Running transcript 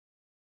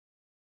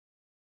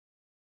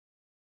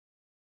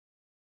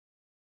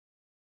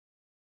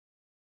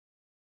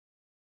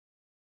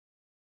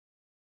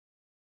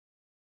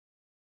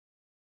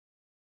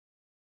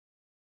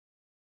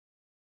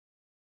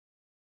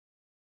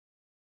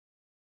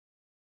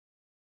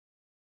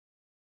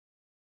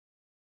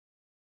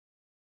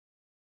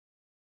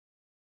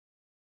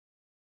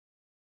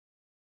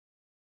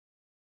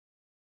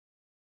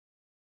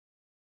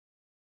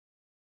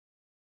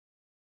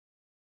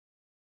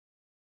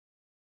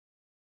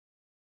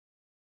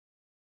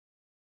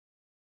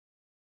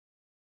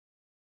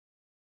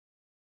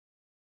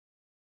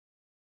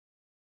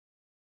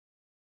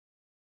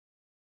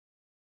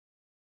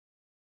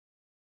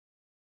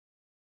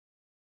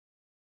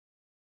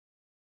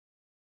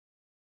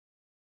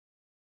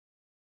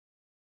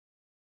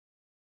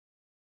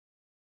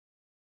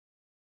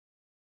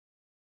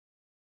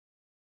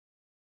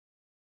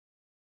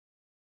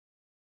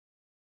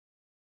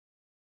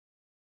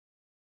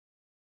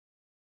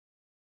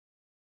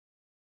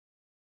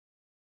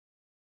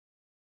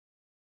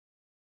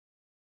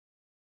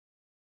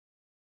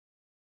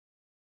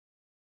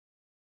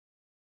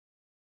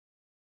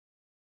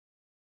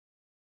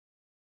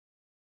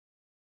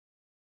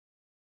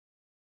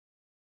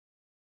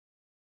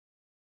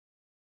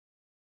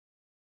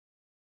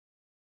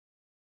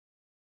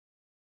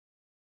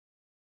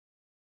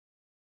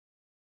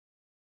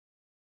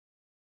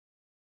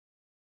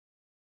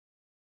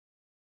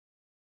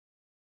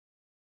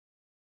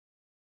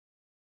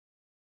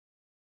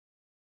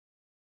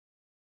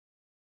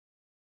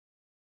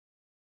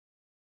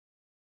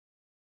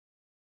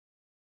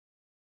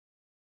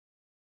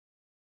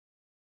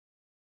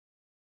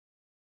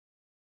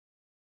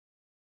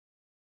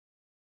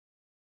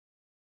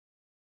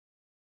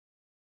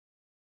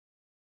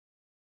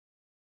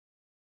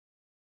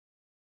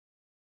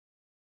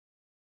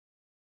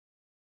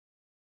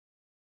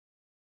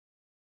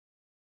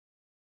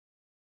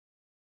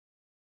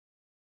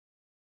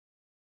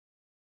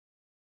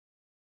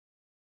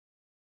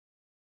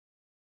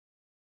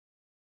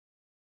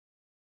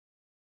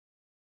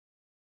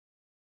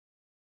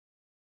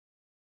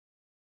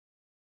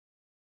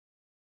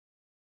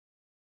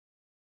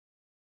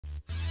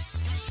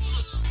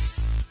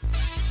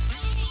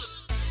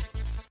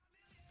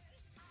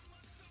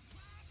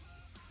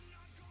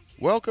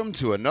Welcome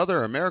to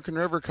another American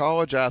River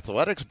College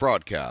athletics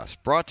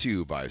broadcast brought to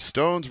you by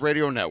Stones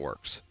Radio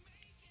Networks.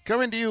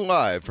 Coming to you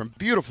live from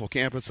beautiful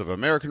campus of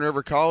American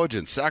River College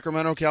in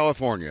Sacramento,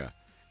 California.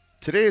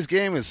 Today's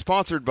game is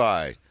sponsored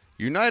by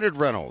United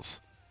Rentals,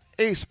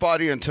 Ace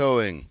Body and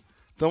Towing,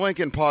 the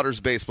Lincoln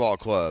Potters Baseball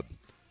Club,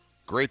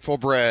 Grateful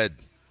Bread,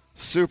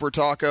 Super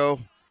Taco,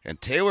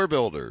 and Taylor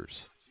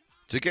Builders.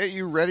 To get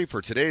you ready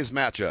for today's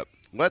matchup,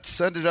 let's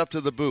send it up to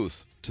the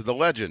booth to the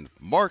legend,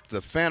 Mark the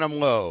Phantom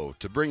Lowe,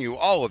 to bring you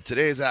all of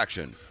today's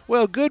action.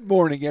 Well, good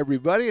morning,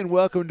 everybody, and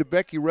welcome to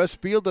Becky Russ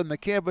Field on the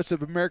campus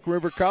of American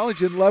River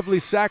College in lovely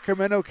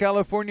Sacramento,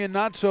 California.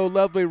 Not so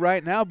lovely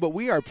right now, but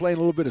we are playing a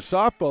little bit of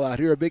softball out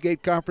here. A Big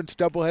 8 conference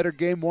doubleheader,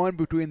 game one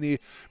between the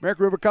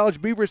American River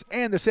College Beavers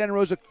and the Santa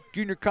Rosa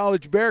Junior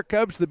College Bear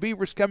Cubs. The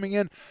Beavers coming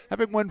in,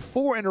 having won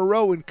 4 in a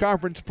row in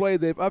conference play.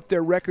 They've upped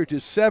their record to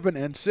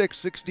 7-6,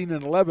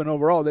 16-11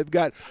 overall. They've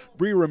got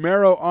Bree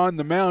Romero on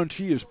the mound.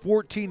 She is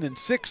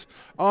 14-6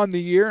 on the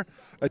year.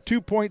 A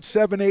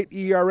 2.78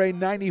 ERA,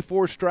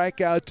 94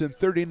 strikeouts and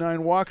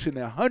 39 walks in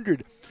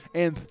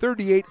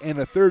 138 and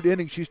a third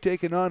inning. She's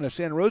taken on a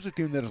Santa Rosa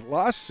team that has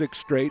lost 6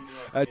 straight.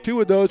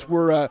 2 of those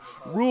were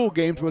rule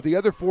games, but the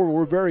other 4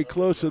 were very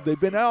close. So they've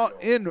been out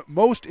in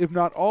most, if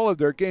not all, of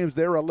their games.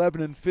 They're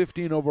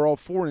 11-15 overall,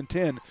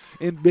 4-10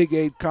 in Big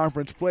 8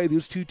 conference play.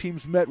 These 2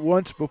 teams met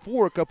once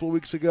before a couple of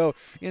weeks ago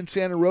in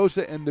Santa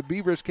Rosa, and the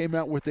Beavers came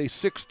out with a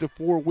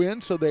 6-4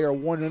 win. So they are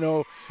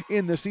 1-0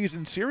 in the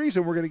season series,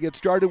 and we're going to get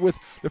started with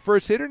the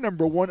first hitter,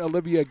 number 1,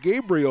 Olivia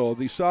Gabriel,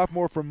 the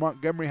sophomore from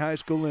Montgomery High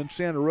School in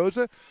Santa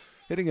Rosa,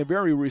 hitting a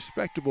very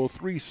respectable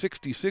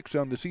 .366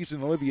 on the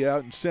season. Olivia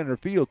out in center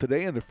field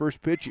today, and the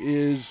first pitch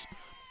is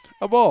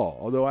a ball,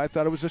 although I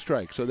thought it was a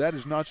strike. So that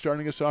is not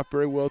starting us off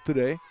very well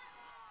today.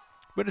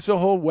 But it's a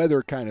whole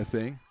weather kind of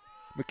thing.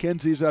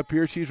 Mackenzie's up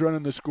here. She's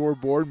running the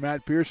scoreboard.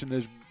 Matt Pearson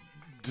has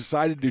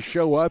decided to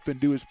show up and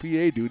do his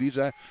PA duties.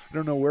 I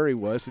don't know where he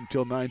was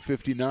until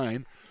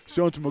 9:59.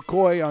 Stones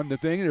McCoy on the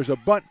thing. There's a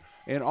bunt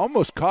and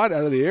almost caught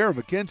out of the air.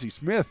 Mackenzie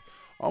Smith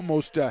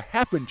almost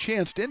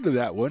happened-chanced into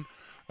that one.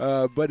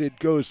 But it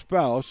goes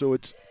foul, so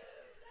it's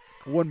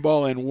 1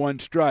 ball and 1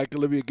 strike.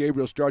 Olivia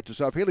Gabriel starts us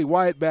off. Haley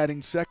Wyatt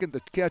batting second,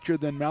 the catcher,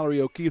 then Mallory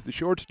O'Keefe, the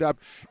shortstop.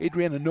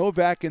 Adriana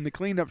Novak in the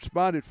cleanup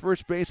spot at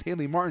first base.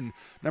 Haley Martin,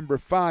 number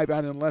 5,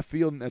 out in left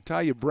field.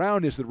 Natalia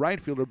Brown is the right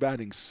fielder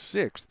batting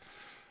 6th.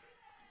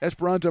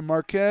 Esperanza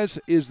Marquez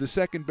is the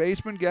second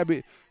baseman.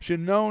 Gabby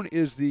Chinone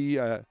is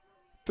the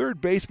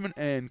third baseman,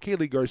 and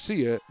Kaylee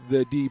Garcia,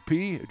 the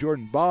DP.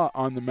 Jordan Baugh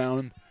on the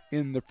mound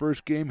in the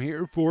first game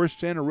here for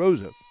Santa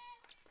Rosa.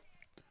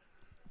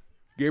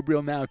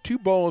 Gabriel now 2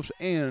 balls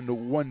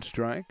and 1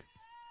 strike.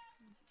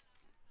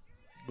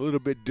 A little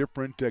bit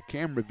different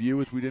camera view,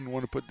 as we didn't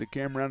want to put the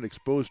camera out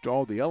exposed to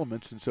all the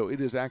elements, and so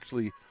it is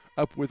actually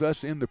up with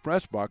us in the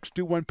press box.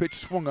 2-1 pitch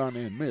swung on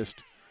and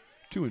missed.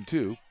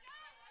 2-2.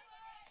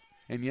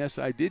 And yes,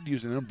 I did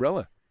use an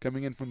umbrella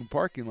coming in from the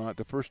parking lot.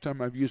 The first time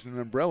I've used an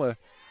umbrella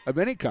of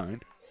any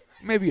kind.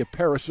 Maybe a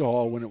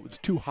parasol when it was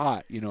too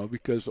hot,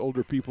 because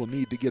older people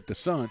need to get the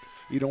sun.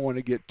 You don't want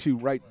to get too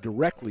right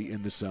directly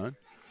in the sun.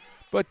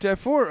 But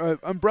for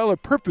umbrella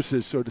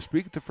purposes, so to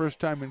speak, the first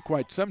time in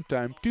quite some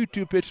time,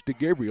 2-2 pitch to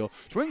Gabriel.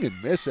 Swing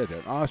and miss at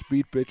an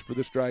off-speed pitch for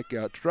the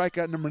strikeout.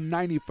 Strikeout number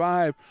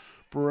 95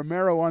 for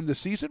Romero on the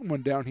season.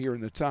 One down here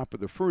in the top of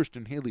the first,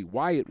 and Haley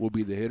Wyatt will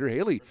be the hitter.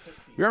 Haley,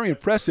 very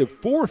impressive,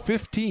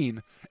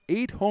 415,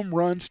 8 home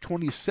runs,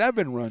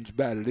 27 runs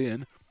batted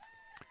in.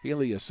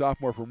 Haley, a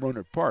sophomore from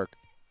Roanoke Park.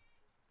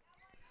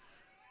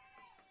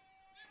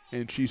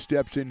 And she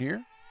steps in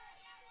here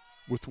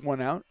with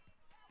 1 out.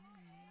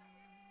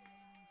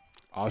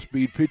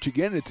 Off-speed pitch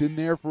again. It's in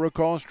there for a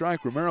call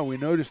strike. Romero, we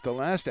noticed the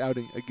last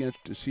outing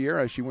against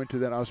Sierra, she went to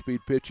that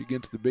off-speed pitch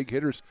against the big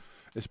hitters,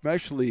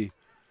 especially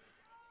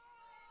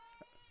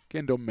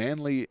Kendall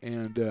Manley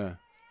and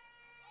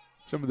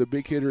some of the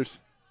big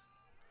hitters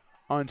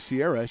on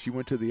Sierra. She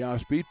went to the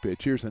off-speed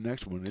pitch. Here's the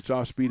next one. It's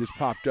off-speed. It's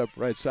popped up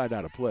right side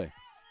out of play.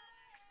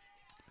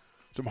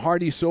 Some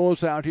hardy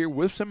souls out here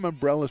with some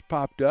umbrellas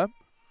popped up.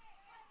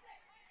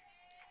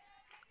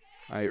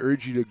 I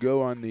urge you to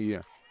go on the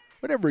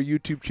whatever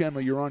YouTube channel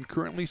you're on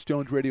currently,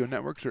 Stones Radio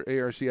Networks or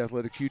ARC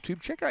Athletics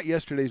YouTube. Check out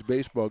yesterday's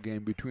baseball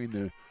game between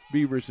the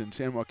Beavers and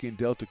San Joaquin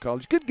Delta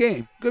College. Good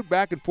game, good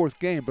back and forth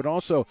game, but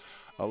also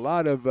a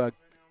lot of,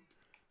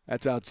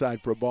 that's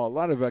outside for a ball, a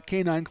lot of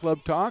Canine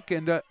Club talk,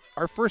 and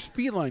our first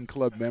Feline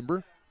Club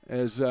member,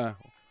 as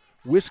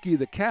Whiskey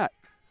the Cat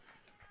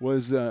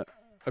was a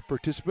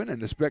participant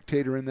and a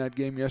spectator in that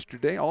game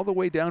yesterday, all the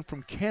way down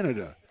from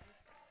Canada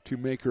to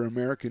make her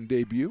American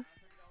debut.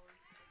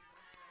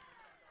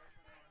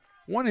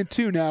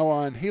 1-2 now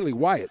on Haley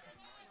Wyatt.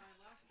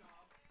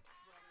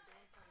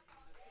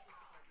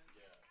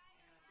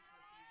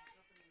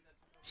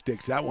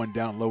 Stakes that one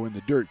down low in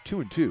the dirt.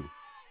 2-2.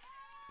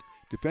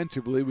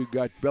 Defensively, we've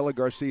got Bella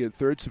Garcia at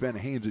third, Savannah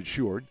Haynes at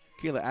short.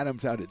 Kayla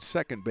Adams out at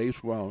second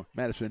base while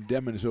Madison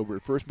Demon is over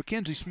at first.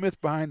 Mackenzie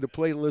Smith behind the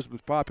plate,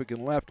 Elizabeth Popick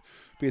in left,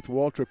 Faith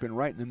Waltrip in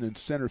right, and then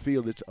center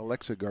field it's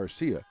Alexa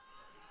Garcia.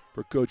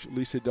 for Coach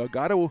Lisa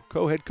Delgado,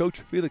 co-head coach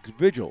Felix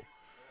Vigil,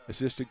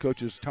 assistant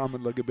coaches Tom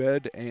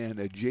Legabed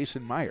and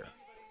Jason Meyer.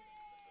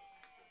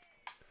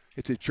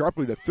 It's hit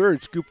sharply to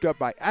third, scooped up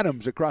by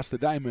Adams across the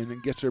diamond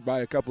and gets her by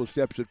a couple of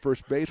steps at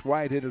first base.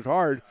 Wyatt hit it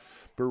hard,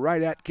 but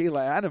right at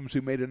Kayla Adams,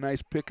 who made a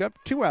nice pickup.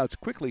 2 outs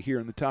quickly here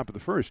in the top of the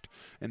first,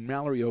 and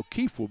Mallory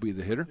O'Keefe will be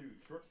the hitter.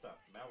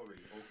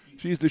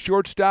 She's the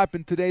shortstop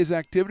in today's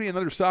activity.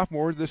 Another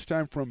sophomore, this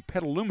time from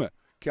Petaluma,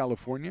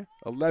 California.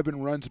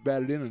 11 runs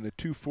batted in and a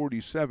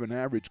 .247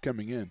 average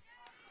coming in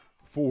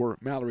for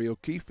Mallory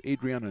O'Keefe.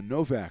 Adriana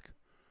Novak,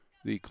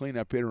 the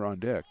cleanup hitter on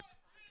deck.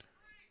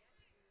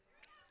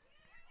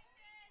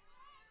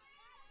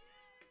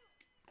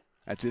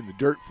 That's in the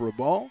dirt for a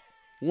ball.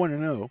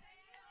 1-0.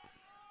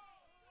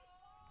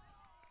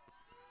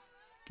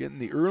 Getting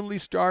the early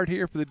start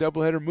here for the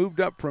doubleheader.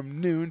 Moved up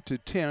from noon to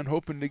 10,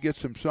 hoping to get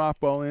some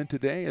softball in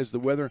today as the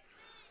weather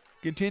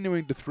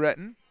continuing to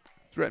threaten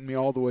me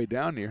all the way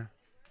down here.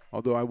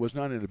 Although I was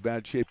not in a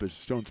bad shape as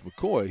Stones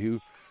McCoy, who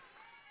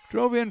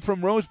drove in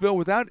from Roseville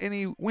without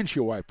any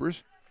windshield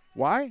wipers.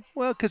 Why?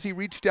 Well, because he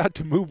reached out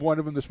to move one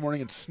of them this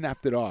morning and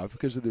snapped it off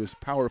because of his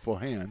powerful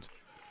hands.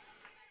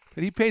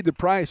 And he paid the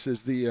price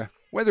as the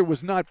weather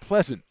was not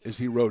pleasant as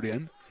he rode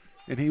in,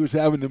 and he was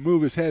having to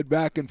move his head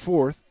back and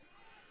forth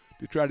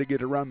to try to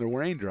get around the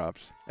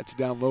raindrops. That's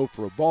down low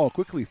for a ball.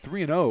 Quickly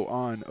 3-0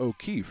 on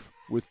O'Keefe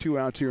with 2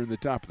 outs here in the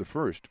top of the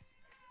first.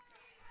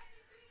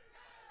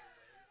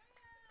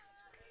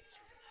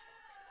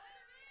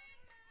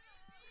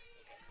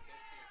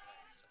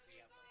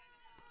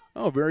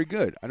 Oh, very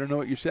good. I don't know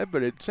what you said,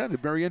 but it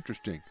sounded very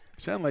interesting.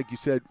 It sounded like you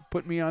said,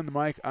 put me on the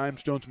mic, I'm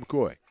Stones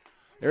McCoy.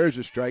 There's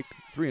a strike,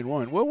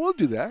 3-1. Well, we'll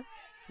do that.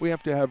 We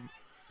have to have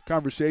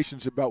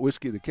conversations about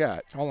Whiskey the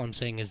Cat. All I'm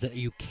saying is that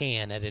you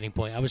can at any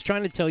point. I was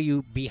trying to tell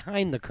you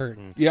behind the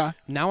curtain. Yeah.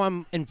 Now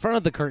I'm in front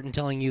of the curtain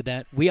telling you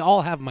that we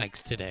all have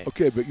mics today.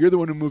 Okay, but you're the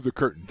one who moved the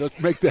curtain.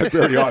 Let's make that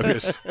very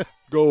obvious.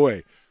 Go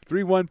away.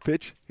 3-1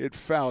 pitch. Hit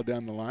foul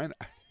down the line.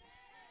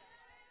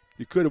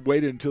 You could have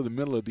waited until the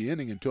middle of the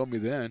inning and told me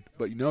then,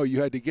 but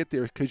you had to get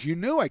there because you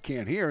knew I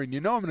can't hear, and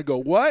I'm going to go,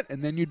 what?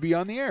 And then you'd be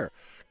on the air.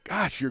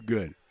 Gosh, you're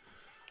good.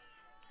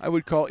 I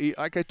would call,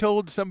 like I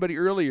told somebody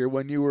earlier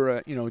when you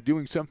were,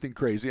 doing something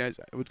crazy, I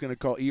was going to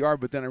call ER,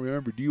 but then I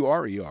remembered you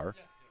are ER,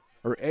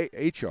 or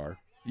HR.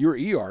 You're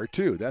ER,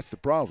 too. That's the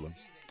problem.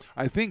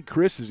 I think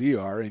Chris is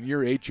ER, and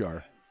you're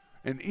HR.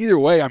 And either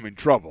way, I'm in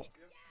trouble.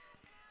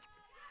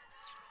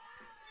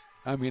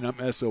 I mean,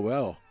 I'm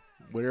SOL,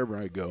 wherever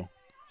I go.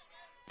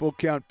 Full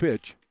count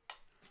pitch.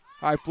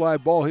 High fly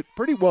ball hit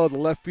pretty well to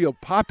left field.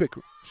 Popick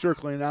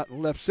circling out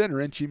in left center,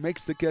 and she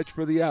makes the catch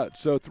for the out.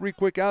 So 3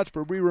 quick outs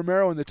for Bree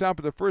Romero in the top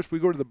of the first. We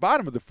go to the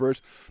bottom of the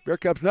first. Bear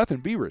Cubs nothing.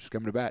 Beavers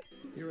coming to bat.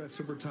 Here at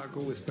Super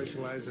Taco, we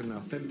specialize in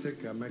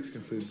authentic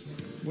Mexican food.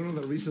 One of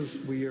the reasons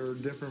we are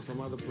different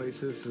from other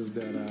places is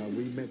that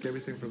we make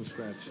everything from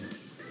scratch.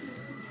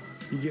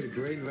 You get a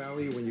great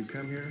value when you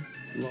come here,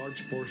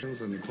 large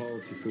portions and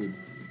quality food.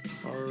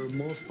 Our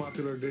most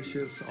popular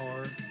dishes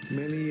are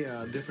many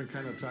different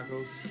kind of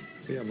tacos.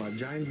 We have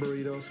giant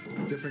burritos,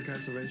 different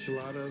kinds of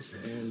enchiladas,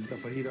 and the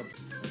fajita.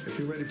 If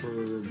you're ready for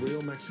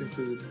real Mexican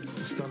food,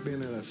 stop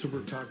in at a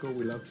Super Taco.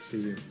 We love to see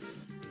you.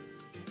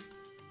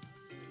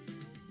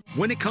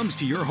 When it comes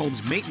to your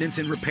home's maintenance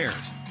and repairs,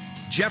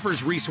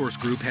 Jeffers Resource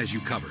Group has you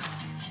covered.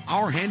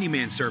 Our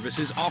handyman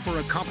services offer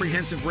a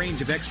comprehensive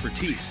range of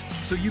expertise,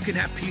 so you can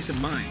have peace of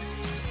mind.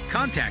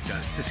 Contact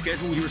us to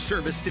schedule your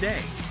service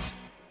today.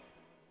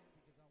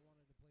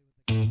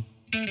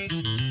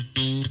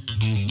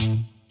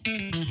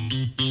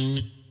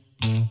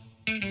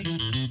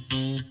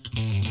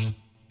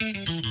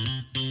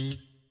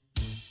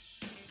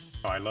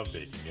 I love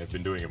baking. I've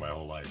been doing it my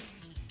whole life.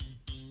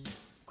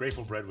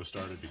 Grateful Bread was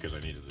started because I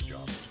needed the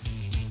job.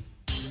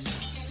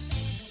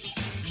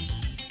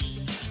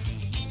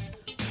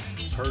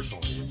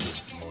 Personally,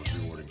 the most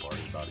rewarding part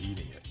is about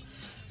eating it.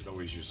 It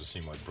always used to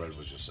seem like bread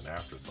was just an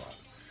afterthought,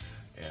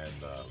 and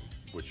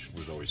which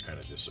was always kind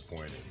of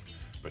disappointing.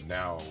 But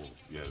now,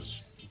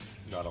 as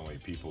not only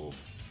people,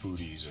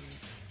 foodies and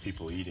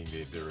people eating,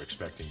 they're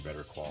expecting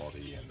better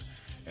quality,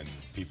 and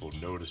people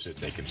notice it,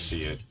 they can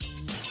see it.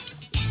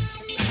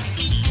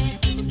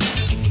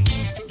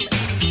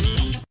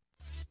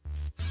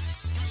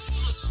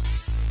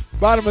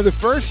 Bottom of the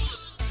first.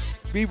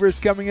 Beavers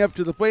coming up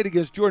to the plate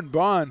against Jordan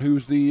Bond,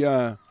 who's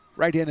the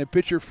right-handed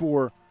pitcher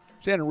for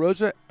Santa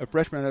Rosa, a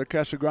freshman out of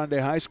Casa Grande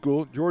High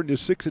School. Jordan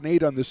is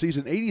 6-8 on the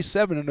season,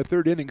 87 in the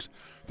third innings,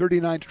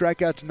 39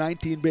 strikeouts,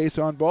 19 base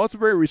on balls. It's a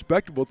very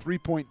respectable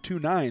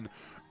 3.29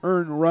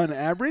 earned run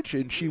average,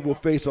 and she will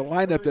face a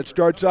lineup that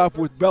starts off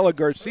with Bella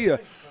Garcia,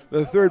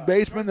 the third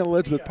baseman, then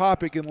Elizabeth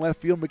Popick in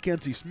left field,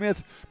 Mackenzie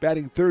Smith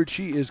batting third.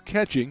 She is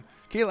catching.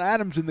 Kayla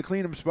Adams in the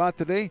cleanup spot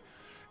today.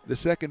 The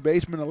second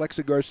baseman,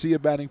 Alexa Garcia,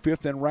 batting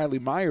fifth, and Riley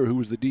Meyer, who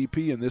was the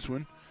DP in this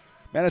one.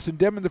 Madison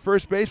Demon, the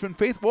first baseman.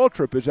 Faith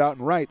Waltrip is out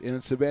and right,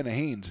 and Savannah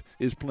Haynes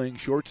is playing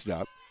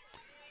shortstop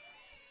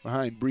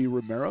behind Bree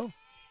Romero.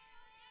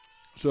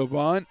 So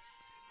Vaughn,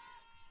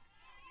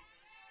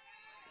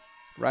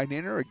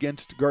 right-hander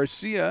against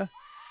Garcia.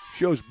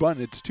 Shows bunt,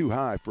 it's too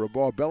high for a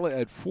ball. Bella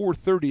at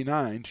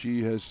 439.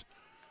 She has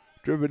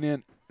driven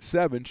in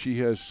 7. She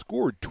has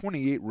scored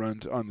 28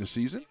 runs on the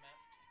season.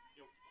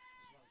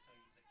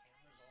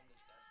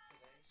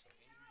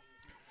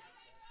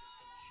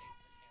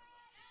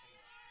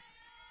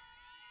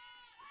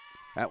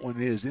 That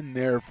one is in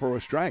there for a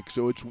strike.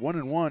 So it's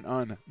 1-1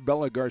 on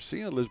Bella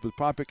Garcia, Elizabeth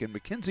Popick, and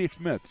Mackenzie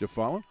Smith to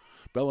follow.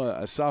 Bella,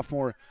 a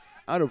sophomore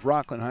out of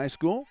Rockland High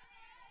School.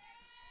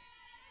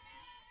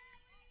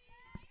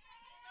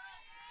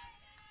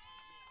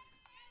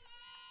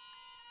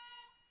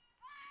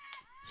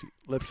 She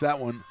lifts that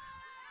one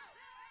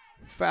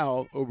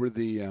foul over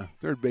the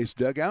third base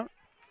dugout.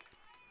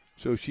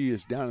 So she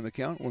is down in the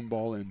count, 1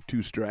 ball and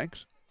 2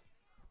 strikes.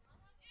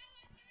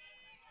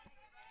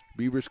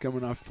 Beavers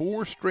coming off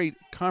 4 straight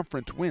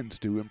conference wins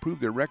to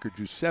improve their record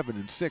to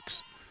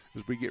 7-6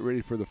 as we get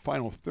ready for the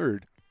final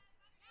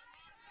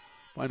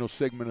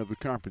segment of the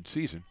conference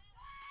season.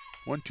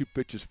 1-2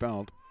 pitches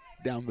fouled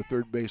down the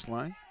third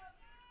baseline.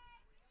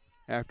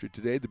 After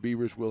today, the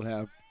Beavers will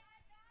have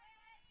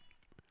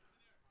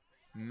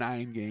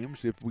 9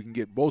 games. If we can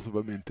get both of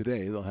them in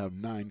today, they'll have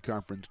 9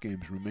 conference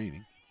games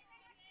remaining.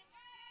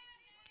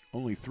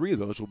 Only 3 of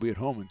those will be at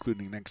home,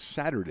 including next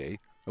Saturday,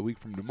 a week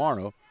from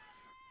tomorrow,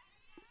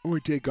 when we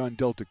take on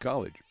Delta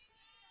College.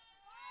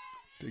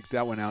 Takes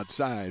that one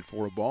outside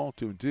for a ball,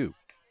 2-2.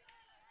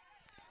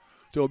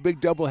 So a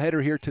big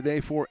doubleheader here today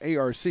for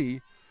ARC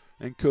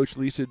and Coach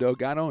Lisa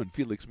Delgado and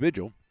Felix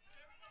Vigil.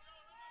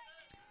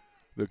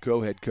 The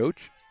co-head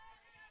coach,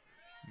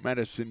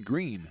 Madison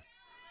Green,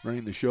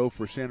 running the show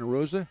for Santa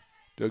Rosa.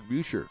 Doug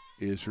Buscher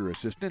is her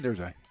assistant. There's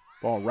a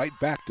ball right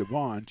back to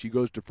Vaughn. She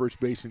goes to first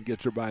base and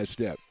gets her by a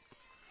step.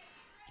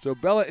 So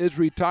Bella is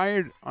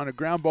retired on a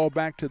ground ball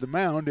back to the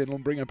mound, and it'll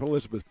bring up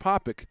Elizabeth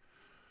Popick,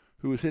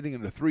 who is hitting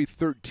in a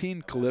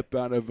 .313 clip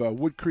out of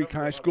Wood Creek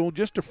High School,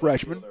 just a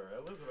freshman,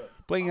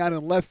 playing out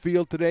in left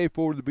field today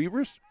for the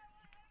Beavers.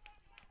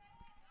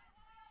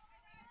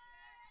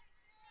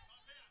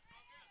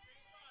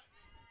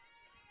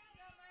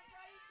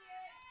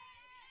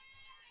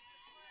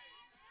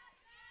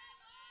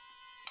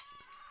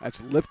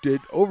 That's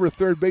lifted over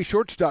third base.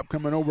 Shortstop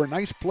coming over.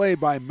 Nice play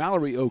by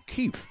Mallory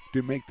O'Keefe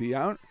to make the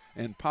out.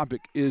 And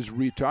Popick is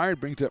retired.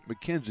 Brings up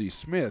Mackenzie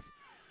Smith.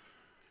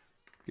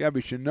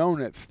 Gabby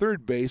Shannon at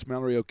third base.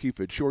 Mallory O'Keefe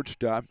at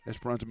shortstop.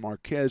 Esperanza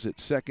Marquez at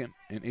second.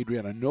 And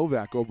Adriana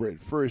Novak over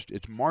at first.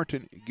 It's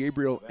Martin,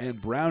 Gabriel, and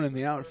Brown in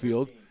the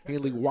outfield.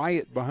 Haley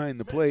Wyatt behind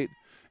the plate.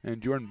 And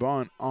Jordan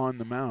Bond on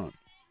the mound.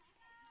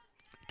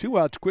 2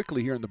 outs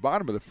quickly here in the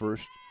bottom of the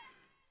first.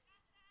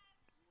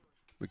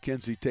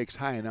 Mackenzie takes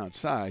high and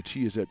outside.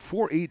 She is at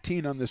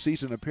 .418 on the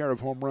season, a pair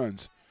of home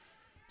runs.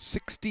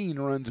 16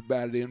 runs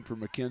batted in for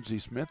Mackenzie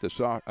Smith,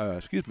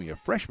 a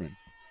freshman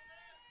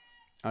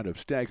out of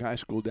Stagg High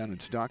School down in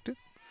Stockton.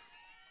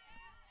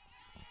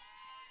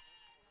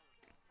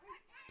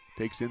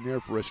 Takes in there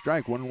for a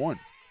strike, 1-1.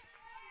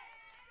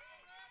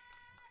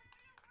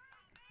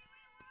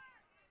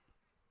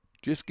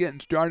 Just getting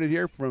started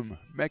here from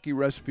Becky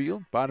Russ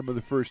Field, bottom of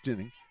the first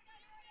inning.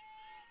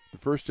 The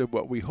first of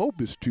what we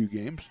hope is 2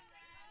 games.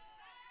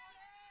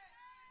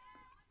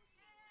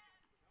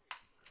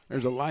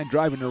 There's a line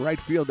drive into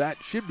right field.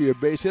 That should be a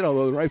base hit,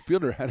 although the right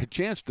fielder had a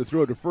chance to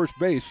throw to first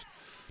base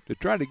to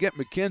try to get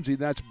Mackenzie.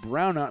 That's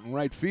Brown out in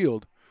right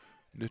field.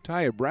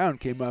 Natalia Brown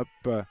came up.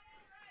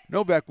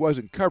 Novak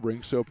wasn't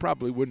covering, so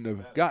probably wouldn't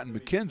have gotten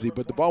Mackenzie,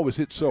 but the ball was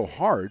hit so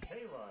hard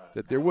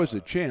that there was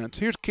a chance.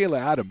 Here's Kayla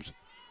Adams,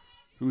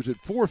 who's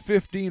at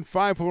 .415,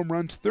 5 home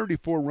runs,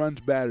 34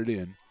 runs batted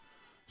in.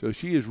 So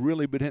she has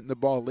really been hitting the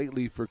ball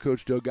lately for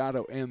Coach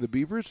Delgado and the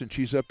Beavers, and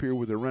she's up here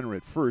with a runner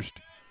at first.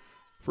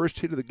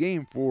 First hit of the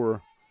game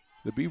for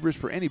the Beavers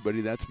for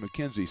anybody, that's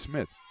Mackenzie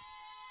Smith.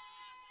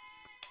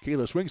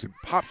 Kayla swings and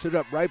pops it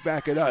up right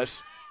back at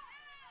us.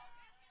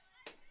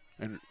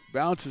 And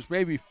bounces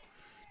maybe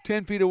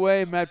 10 feet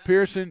away. Matt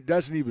Pearson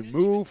doesn't even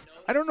move.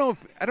 I don't know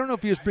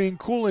if he was being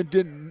cool and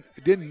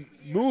didn't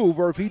move,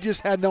 or if he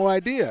just had no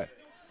idea.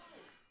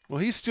 Well,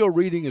 he's still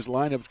reading his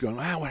lineups going,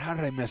 how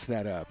did I mess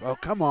that up? Oh,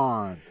 come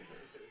on.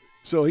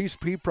 So he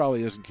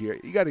probably doesn't care.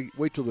 You got to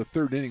wait till the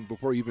third inning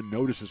before he even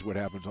notices what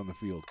happens on the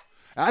field.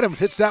 Adams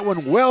hits that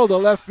one well to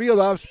left field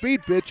off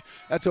speed pitch.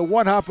 That's a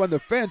 1-hop on the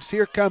fence.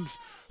 Here comes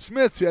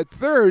Smith at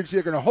third.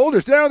 They're going to hold her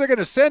down. They're going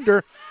to send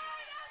her.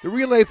 The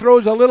relay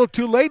throws a little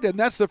too late, and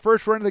that's the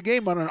first run of the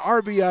game on an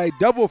RBI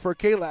double for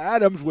Kayla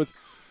Adams, with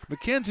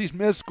Mackenzie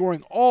Smith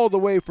scoring all the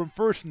way from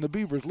first, and the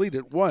Beavers lead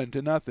it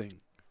 1-0.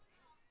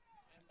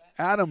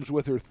 Adams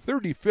with her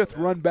 35th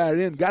run batted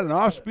in. Got an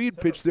off-speed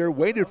pitch there,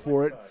 waited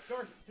for it.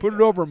 Put it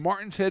over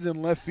Martin's head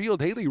in left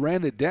field. Haley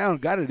ran it down,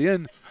 got it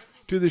in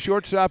to the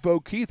shortstop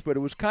O'Keefe, but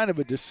it was kind of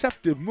a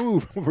deceptive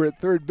move over at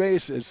third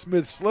base as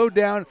Smith slowed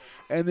down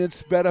and then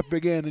sped up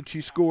again, and she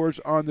scores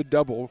on the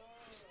double.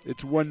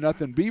 It's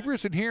 1-0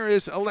 Beavers, and here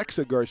is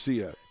Alexa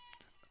Garcia.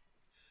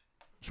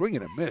 Swing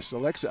and a miss.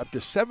 Alexa up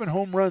to 7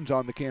 home runs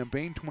on the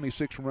campaign,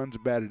 26 runs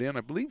batted in.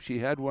 I believe she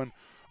had one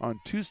on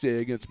Tuesday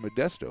against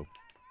Modesto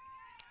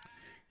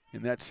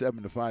in that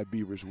 7-5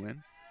 Beavers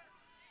win.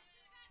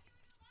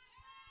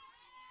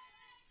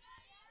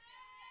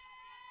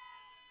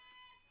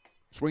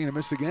 Swing and a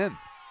miss again.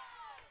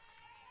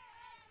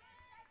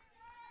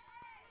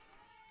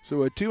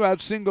 So a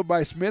 2-out single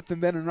by Smith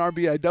and then an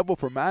RBI double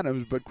from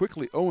Adams, but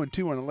quickly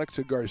 0-2 on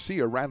Alexa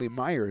Garcia. Riley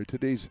Meyer,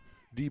 today's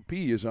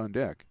DP, is on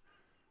deck.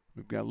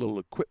 We've got a little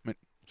equipment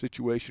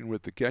situation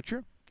with the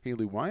catcher,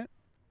 Haley Wyatt.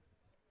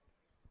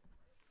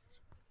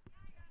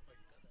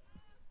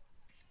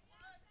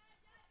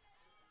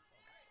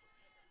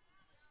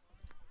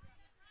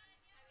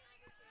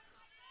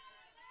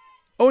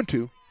 Oh, and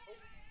 2.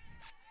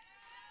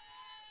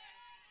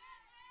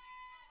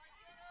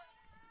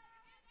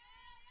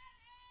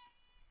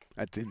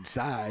 That's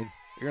inside.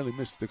 Barely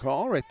missed the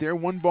call right there.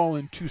 1 ball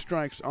and 2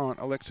 strikes on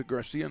Alexa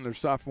Garcia, and their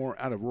sophomore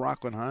out of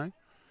Rockland High.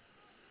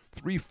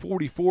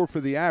 344 for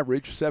the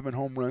average, 7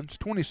 home runs,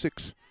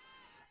 26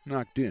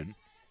 knocked in.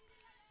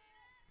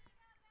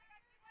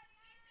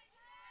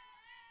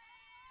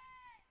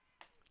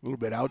 A little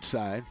bit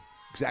outside,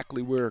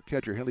 exactly where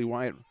catcher Haley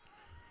Wyatt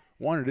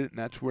wanted it, and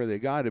that's where they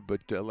got it,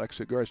 but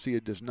Alexa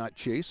Garcia does not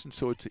chase, and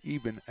so it's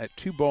even at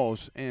 2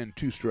 balls and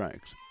 2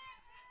 strikes.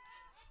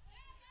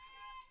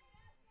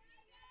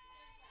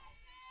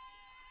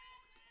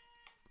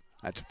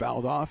 That's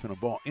fouled off and a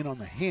ball in on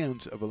the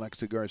hands of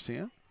Alexa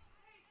Garcia.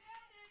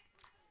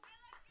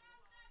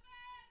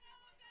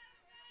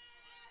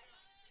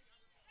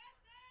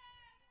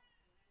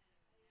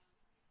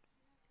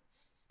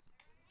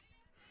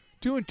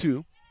 Two and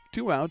two,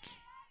 2 outs.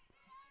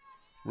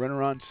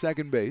 Runner on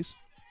second base.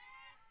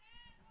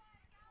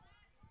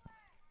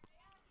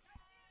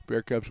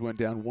 Bear Cubs went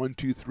down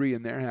 1-2-3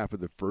 in their half of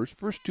the first.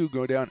 First 2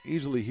 go down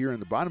easily here in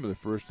the bottom of the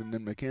first, and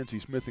then Mackenzie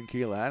Smith and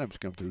Kayla Adams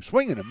come through.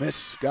 Swing and a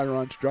miss. Got her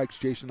on strikes,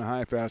 chasing the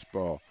high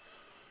fastball.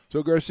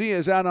 So Garcia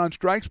is out on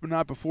strikes, but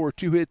not before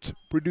 2 hits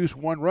produce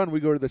 1 run. We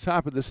go to the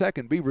top of the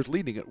second. Beavers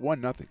leading at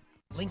 1-0.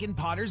 Lincoln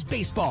Potters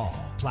Baseball.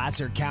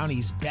 Placer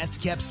County's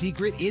best-kept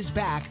secret is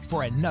back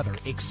for another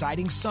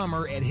exciting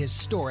summer at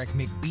historic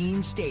McBean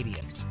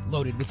Stadiums.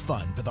 Loaded with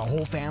fun for the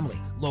whole family,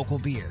 local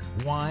beer,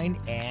 wine,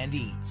 and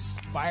eats.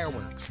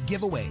 Fireworks,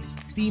 giveaways,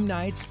 theme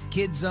nights,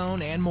 kids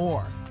zone, and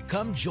more.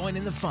 Come join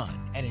in the fun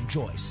and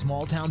enjoy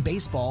small-town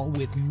baseball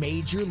with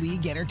Major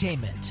League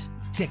Entertainment.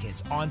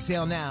 Tickets on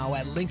sale now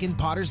at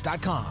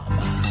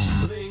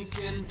LincolnPotters.com.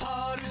 Lincoln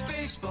Potters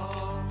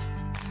Baseball.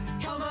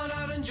 Come on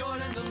out and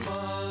join in the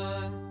fun.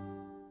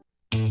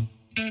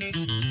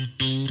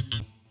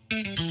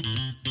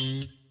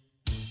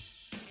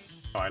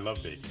 I love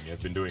baking.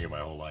 I've been doing it my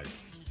whole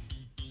life.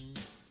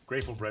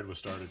 Grateful Bread was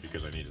started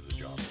because I needed the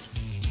job.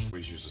 It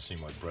always used to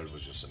seem like bread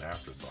was just an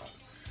afterthought,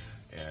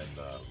 and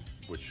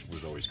which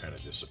was always kind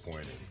of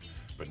disappointing.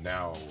 But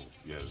now,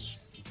 as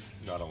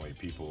not only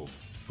people,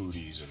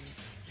 foodies, and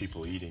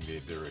people eating,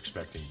 they're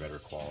expecting better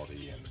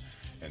quality,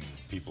 and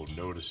people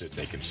notice it,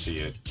 they can see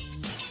it.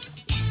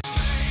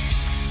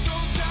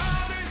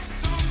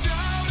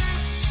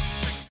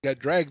 Got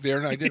dragged there,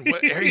 and I didn't.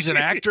 He's an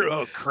actor?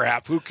 Oh,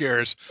 crap. Who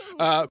cares?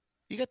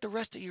 You got the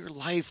rest of your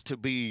life to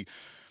be,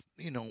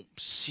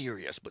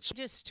 serious. But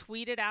just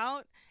tweet it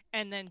out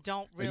and then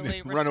don't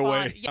really run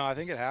away. Yeah. No, I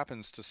think it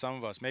happens to some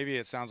of us. Maybe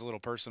it sounds a little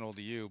personal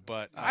to you,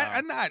 but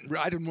I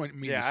didn't want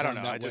me. Yeah, to I don't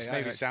sound know. that It just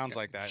way. maybe sounds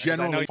like that.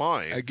 Generally,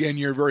 fine. Again,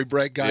 you're a very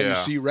bright guy. Yeah. You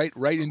see right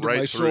into Right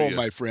my through soul, you.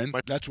 my friend.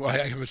 That's why I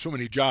have so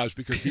many jobs,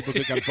 because people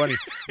think I'm funny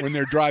when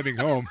they're driving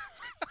home.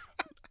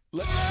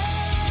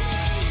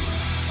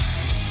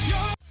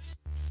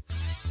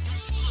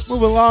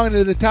 Move along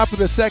to the top of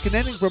the second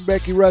inning from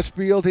Becky Russ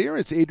Field here.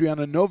 It's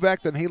Adriana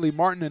Novak, then Haley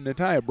Martin and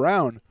Natalia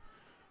Brown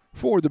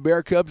for the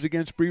Bear Cubs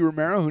against Bree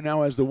Romero, who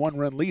now has the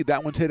 1-run lead.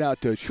 That one's hit out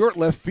to short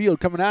left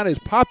field. Coming out is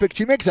Popick.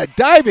 She makes a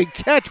diving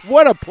catch.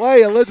 What a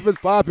play, Elizabeth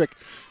Popick.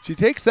 She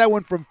takes that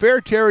one from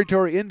fair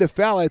territory into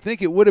foul. I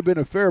think it would have been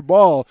a fair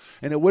ball,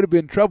 and it would have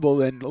been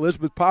trouble. And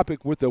Elizabeth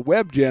Popick with the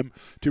web gem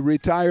to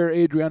retire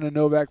Adriana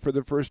Novak for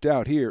the first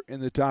out here in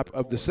the top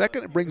of the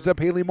second. It brings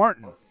up Haley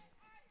Martin.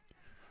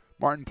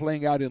 Martin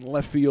playing out in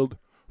left field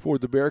for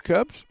the Bear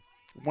Cubs.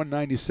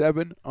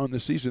 197 on the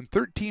season.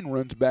 13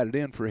 runs batted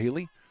in for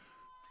Haley.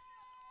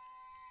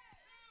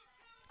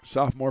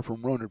 Sophomore from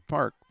Rohnert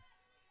Park.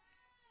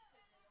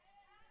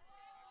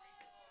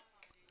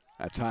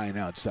 That's high and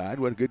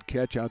outside. What a good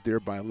catch out there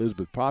by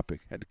Elizabeth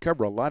Popick. Had to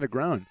cover a lot of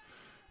ground.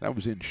 That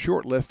was in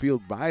short left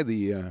field by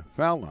the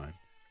foul line.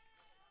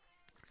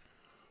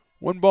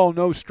 1 ball,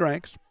 no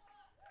strikes.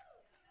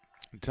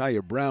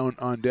 Natalia Brown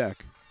on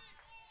deck.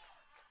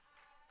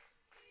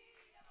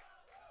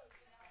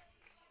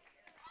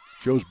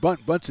 Joe's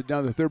bunts it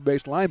down the third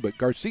base line, but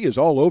Garcia's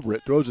all over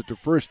it. Throws it to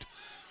first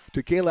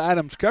to Kayla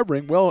Adams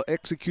covering. Well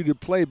executed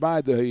play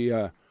by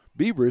the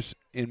Beavers,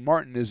 and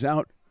Martin is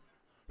out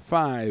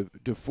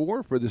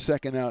 5-4 for the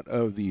second out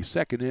of the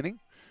second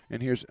inning.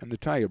 And here's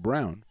Natalia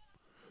Brown.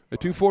 A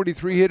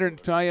 243 hitter,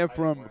 Natalia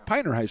from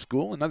Pioneer High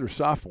School, another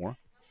sophomore.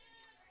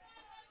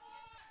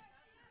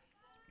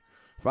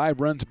 5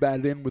 runs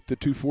batted in with the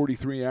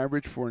 243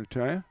 average for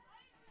Natalia.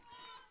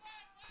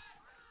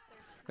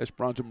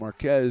 Esperanza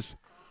Marquez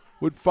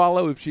would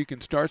follow if she can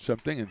start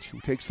something, and she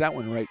takes that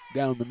one right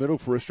down the middle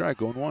for a strike,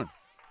 0-1.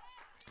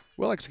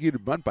 Well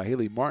executed bunt by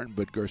Haley Martin,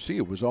 but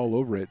Garcia was all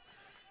over it.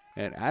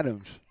 And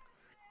Adams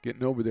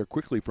getting over there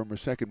quickly from her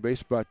second base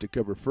spot to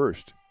cover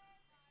first.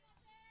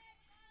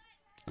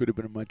 Could have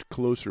been a much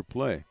closer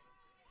play.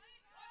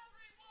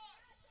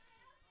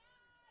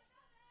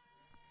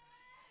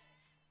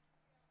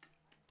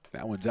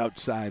 That one's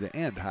outside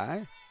and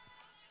high,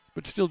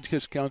 but still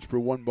just counts for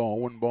one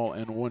ball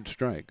and one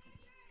strike.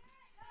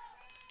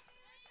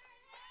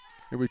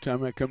 Every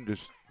time I come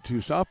to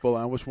softball,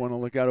 I always want to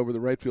look out over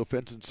the right field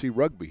fence and see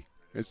rugby,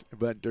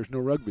 but there's no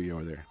rugby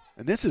over there.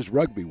 And this is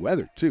rugby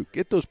weather, too.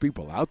 Get those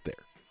people out there.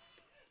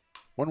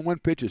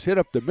 1-1 pitch is hit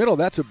up the middle.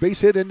 That's a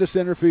base hit into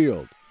center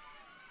field.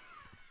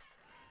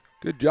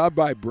 Good job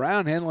by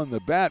Brown handling the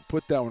bat.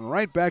 Put that one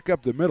right back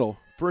up the middle.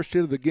 First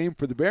hit of the game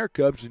for the Bear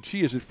Cubs, and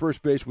she is at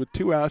first base with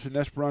 2 outs, and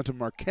Esperanza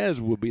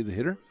Marquez will be the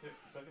hitter.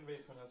 Second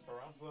baseman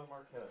Esperanza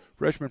Marquez.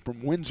 Freshman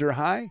from Windsor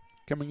High,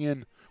 coming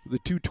in with a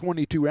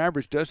 .222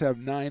 average, does have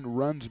 9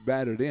 runs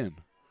batted in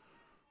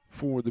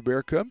for the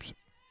Bear Cubs.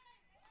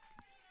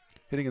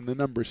 Hitting in the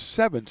number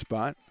 7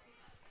 spot.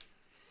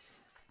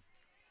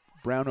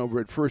 Brown over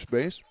at first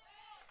base.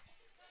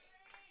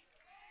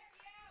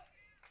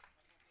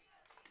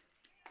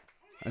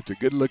 That's a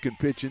good-looking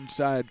pitch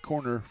inside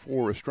corner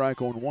for a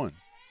strike on 1.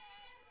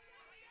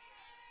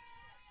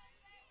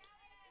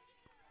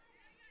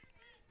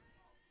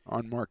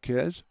 On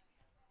Marquez.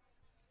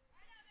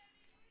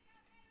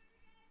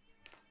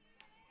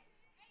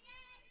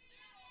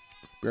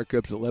 Bear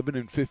Cubs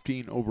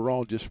 11-15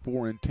 overall, just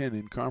 4-10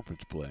 in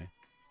conference play.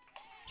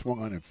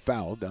 Swung on and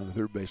fouled down the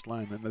third base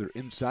line. Another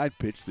inside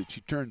pitch that she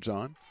turns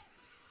on.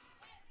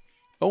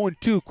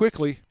 0-2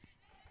 quickly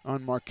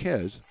on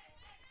Marquez.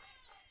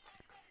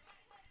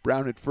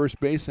 Brown at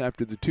first base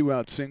after the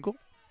 2-out single.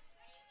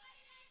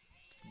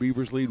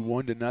 Beavers lead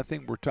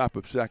 1-0. We're top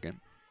of second.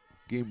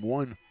 Game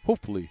 1,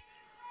 hopefully,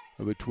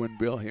 of a twin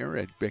bill here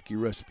at Becky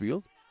Russ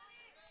Field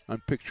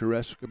on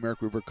picturesque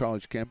American River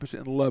College campus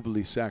in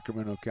lovely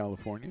Sacramento,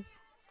 California.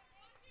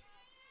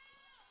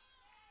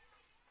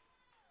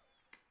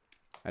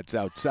 That's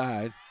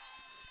outside.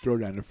 Throw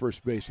down to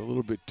first base a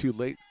little bit too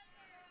late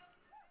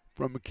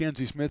from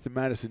Mackenzie Smith and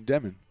Madison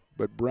Demon,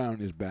 but Brown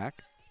is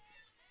back.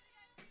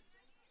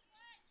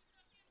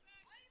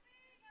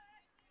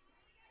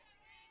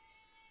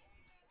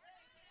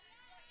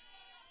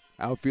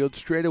 Outfield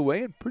straight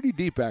away and pretty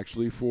deep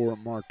actually for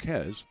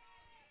Marquez.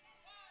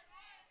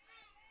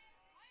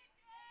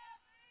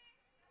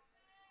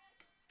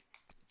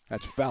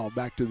 That's foul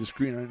back to the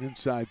screen on an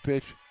inside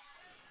pitch.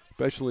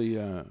 Especially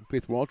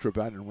Faith Waltrip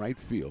out in right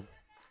field.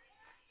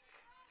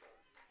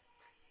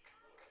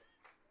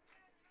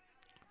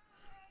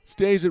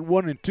 Stays at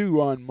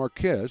 1-2 on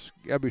Marquez.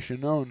 Gabby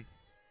Chanone,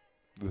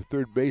 the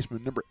third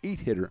baseman, number 8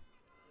 hitter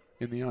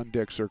in the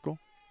on-deck circle.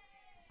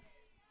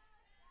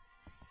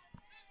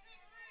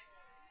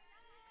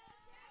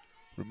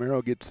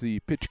 Romero gets the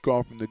pitch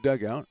call from the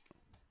dugout.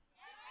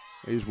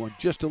 He's one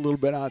just a little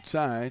bit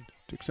outside.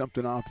 Took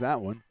something off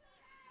that one.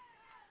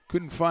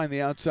 Couldn't find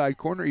the outside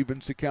corner,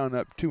 evens the count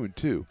up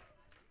 2-2.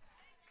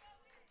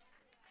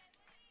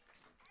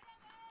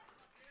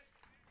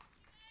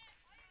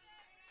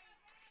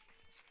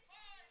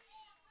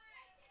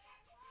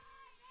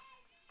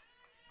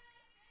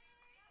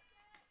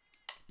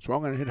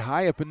 Swung on and hit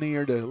high up in the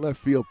air to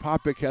left field.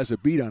 Popick has a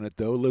beat on it,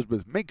 though.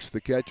 Elizabeth makes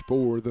the catch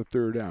for the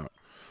third out.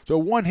 So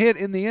 1 hit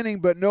in the inning,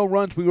 but no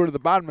runs. We go to the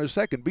bottom of the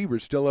second.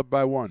 Beavers still up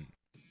by 1.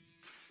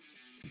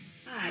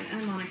 Hi,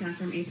 I'm Monica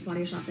from Ace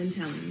Body Shop in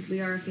Towne.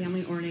 We are a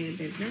family-oriented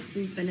business.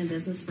 We've been in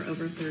business for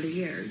over 30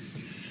 years.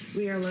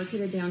 We are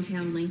located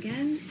downtown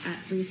Lincoln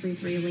at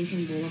 333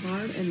 Lincoln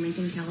Boulevard in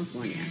Lincoln,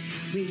 California.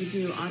 We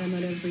do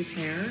automotive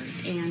repair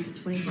and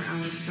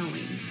 24-hour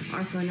towing.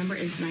 Our phone number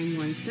is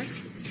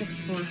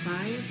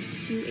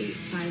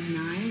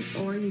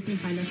 916-645-2859, or you can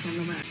find us on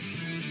the web.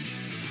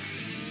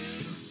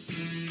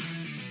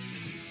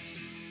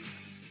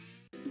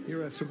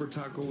 Here at Super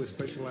Taco, we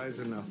specialize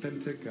in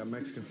authentic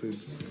Mexican food.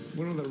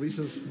 One of the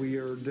reasons we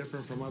are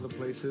different from other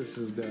places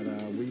is that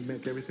we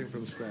make everything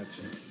from scratch.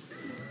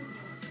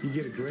 You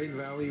get a great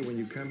value when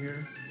you come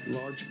here,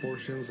 large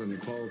portions and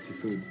quality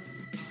food.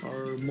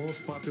 Our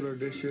most popular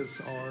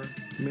dishes are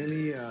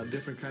many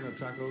different kind of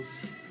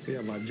tacos. We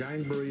have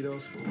giant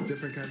burritos,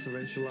 different kinds of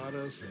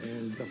enchiladas,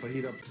 and the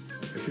fajita.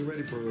 If you're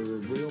ready for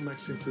real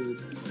Mexican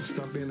food,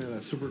 stop in at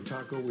a Super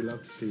Taco. We'd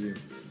love to see you.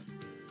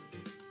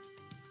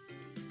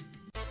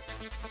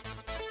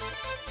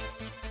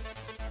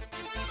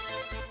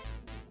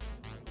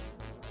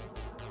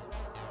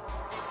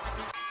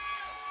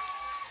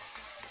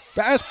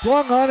 Fast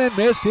flung on and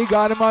missed. He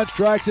got him on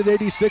strikes at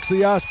 86,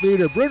 the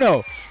off-speeder.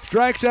 Bruno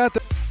strikes out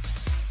the...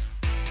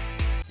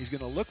 He's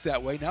going to look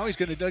that way. Now he's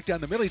going to duck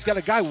down the middle. He's got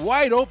a guy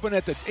wide open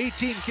at the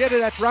 18 kid.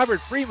 That's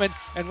Robert Freeman.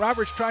 And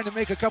Robert's trying to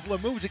make a couple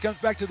of moves. He comes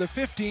back to the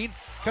 15,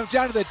 comes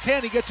down to the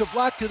 10. He gets a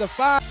block to the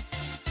 5.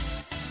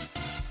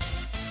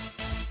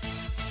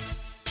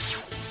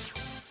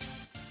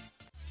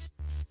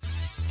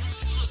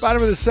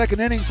 Bottom of the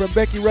second inning from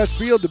Becky Russ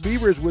Field. The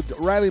Beavers with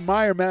Riley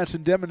Meyer,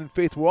 Madison Demon, and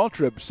Faith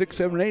Waltrip.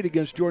 6-7-8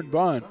 against Jordan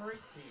Bond.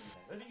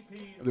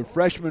 The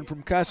freshman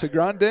from Casa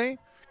Grande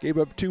Gave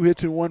up 2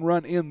 hits and 1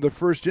 run in the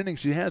first inning.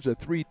 She has a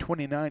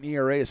 3.29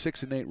 ERA, a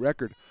 6-8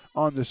 record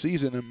on the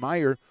season. And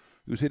Meyer,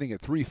 who's hitting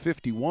at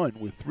 3.51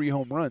 with 3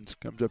 home runs,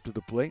 comes up to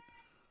the plate.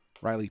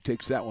 Riley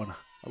takes that one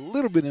a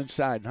little bit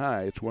inside and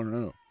high. It's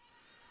 1-0.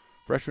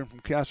 Freshman from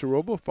Casa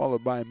Roble,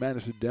 followed by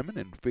Madison Demon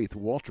and Faith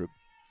Waltrip.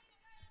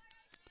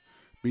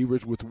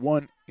 Beavers with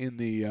 1 in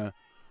the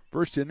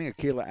first inning. A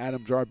Kayla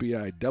Adams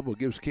RBI double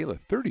gives Kayla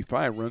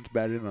 35 runs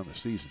batted in on the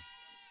season.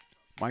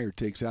 Meyer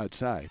takes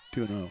outside,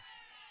 2-0.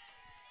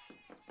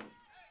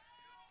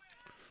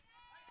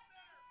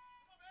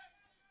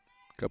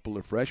 Couple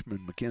of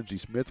freshmen, Mackenzie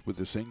Smith with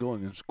a single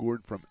and then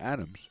scored from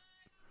Adams.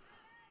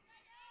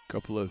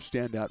 Couple of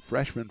standout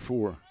freshmen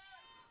for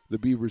the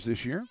Beavers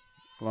this year,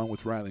 along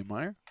with Riley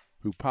Meyer,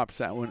 who pops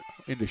that one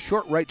into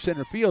short right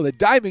center field. A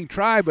diving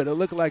try, but it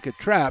looked like a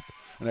trap,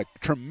 and a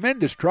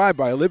tremendous try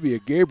by Olivia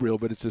Gabriel,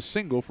 but it's a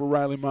single for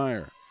Riley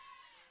Meyer.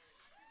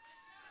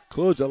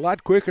 Closed a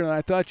lot quicker than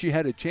I thought she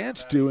had a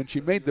chance to, and she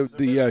made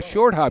the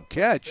short hop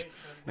catch.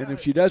 And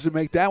if she doesn't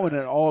make that one,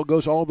 it all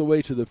goes all the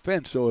way to the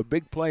fence. So a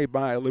big play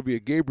by Olivia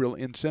Gabriel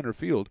in center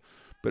field.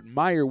 But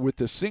Meyer with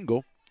the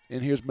single,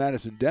 and here's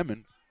Madison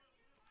Demon.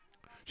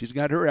 She's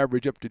got her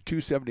average up to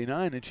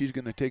 279, and she's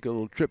going to take a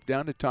little trip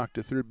down to talk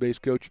to third base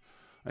coach.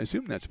 I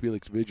assume that's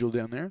Felix Vigil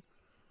down there.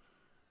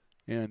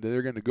 And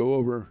they're going to go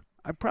over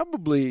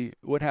probably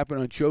what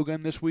happened on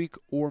Shogun this week,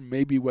 or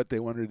maybe what they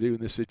wanted to do in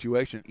this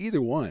situation.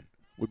 Either one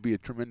would be a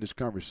tremendous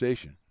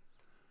conversation.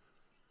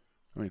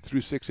 I mean,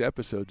 through 6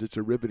 episodes, it's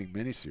a riveting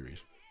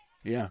miniseries.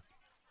 Yeah.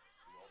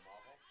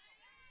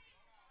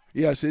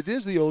 Yes, it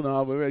is the old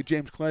novel,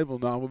 James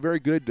Clavell novel. Very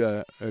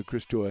good,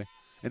 Chris Toy.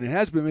 And it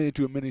has been made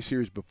into a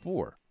miniseries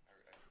before.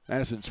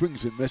 Madison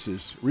swings and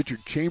misses.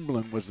 Richard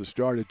Chamberlain was the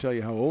star, to tell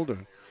you how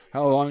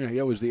long.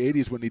 It was the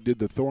 80s when he did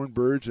the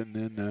Thornbirds and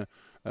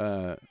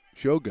then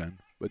Shogun.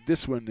 But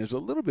this one is a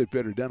little bit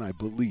better done, I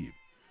believe.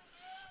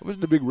 I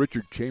wasn't a big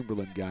Richard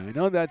Chamberlain guy. I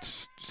know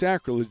that's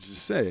sacrilege to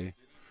say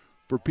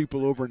for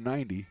people over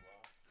 90.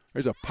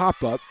 There's a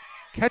pop-up.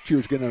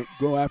 Catcher's going to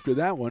go after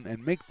that one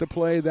and make the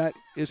play. That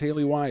is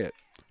Haley Wyatt.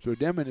 So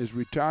Demon is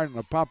retired on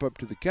a pop-up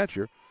to the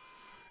catcher,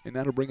 and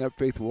that'll bring up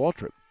Faith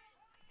Waltrip.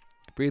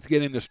 Faith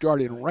getting the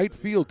start in right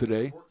field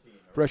today.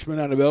 Freshman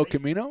out of El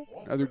Camino.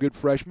 Another good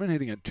freshman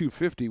hitting at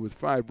 250 with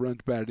 5 runs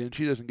batted in.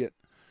 She doesn't get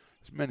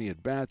as many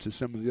at-bats as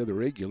some of the other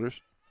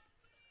regulars.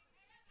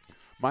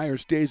 Meyer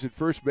stays at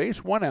first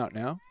base, 1 out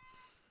now.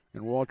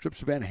 And Waltrip,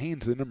 Savannah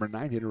Haynes, the number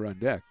 9 hitter on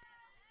deck.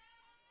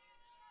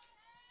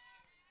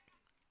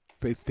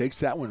 Faith takes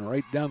that one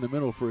right down the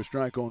middle for a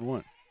strike on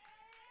 1.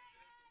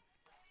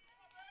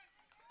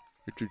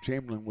 Richard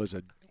Chamberlain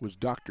was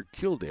Dr.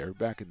 Kildare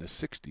back in the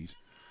 60s.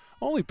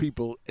 Only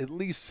people at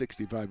least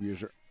 65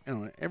 years,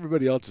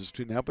 everybody else is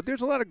too now, but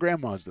there's a lot of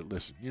grandmas that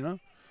listen,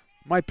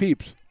 My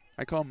peeps.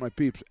 I call them my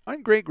peeps.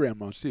 I'm great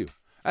grandmas, too.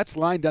 That's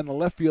line down the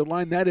left field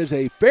line. That is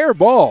a fair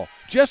ball.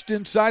 Just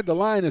inside the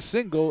line, a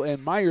single,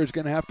 and Meyer's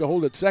going to have to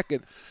hold it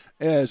second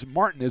as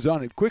Martin is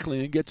on it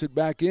quickly and gets it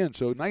back in.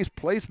 So nice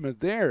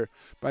placement there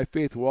by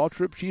Faith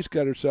Waltrip. She's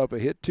got herself a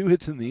hit. 2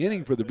 hits in the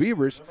inning for the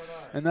Beavers,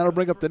 and that'll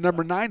bring up the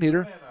number 9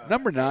 hitter,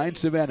 number 9,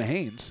 Savannah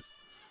Haynes.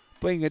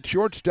 Playing at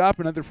shortstop,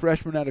 another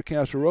freshman out of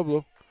Casa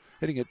Roble,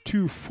 hitting at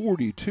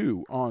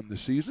 242 on the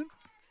season.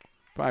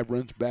 5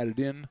 runs batted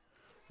in,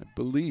 I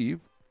believe.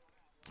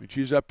 And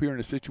she's up here in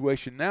a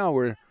situation now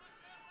where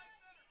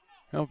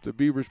help the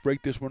Beavers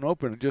break this one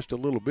open just a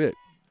little bit.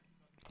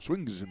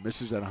 Swings and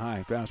misses at a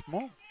high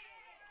fastball.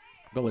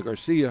 Bella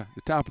Garcia,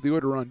 the top of the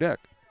order on deck.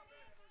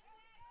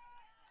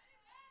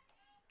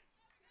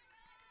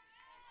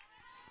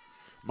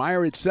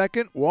 Meyer at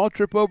second,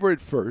 Waltrip over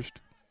at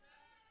first.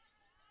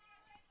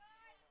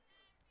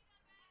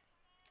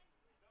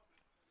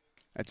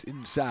 That's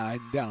inside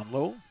and down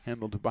low,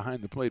 handled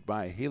behind the plate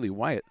by Haley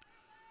Wyatt,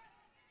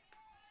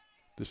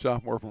 the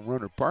sophomore from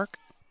Rohnert Park.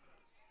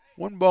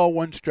 1 ball,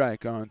 1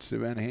 strike on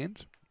Savannah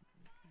Haynes.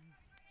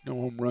 No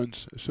home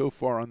runs so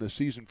far on the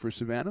season for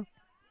Savannah.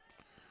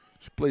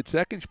 She played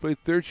second, she played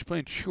third, she's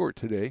playing short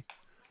today.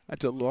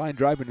 That's a line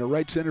drive into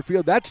right center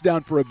field. That's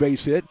down for a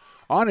base hit.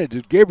 On it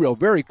is Gabriel.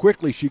 Very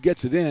quickly she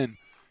gets it in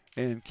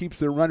and keeps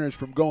their runners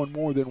from going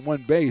more than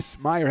 1 base.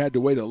 Meyer had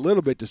to wait a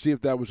little bit to see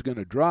if that was going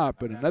to drop,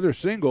 but another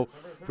single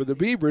for the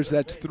Beavers.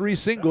 That's 3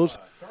 singles.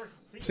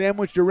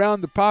 Sandwiched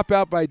around the pop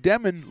out by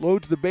Demon,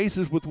 loads the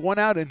bases with 1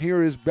 out, and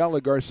here is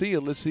Bella Garcia.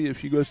 Let's see if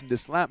she goes into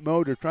slap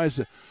mode or tries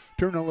to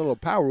turn a little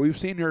power. We've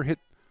seen her hit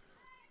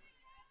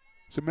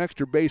some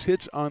extra base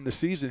hits on the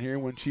season here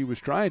when she was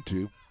trying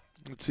to.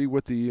 Let's see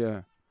what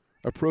the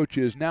approach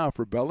is now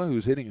for Bella,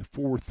 who's hitting at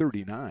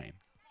 439.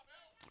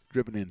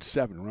 Driven in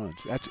 7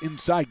 runs. That's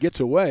inside, gets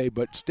away,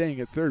 but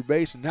staying at third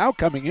base. And now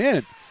coming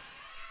in.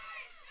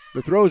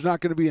 The throw is not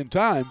going to be in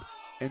time.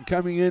 And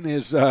coming in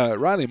is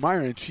Riley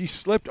Meyer, and she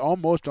slipped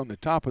almost on the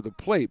top of the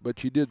plate, but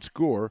she did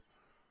score.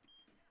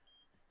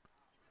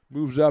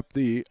 Moves up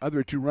the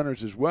other 2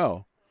 runners as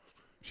well.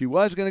 She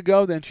was going to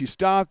go, then she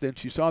stopped, then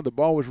she saw the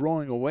ball was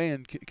rolling away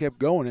and kept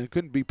going, and it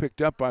couldn't be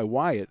picked up by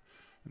Wyatt.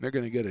 And they're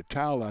going to get a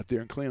towel out there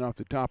and clean off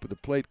the top of the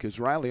plate because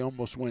Riley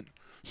almost went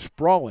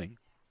sprawling.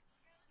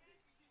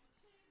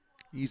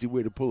 Easy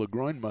way to pull a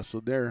groin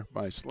muscle there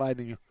by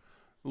sliding a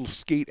little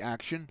skate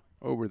action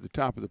over the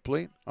top of the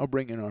plate. I'll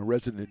bring in our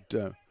resident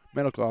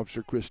medical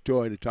officer, Chris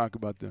Toy, to talk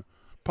about the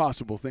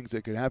possible things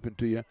that could happen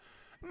to you.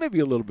 Maybe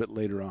a little bit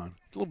later on.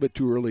 It's a little bit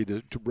too early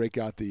to break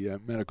out the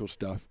medical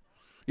stuff,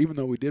 even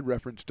though we did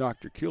reference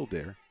Dr.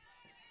 Kildare,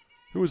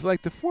 who was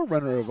like the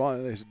forerunner of all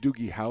this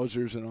Doogie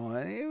Howser's and all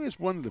that. He was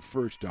one of the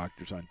first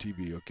doctors on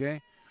TV,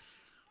 okay?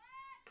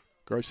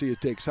 Garcia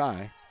takes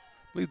high.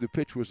 I believe the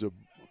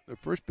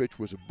first pitch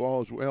was a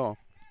ball as well.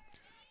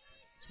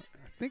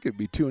 I think it'd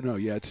be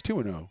 2-0. Yeah, it's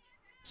 2-0,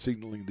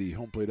 signaling the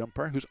home plate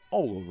umpire, who's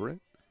all over it.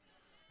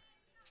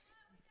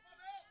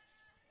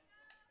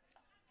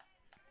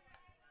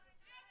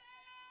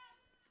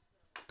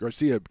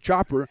 Garcia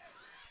chopper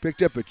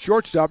picked up at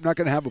shortstop, not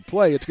going to have a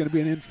play. It's going to be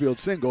an infield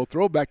single.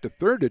 Throw back to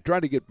third to try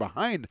to get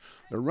behind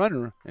the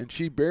runner, and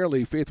Faith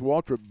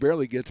Waltrip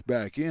barely gets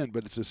back in,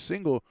 but it's a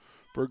single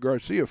for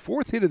Garcia.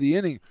 Fourth hit of the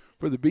inning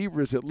for the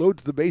Beavers. It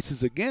loads the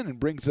bases again and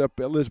brings up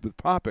Elizabeth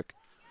Popick,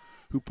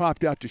 who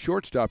popped out to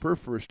shortstop her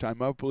first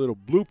time up. A little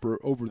blooper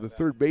over the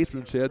third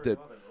baseman's head that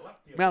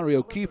Mallory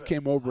O'Keefe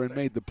came over and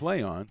made the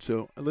play on.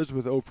 So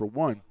Elizabeth 0 for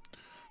 1.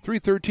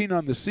 313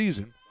 on the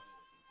season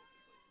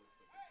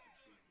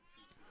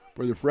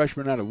for the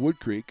freshman out of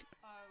Wood Creek.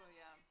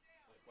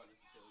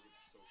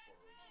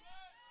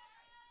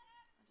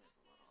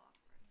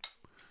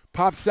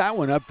 Pops that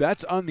one up.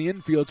 That's on the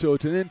infield, so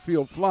it's an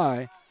infield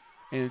fly,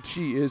 and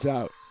she is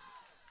out.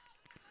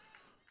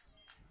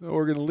 So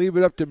we're going to leave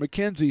it up to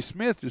Mackenzie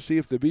Smith to see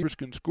if the Beavers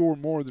can score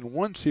more than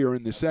once here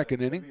in the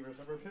second inning.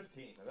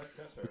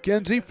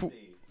 Mackenzie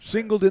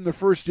singled in the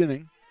first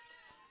inning,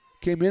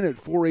 came in at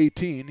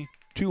 418,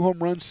 2 home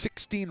runs,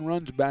 16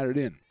 runs batted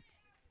in.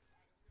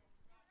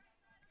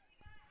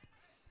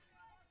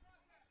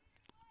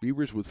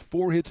 Beavers with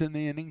 4 hits in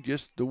the inning,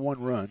 just the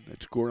 1 run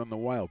that scored on the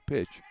wild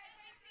pitch.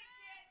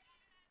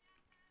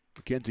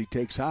 Mackenzie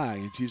takes high,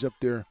 and she's up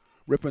there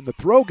ripping. The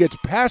throw gets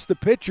past the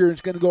pitcher, and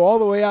it's going to go all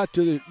the way out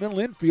to the middle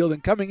infield,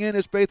 and coming in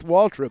is Faith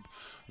Waltrip.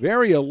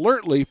 Very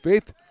alertly,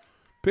 Faith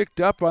picked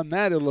up on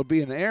that. It'll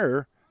be an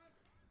error.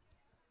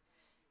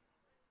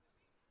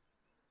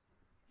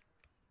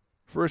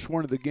 First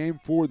one of the game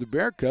for the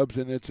Bear Cubs,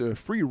 and it's a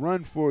free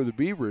run for the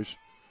Beavers.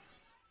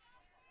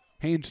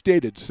 Haynes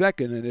stayed at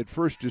second, and at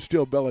first is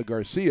still Bella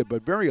Garcia,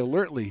 but very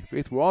alertly,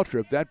 Faith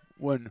Waltrip, that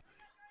one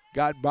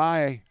got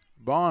by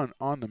Bond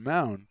on the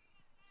mound.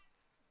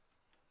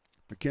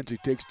 Mackenzie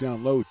takes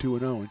down low,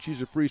 2-0, and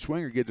she's a free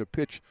swinger, getting a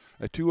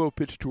 2-0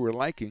 pitch to her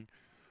liking.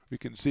 We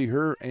can see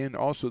her and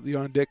also the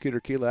on-deck hitter,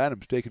 Kayla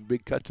Adams, taking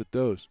big cuts at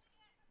those.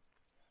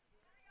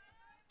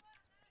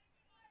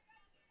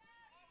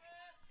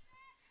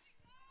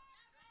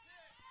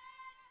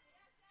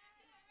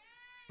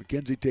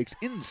 Mackenzie takes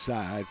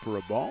inside for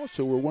a ball,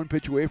 so we're 1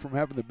 pitch away from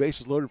having the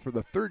bases loaded for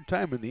the 3rd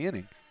time in the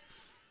inning.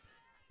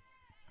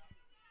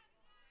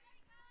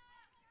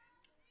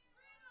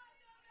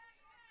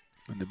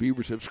 And the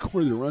Beavers have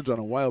scored the runs on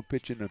a wild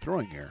pitch and a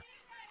throwing error.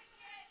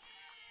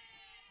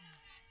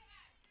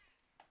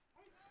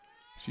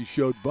 She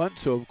showed bunt,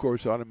 so of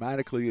course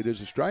automatically it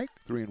is a strike,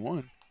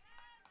 3-1.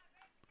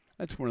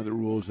 That's one of the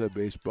rules of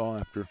baseball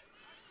after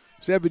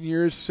 7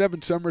 years,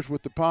 7 summers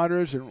with the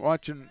Potters and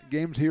watching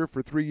games here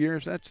for 3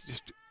 years. That's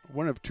just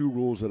one of 2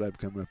 rules that I've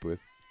come up with.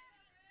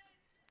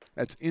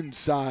 That's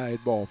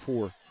inside ball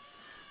 4.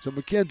 So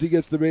Mackenzie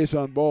gets the base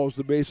on balls.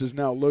 The base is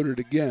now loaded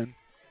again.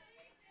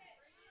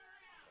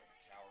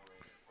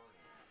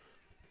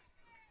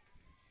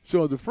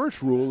 So the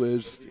first rule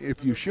is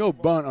if you show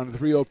bunt on a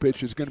 3-0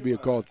 pitch, it's going to be a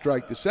called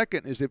strike. The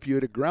second is if you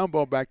hit a ground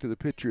ball back to the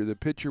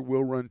pitcher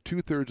will run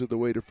 2/3 of the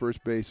way to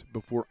first base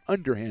before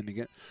underhanding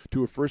it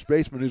to a first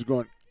baseman who's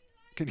going,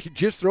 can you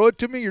just throw it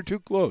to me? You're too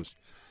close.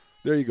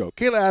 There you go.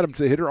 Kayla Adams,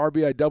 the hitter,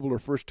 RBI double her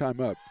first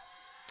time up.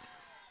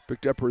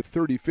 Picked up her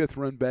 35th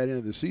run bat in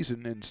of the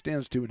season and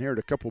stands to inherit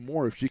a couple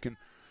more if she can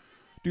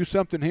do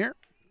something here.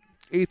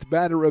 8th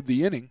batter of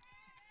the inning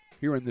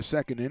here in the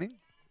second inning.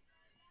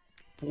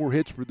 4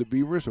 hits for the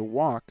Beavers, a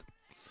walk,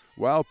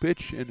 wild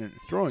pitch, and a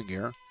throwing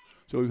error.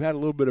 So we've had a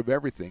little bit of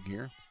everything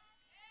here.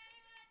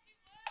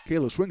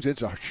 Kayla swings it.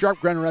 It's a sharp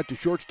grounder out to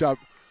shortstop.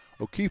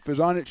 O'Keefe is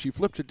on it. She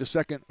flips it to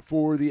second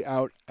for the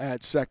out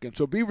at second.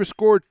 So Beavers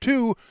scored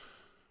 2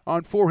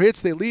 on 4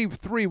 hits. They leave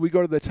 3. We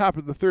go to the top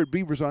of the 3rd.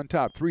 Beavers on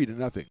top,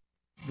 3-0.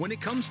 When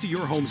it comes to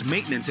your home's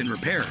maintenance and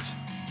repairs,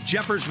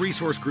 Jeffers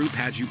Resource Group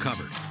has you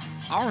covered.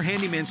 Our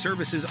handyman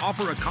services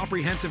offer a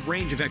comprehensive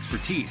range of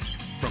expertise,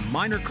 from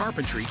minor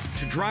carpentry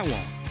to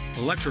drywall,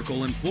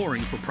 electrical and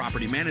flooring for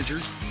property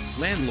managers,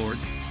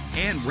 landlords,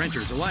 and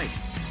renters alike.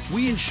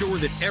 We ensure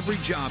that every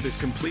job is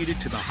completed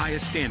to the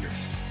highest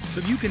standards,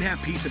 so you can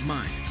have peace of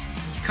mind.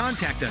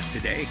 Contact us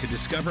today to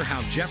discover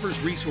how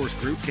Jeffers Resource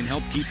Group can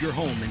help keep your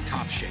home in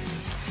top shape.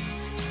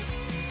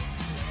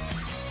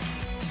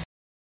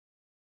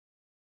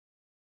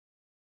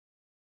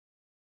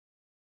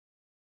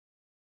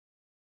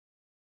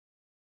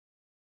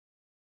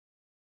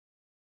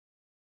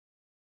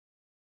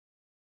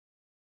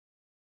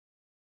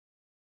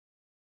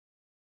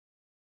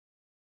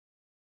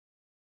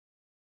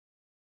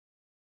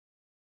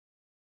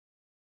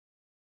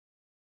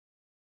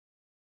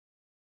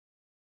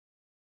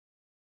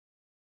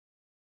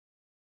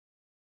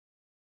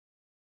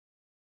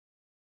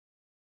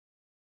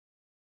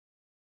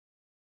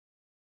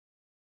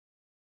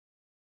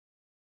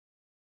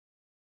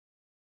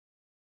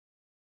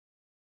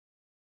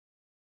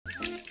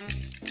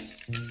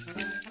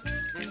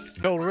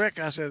 Told Rick,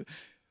 I said,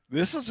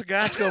 this is the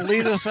guy that's going to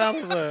lead us out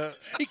of the.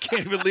 He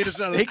can't even lead us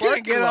out of the He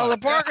parking can't get out of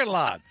the parking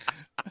lot.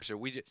 So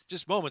we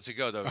just moments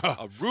ago,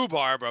 a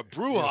rhubarb, a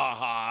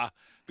brouhaha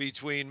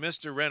between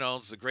Mr.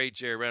 Reynolds, the great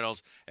Jerry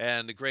Reynolds,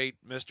 and the great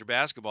Mr.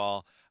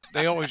 Basketball.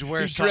 They always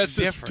wear He something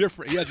dresses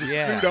different. He has his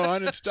Yeah. suit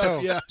on and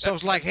stuff. So, so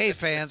it's like, hey,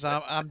 fans,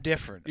 I'm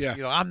different. Yeah.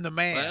 You know, I'm the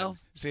man. Well,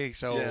 See,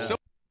 so. yeah.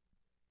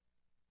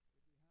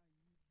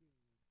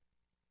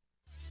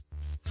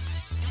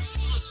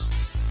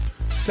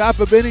 Top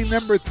of inning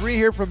number 3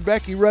 here from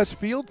Becky Russ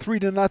Field,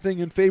 3-0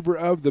 in favor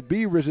of the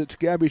Beavers. It's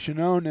Gabby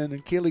Chanone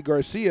and Kaylee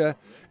Garcia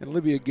and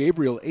Olivia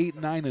Gabriel,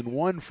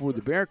 8-9-1 for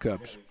the Bear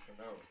Cubs.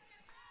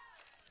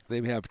 They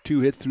have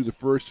 1 hit through the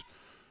first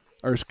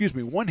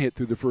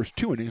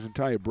 2 innings, and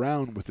Taya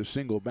Brown with a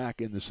single back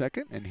in the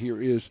second. And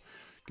here is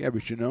Gabby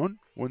Chanone,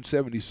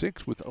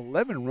 176 with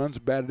 11 runs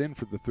batted in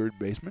for the third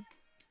baseman.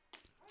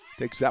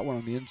 Takes that one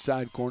on the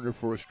inside corner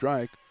for a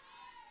strike.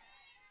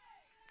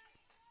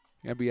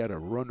 Gabby out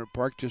of Roner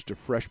Park, just a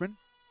freshman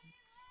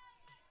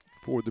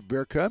for the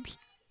Bear Cubs.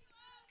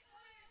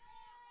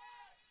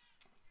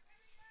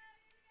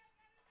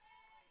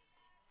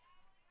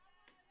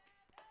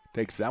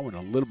 Takes that one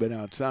a little bit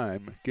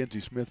outside.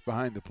 Mackenzie Smith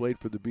behind the plate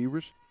for the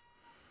Beavers.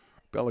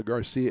 Bella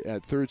Garcia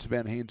at third,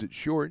 Savannah Haynes at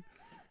short.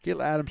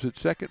 Kayla Adams at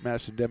second,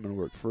 Madison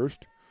Demenor at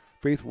first.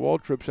 Faith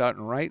Waldrop's out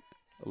in right.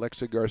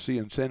 Alexa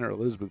Garcia in center.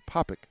 Elizabeth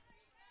Popick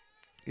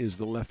is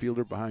the left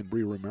fielder behind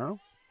Bria Romero.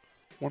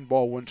 1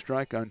 ball, 1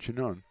 strike on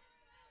Chanone.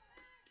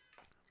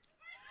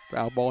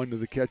 Foul ball into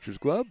the catcher's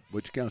glove,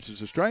 which counts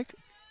as a strike.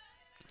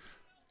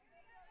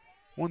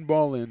 1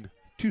 ball and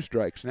 2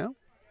 strikes now.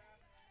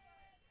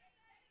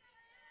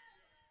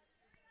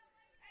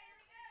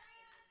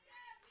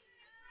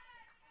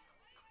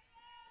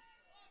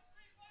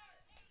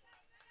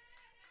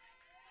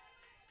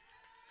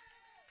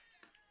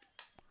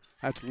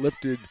 That's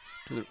lifted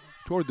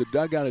toward the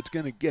dugout. It's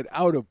going to get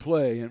out of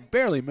play and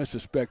barely miss a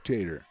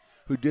spectator,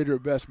 who did her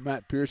best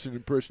Matt Pearson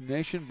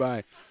impersonation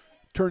by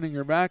turning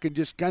her back and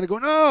just kind of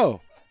going, "No!"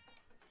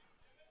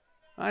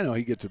 I know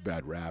he gets a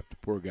bad rap, the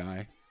poor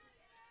guy.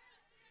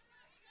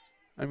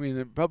 I mean,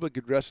 the public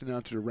address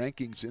announcer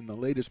rankings in the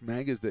latest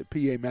magazine,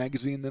 the PA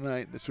magazine that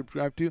I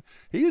subscribe to,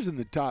 he was in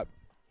the top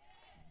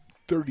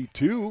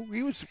 32.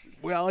 He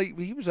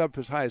was up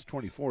as high as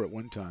 24 at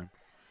one time,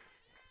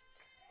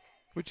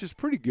 which is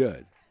pretty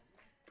good.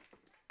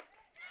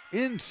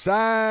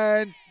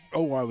 Inside.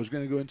 Oh, I was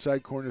going to go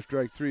inside corner,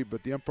 strike 3,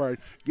 but the umpire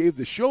gave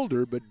the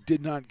shoulder but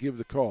did not give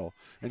the call.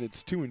 And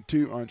it's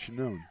 2-2 on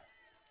Chanone.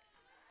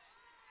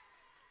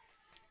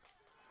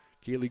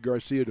 Kaylee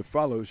Garcia to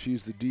follow.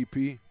 She's the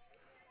DP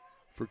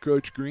for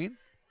Coach Green.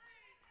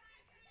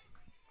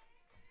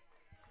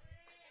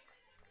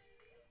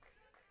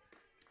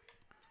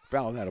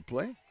 Foul out of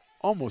play.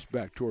 Almost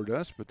back toward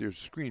us, but there's a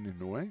screen in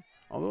the way.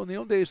 Although in the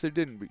old days there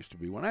didn't used to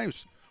be. When I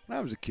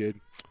was a kid,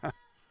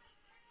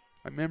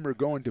 I remember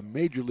going to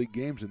Major League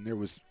games, and there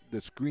was the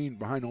screen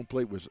behind home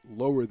plate was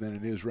lower than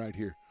it is right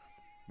here.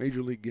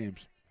 Major League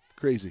games.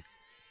 Crazy.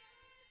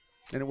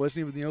 And it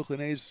wasn't even the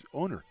Oakland A's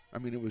owner. I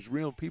mean, it was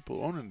real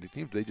people owning the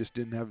teams. They just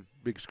didn't have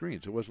big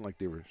screens. It wasn't like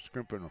they were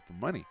scrimping up for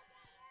money.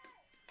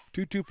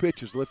 2-2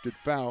 pitch is lifted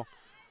foul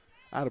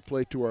out of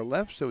play to our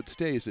left, so it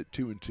stays at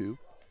 2-2.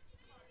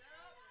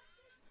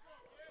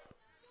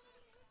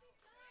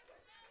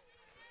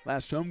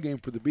 Last home game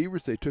for the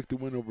Beavers, they took the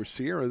win over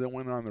Sierra, then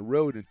went on the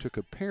road and took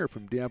a pair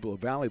from Diablo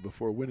Valley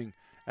before winning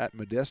at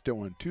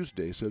Modesto on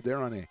Tuesday. So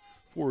they're on a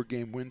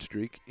 4-game win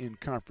streak in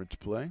conference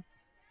play.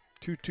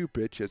 2-2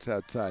 pitch, that's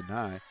outside and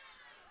high.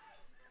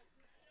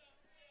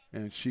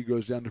 And she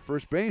goes down to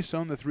first base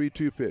on the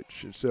 3-2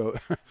 pitch. And so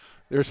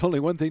there's only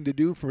one thing to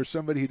do for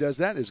somebody who does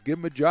that is give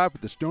them a job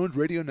at the Stones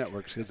Radio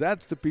Networks, because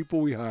that's the people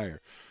we hire.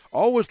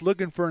 Always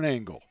looking for an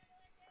angle.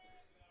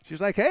 She's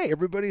like, hey,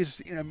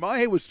 everybody's,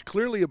 my was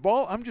clearly a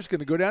ball. I'm just going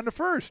to go down to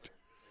first.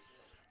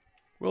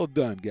 Well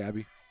done,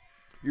 Gabby.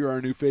 You're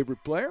our new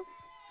favorite player.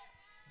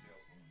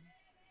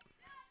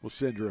 We'll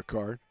send her a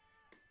card.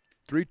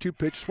 3-2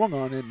 pitch, swung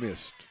on and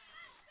missed.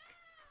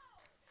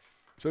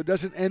 So it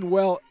doesn't end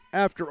well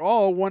after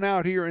all. 1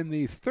 out here in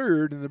the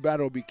third, and the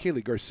batter will be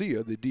Kaylee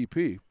Garcia, the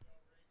DP.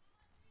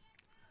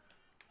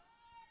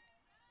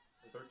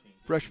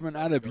 Freshman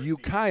out of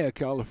Ukiah,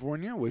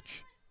 California,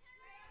 which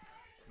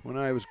when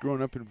I was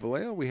growing up in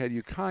Vallejo, we had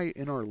Ukiah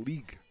in our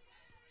league.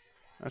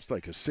 That's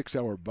like a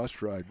 6-hour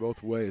bus ride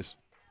both ways.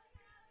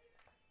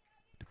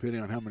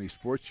 Depending on how many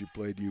sports you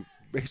played, you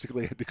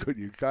basically had to go to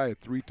Ukiah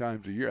 3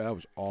 times a year. That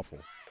was awful.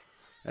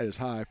 That is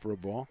high for a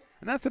ball.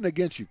 And nothing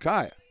against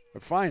Ukiah, a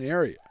fine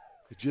area.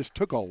 It just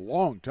took a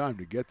long time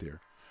to get there.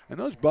 And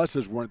those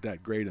buses weren't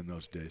that great in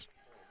those days.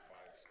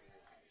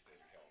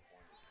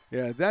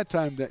 Yeah, at that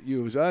time that it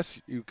was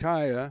us,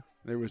 Ukiah.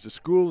 There was a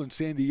school in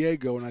San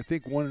Diego, and I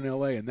think one in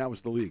L.A., and that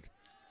was the league.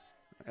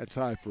 That's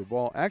high for a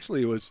ball.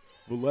 Actually, it was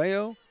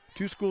Vallejo,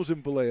 2 schools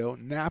in Vallejo,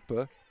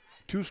 Napa,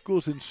 2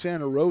 schools in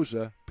Santa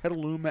Rosa,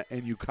 Petaluma,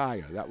 and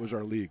Ukiah. That was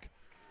our league.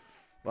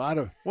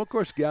 Well, of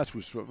course, gas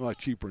was a lot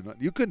cheaper.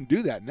 You couldn't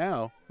do that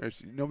now.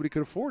 Nobody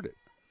could afford it.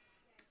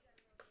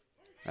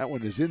 That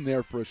one is in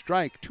there for a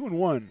strike.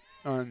 2-1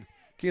 on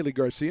Kaylee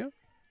Garcia.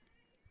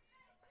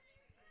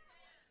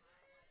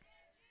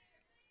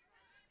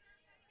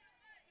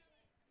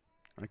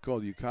 I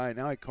called Ukiah.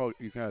 Now I call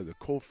Ukiah the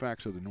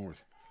Colfax of the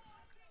North,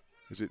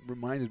 because it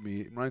reminds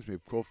me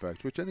of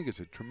Colfax, which I think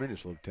is a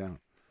tremendous little town.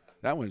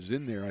 That one's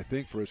in there, I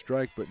think, for a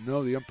strike, but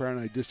no, the umpire and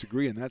I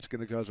disagree, and that's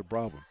going to cause a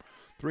problem.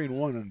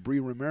 3-1, and Bree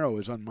Romero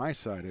is on my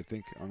side, I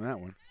think, on that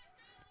one.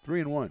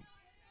 3-1.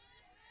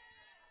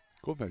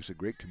 Colfax is a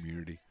great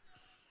community.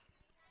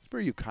 It's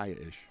very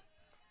Ukiah-ish.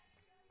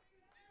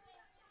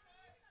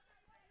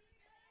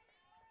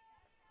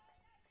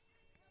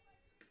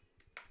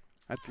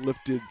 That's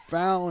lifted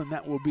foul, and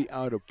that will be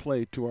out of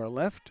play to our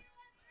left.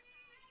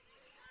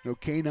 No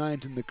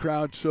canines in the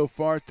crowd so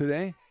far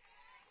today.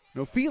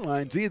 No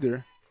felines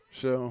either.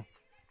 So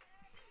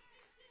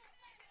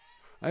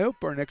I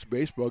hope our next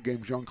baseball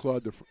game,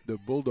 Jean-Claude the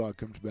Bulldog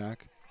comes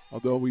back.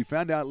 Although we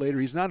found out later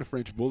he's not a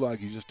French Bulldog,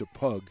 he's just a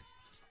pug.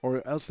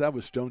 Or else that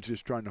was Stones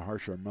just trying to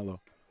harsh Armello.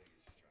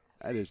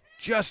 That is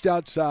just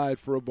outside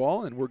for a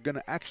ball, and we're going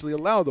to actually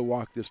allow the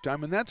walk this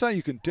time. And that's how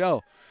you can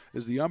tell,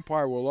 is the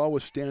umpire will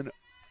always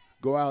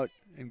go out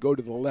and go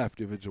to the left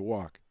if it's a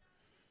walk.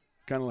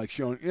 Kind of like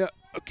showing, yeah,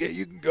 okay,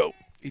 you can go.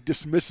 He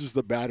dismisses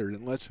the batter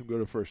and lets him go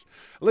to first.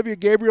 Olivia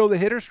Gabriel, the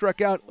hitter,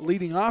 struck out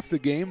leading off the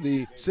game,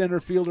 the center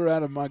fielder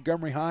out of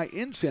Montgomery High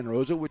in Santa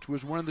Rosa, which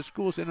was one of the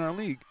schools in our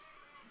league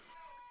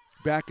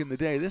back in the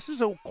day. This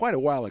is quite a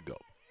while ago.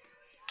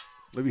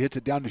 Olivia hits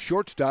it down to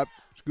shortstop,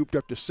 scooped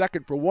up to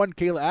second for one.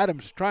 Kayla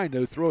Adams is trying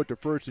to throw it to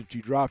first, and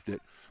she dropped it.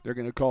 They're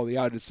going to call the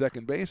out at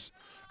second base.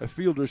 A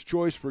fielder's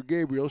choice for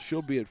Gabriel.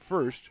 She'll be at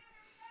first.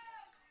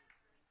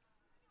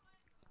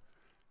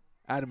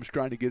 Adams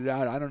trying to get it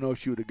out. I don't know if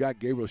she would have got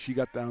Gabriel. She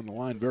got down the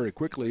line very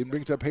quickly and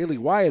brings up Haley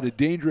Wyatt, a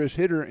dangerous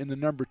hitter in the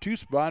number 2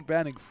 spot,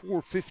 batting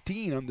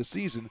 .415 on the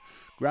season.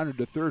 Grounded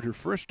to third her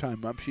first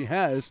time up. She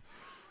has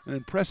an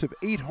impressive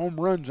 8 home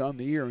runs on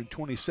the year and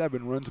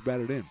 27 runs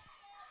batted in.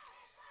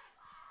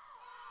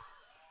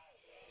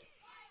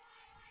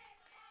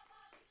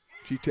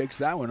 She takes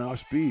that one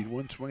off speed.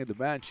 One swing at the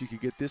bat, and she could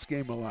get this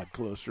game a lot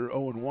closer.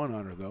 0-1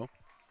 on her, though.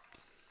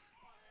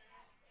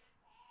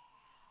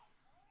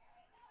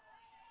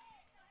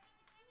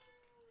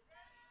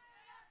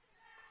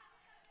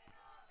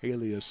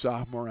 Haley, a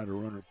sophomore out of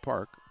Runner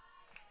Park,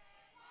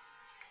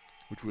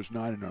 which was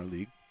not in our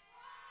league.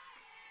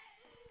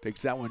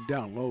 Takes that one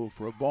down low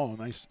for a ball.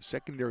 Nice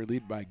secondary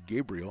lead by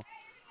Gabriel.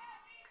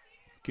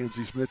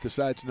 Kenzie Smith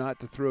decides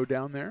not to throw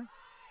down there.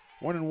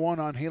 1-1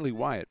 on Haley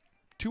Wyatt.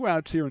 2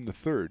 outs here in the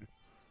third.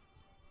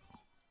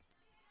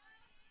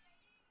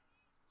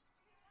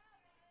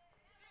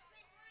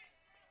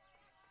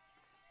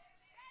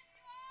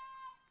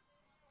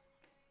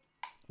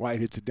 Wyatt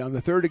hits it down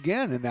the third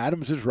again, and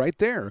Adams is right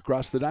there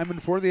across the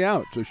diamond for the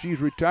out. So she's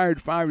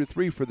retired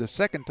 5-3 for the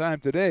second time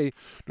today.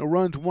 No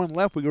runs, 1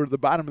 left. We go to the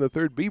bottom of the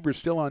third. Beavers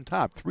still on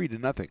top,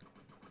 3-0.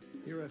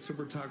 Here at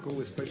Super Taco,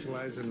 we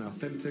specialize in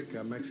authentic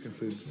Mexican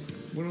food.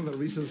 One of the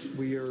reasons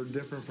we are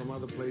different from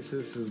other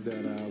places is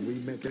that we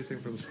make everything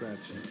from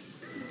scratch.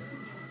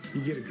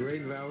 You get a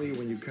great value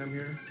when you come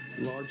here,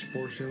 large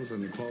portions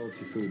and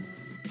quality food.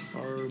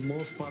 Our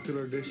most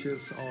popular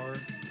dishes are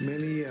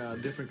many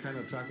different kind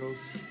of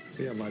tacos.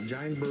 We have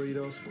giant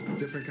burritos,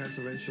 different kinds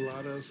of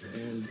enchiladas,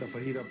 and the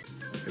fajita.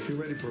 If you're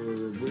ready for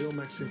real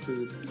Mexican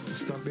food,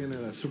 stop in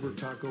at a Super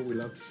Taco. We'd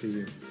love to see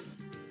you.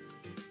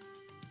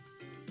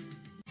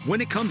 When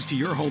it comes to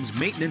your home's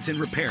maintenance and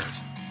repairs,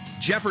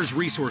 Jeffers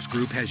Resource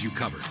Group has you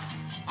covered.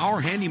 Our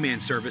handyman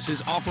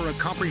services offer a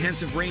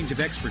comprehensive range of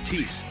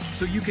expertise,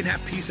 so you can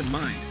have peace of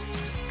mind.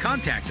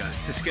 Contact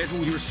us to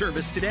schedule your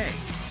service today.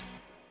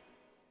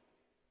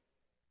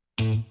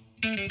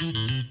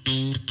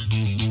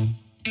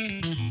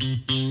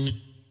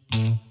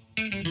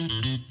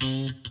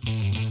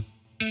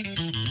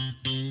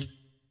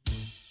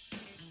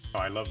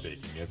 I love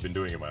baking. I've been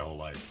doing it my whole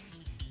life.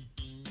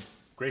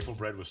 Grateful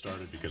Bread was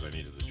started because I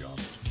needed the job.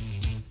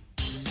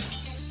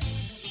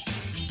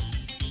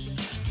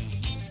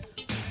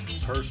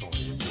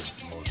 Personally, it was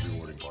the most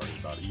rewarding part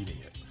about eating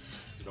it.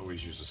 It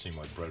always used to seem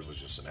like bread was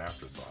just an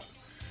afterthought,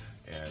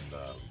 and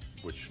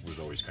which was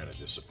always kind of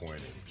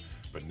disappointing.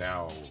 But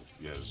now,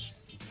 as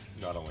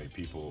not only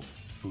people,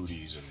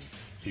 foodies and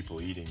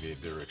people eating,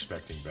 they're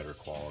expecting better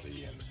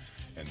quality,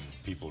 and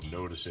people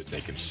notice it,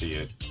 they can see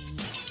it.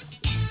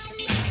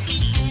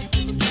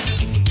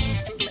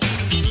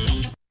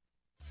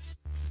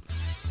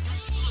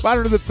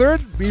 Bottom of the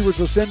third, Beavers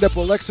will send up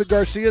Alexa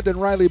Garcia, then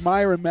Riley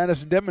Meyer and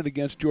Madison Denman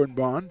against Jordan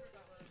Bond,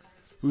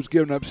 who's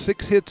given up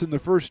 6 hits in the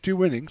first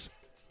 2 innings.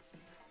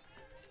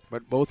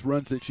 But both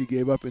runs that she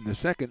gave up in the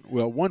second,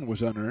 well, one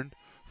was unearned.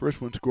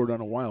 First one scored on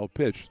a wild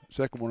pitch.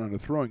 Second one on a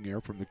throwing error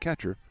from the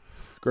catcher.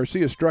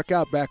 Garcia struck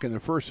out back in the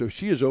first, so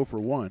she is 0 for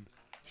 1.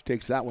 She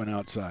takes that one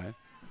outside.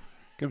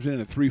 Comes in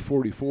at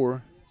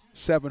 .344,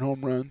 7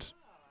 home runs.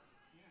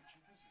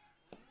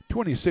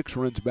 26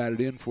 runs batted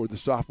in for the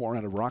sophomore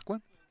out of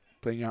Rockland.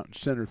 playing out in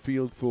center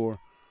field for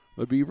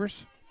the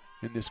Beavers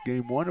in this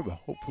game one of a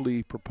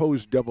hopefully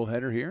proposed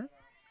doubleheader here.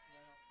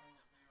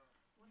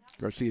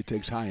 Garcia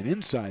takes high and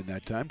inside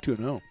that time,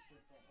 2-0.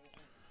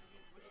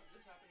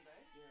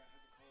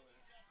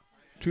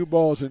 2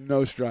 balls and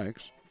no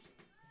strikes.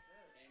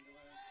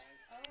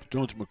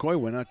 Jones McCoy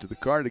went out to the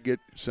car to get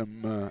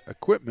some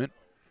equipment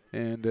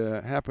and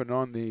happened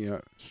on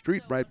the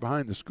street right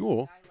behind the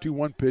school.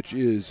 2-1 pitch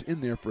is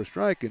in there for a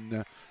strike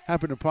and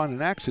happened upon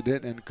an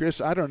accident. And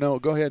Chris, I don't know,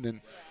 go ahead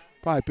and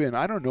pipe in.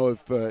 I don't know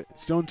if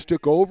Stones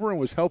took over and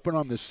was helping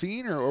on the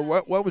scene, or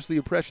what was the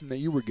impression that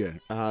you were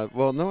getting?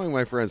 Well, knowing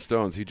my friend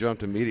Stones, he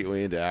jumped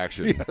immediately into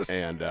action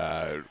and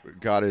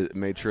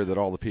made sure that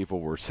all the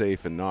people were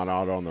safe and not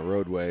out on the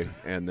roadway,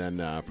 and then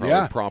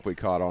promptly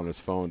caught on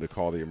his phone to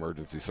call the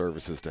emergency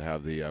services to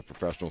have the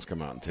professionals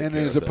come out and take care of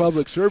things. And as a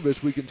public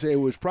service, we can say it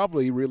was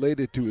probably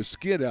related to a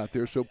skid out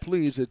there. So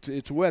please,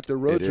 it's wet. The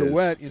roads are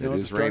wet. You know,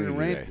 it's starting to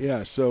rain.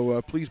 Yeah.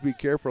 So please be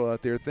careful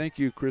out there. Thank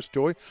you, Chris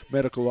Toy,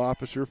 medical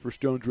officer for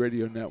Stones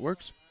Radio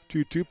Networks.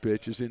 2-2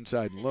 pitch is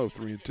inside and low,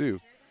 3-2.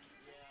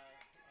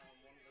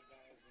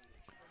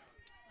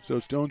 So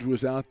Stones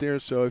was out there.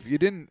 So if you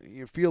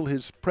didn't feel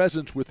his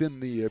presence within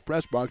the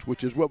press box,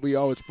 which is what we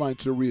always find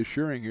so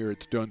reassuring here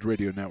at Stones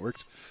Radio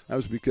Networks, that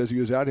was because he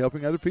was out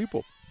helping other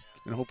people.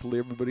 And hopefully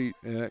everybody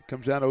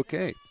comes out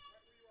okay.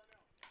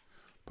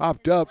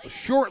 Popped up,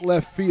 short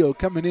left field,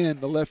 coming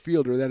in, the left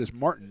fielder, that is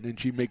Martin, and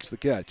she makes the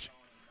catch.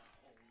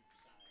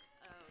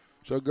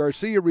 So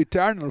Garcia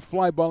retired and a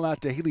fly ball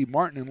out to Haley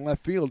Martin in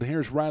left field.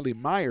 Here's Riley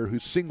Meyer, who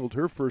singled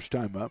her first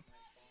time up.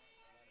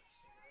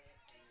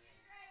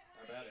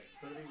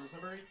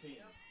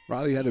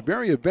 Riley had a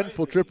very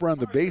eventful trip around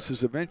the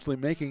bases, eventually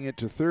making it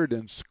to third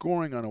and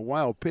scoring on a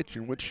wild pitch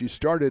in which she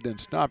started and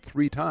stopped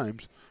 3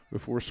 times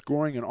before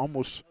scoring and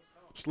almost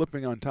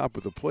slipping on top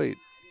of the plate.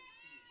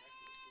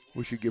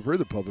 We should give her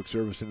the public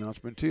service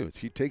announcement, too.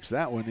 She takes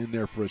that one in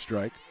there for a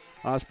strike.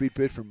 Off-speed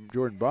pitch from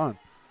Jordan Bond.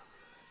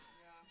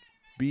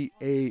 Baughn,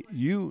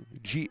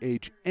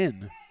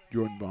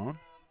 Jordan Bond.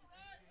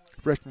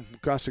 Freshman from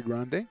Casa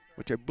Grande,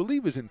 which I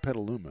believe is in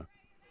Petaluma.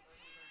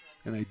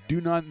 And I do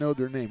not know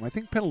their name. I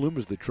think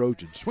Petaluma's the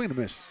Trojans. Swing and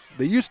a miss.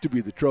 They used to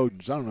be the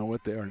Trojans. I don't know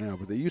what they are now,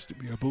 but they used to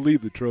be, I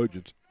believe, the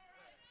Trojans.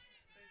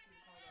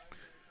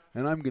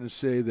 And I'm going to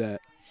say that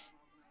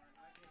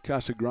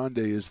Casa Grande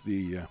is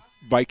the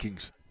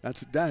Vikings.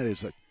 That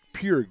is a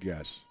pure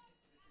guess.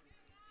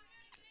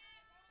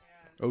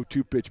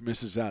 0-2 pitch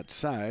misses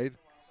outside.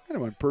 Kind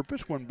of on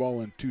purpose. 1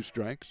 ball and 2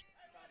 strikes.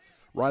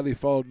 Riley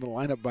followed in the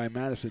lineup by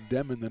Madison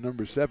Demon, the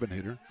number 7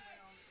 hitter.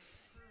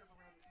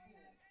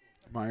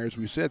 Myers,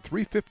 we said,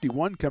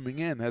 351 coming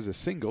in, has a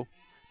single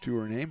to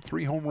her name.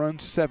 3 home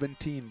runs,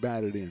 17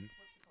 batted in.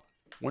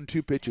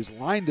 1-2 pitch is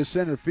lined to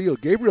center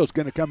field. Gabriel's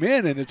going to come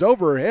in, and it's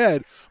over her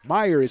head.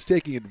 Meyer is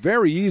taking it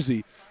very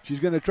easy. She's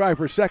going to try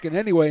for second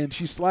anyway, and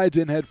she slides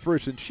in head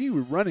first, and she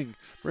was running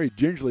very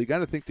gingerly. Got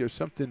to think there's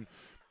something,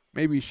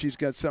 maybe she's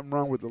got something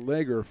wrong with the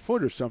leg or her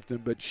foot or something,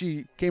 but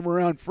she came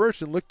around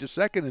first and looked to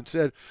second and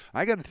said,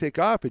 I got to take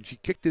off, and she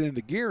kicked it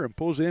into gear and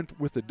pulls in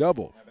with a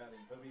double.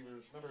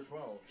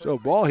 So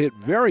ball hit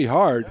very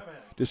hard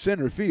to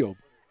center field.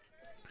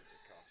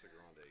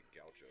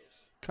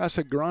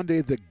 Casa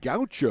Grande the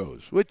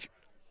Gauchos, which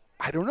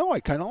I don't know.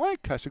 I kind of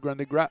like Casa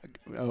Grande.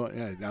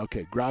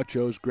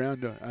 Gauchos,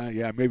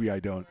 yeah, maybe I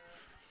don't.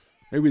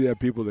 Maybe they have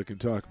people that can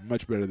talk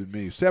much better than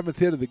me. 7th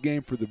hit of the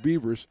game for the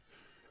Beavers.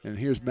 And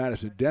here's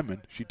Madison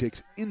Demon. She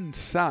takes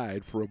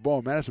inside for a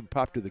ball. Madison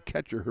popped to the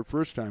catcher her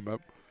first time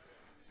up.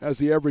 Has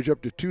the average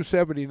up to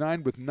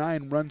 279 with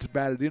 9 runs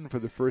batted in for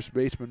the first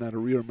baseman out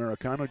of Rio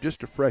Americano,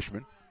 just a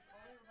freshman.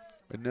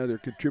 Another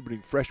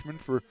contributing freshman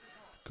for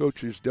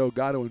coaches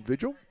Delgado and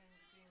Vigil.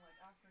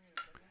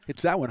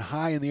 Hits that one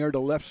high in the air to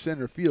left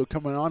center field.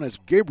 Coming on as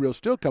Gabriel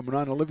still coming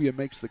on. Olivia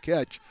makes the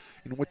catch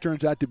in what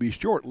turns out to be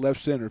short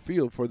left center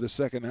field for the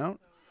second out.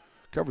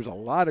 Covers a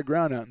lot of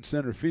ground out in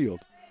center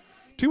field.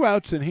 2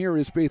 outs, and here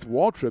is Faith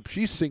Waltrip.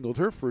 She singled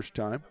her first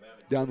time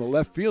down the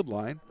left field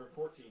line.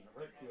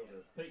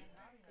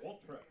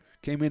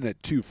 Came in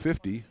at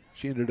 250.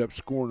 She ended up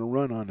scoring a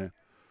run on a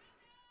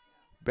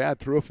bad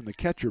throw from the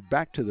catcher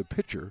back to the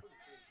pitcher.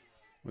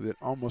 With it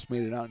almost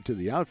made it out into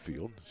the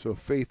outfield. So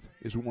Faith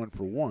is 1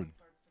 for 1.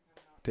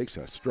 Takes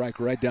a strike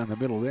right down the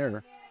middle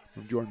there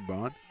from Jordan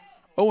Bond.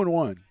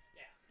 0-1.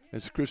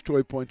 As Chris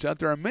Toy points out,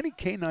 there are many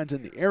canines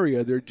in the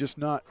area. They're just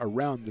not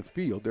around the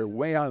field. They're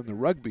way out in the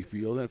rugby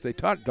field. And if they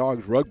taught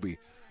dogs rugby,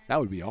 that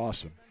would be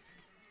awesome.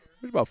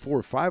 There's about 4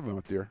 or 5 of them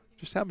out there,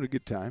 just having a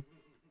good time.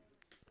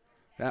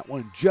 That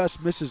one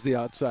just misses the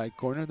outside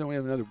corner. Then we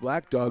have another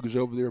black dog who's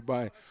over there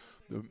by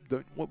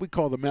the what we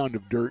call the mound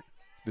of dirt,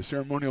 the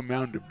ceremonial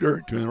mound of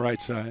dirt to the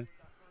right side.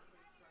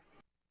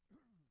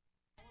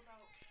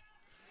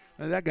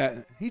 And that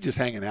guy, he's just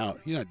hanging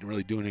out. He's not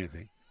really doing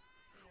anything.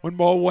 1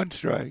 ball, 1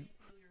 strike.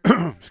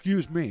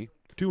 Excuse me.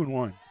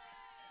 2-1.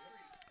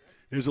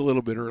 It is a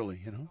little bit early,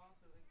 you know.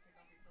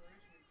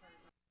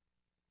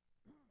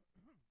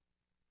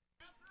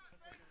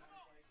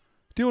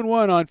 Two and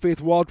 1 on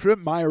Faith Waltrip.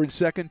 Meyer in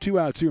second. 2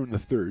 outs here in the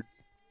third.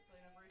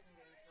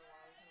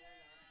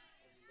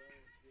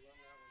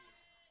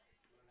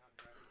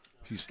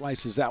 She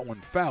slices that one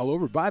foul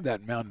over by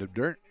that mound of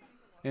dirt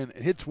and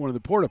hits one of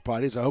the porta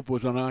potties. I hope it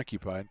was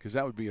unoccupied because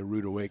that would be a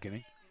rude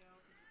awakening.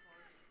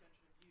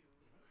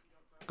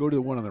 Go to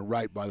the one on the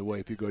right, by the way,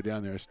 if you go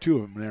down there. There's two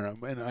of them there.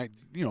 And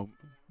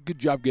good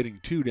job getting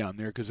two down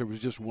there because there was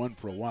just one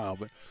for a while.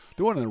 But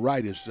the one on the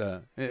right is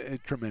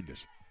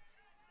tremendous.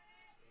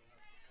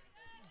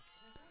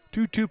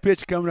 2-2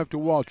 pitch coming up to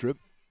Waltrip.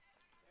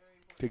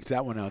 Takes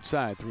that one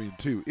outside,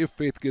 3-2. If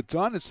Faith gets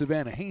on, it's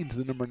Savannah Haynes,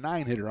 the number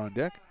 9 hitter on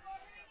deck.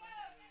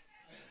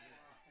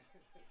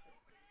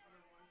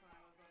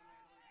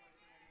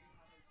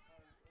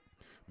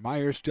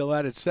 Meyer still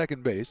out at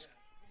second base.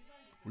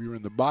 We were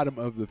in the bottom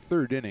of the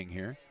third inning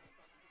here.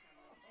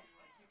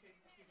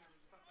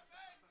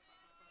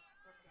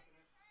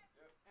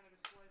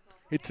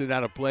 Hits it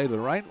out of play to the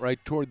right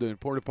toward the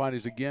porta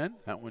potties again.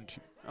 That one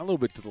a little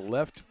bit to the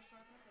left.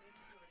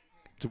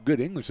 Some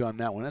good English on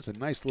that one. That's a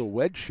nice little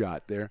wedge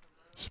shot there.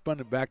 Spun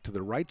it back to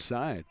the right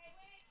side.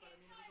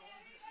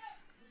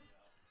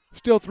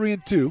 Still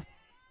 3-2.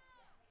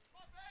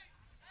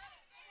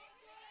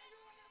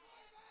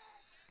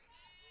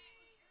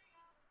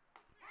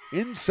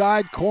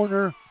 Inside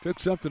corner, took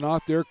something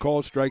off there,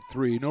 called strike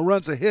 3. No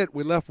runs a hit.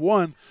 We left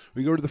one.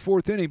 We go to the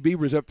fourth inning.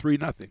 Beavers up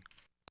 3-0.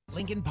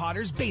 Lincoln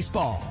Potters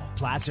Baseball.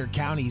 Placer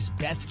County's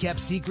best-kept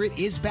secret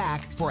is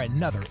back for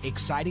another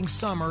exciting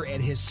summer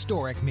at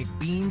historic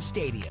McBean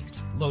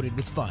Stadiums. Loaded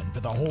with fun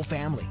for the whole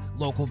family,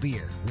 local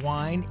beer,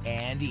 wine,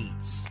 and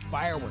eats.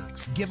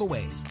 Fireworks,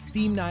 giveaways,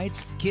 theme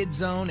nights, kids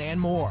zone,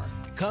 and more.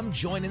 Come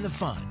join in the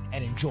fun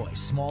and enjoy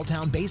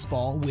small-town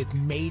baseball with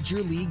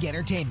Major League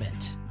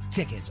Entertainment.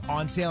 Tickets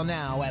on sale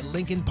now at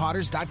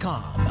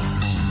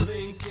LincolnPotters.com.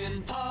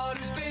 Lincoln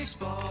Potters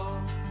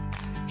Baseball.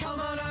 Come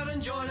on out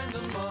and join in the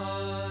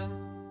fun.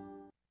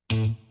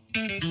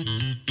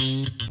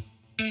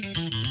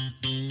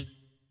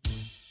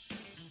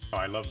 Oh,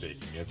 I love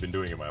baking. I've been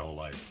doing it my whole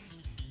life.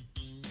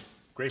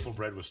 Grateful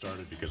Bread was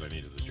started because I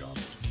needed the job.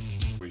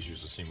 It always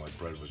used to seem like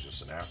bread was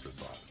just an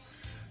afterthought,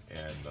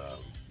 and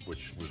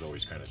which was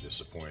always kind of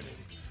disappointing.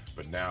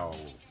 But now,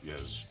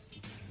 as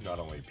not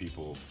only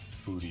people,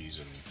 foodies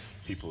and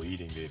people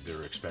eating,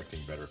 they're expecting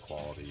better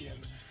quality,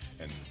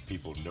 and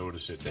people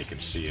notice it, they can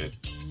see it.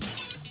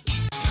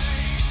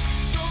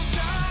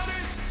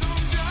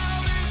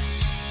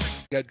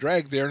 Got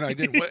dragged there, and I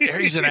didn't.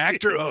 He's an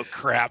actor? Oh,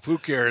 crap. Who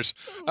cares?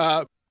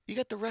 You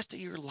got the rest of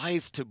your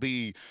life to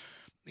be,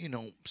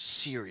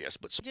 serious.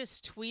 But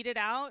just tweet it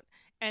out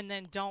and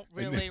then don't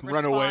really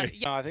run away.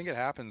 Yeah. No, I think it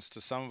happens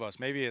to some of us.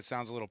 Maybe it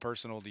sounds a little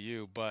personal to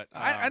you, but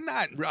I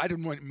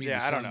didn't want me. Yeah,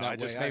 to I sound don't know. That It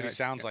just way. maybe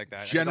sounds like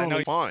that.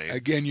 Generally, fine.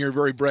 Again, you're a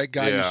very bright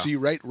guy. Yeah. You see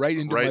right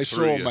into Right my through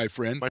soul, you. my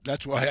friend.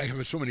 That's why I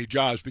have so many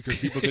jobs, because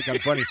people think I'm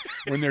funny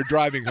when they're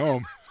driving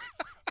home.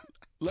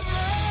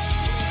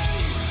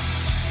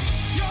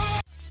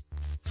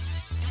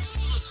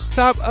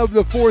 Top of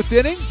the fourth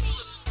inning.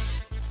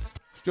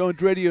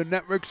 Stones Radio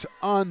Network's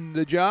on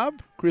the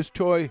job. Chris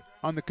Toy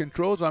on the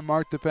controls. I'm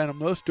Mark the Phantom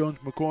Lowe. Stones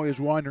McCoy is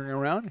wandering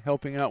around,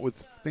 helping out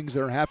with things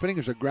that are happening.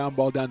 There's a ground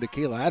ball down to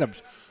Kayla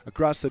Adams.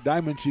 Across the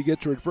diamond, she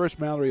gets her at first.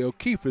 Mallory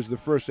O'Keefe is the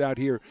first out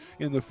here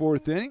in the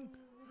fourth inning.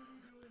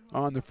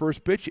 On the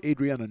first pitch,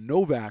 Adriana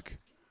Novak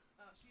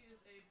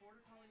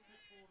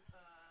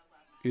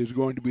is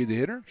going to be the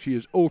hitter. She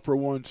is 0 for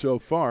 1 so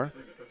far.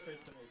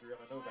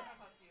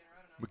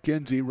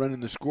 McKenzie running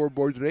the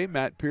scoreboard today.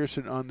 Matt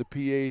Pearson on the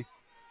PA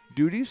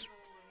duties.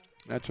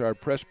 That's our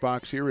press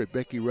box here at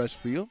Becky Russ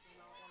Field.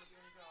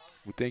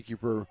 We thank you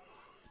for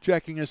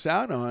checking us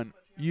out on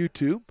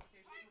YouTube,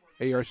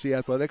 ARC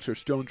Athletics, or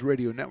Stones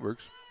Radio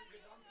Networks.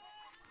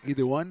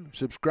 Either one,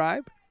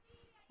 subscribe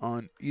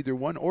on either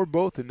one or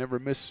both and never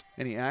miss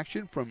any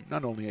action from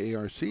not only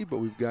ARC, but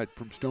we've got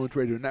from Stones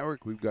Radio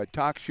Network, we've got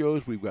talk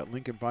shows, we've got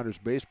Lincoln Potters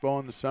Baseball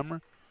in the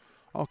summer,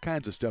 all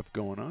kinds of stuff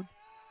going on.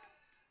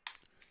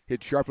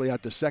 Hit sharply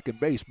out to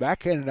second base.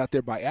 Backhanded out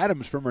there by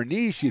Adams from her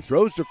knees. She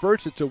throws to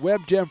first. It's a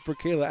web gem for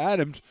Kayla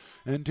Adams.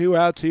 And 2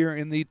 outs here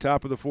in the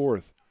top of the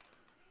fourth.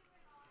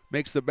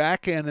 Makes the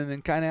backhand and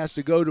then kind of has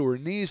to go to her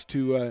knees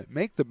to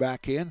make the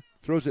backhand.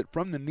 Throws it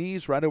from the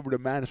knees right over to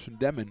Madison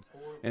Demon.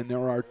 And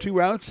there are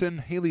 2 outs,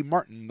 and Haley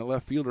Martin, the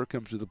left fielder,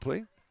 comes to the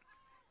plate.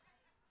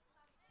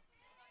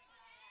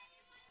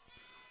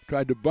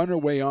 Tried to bunt her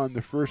way on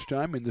the first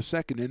time in the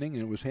second inning,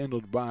 and it was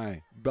handled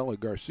by Bella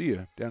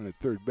Garcia down at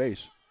third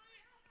base.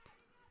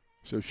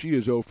 So she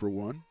is 0 for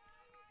 1.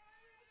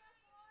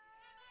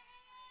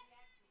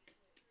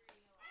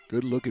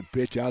 Good looking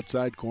pitch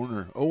outside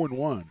corner.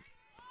 0-1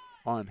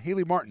 on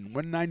Haley Martin.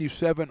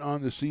 197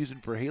 on the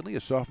season for Haley,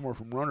 a sophomore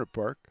from Roanoke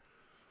Park.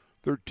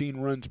 13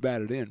 runs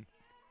batted in.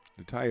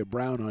 Natalia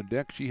Brown on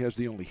deck. She has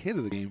the only hit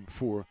of the game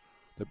for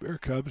the Bear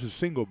Cubs, a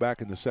single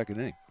back in the second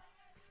inning.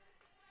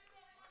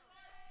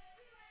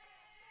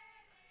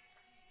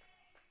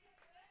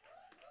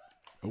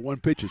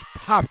 One pitch is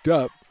popped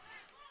up.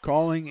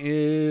 Calling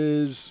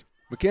is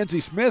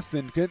Mackenzie Smith,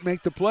 and couldn't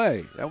make the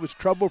play. That was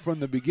trouble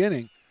from the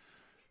beginning.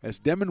 As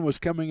Demon was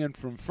coming in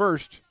from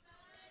first,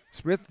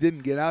 Smith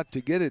didn't get out to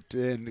get it,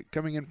 and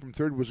coming in from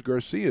third was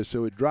Garcia,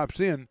 so it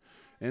drops in.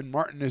 and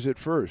Martin is at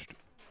first.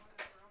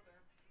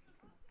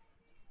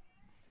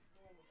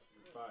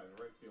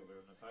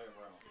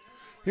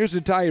 Here's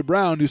Natalia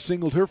Brown, who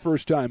singled her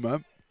first time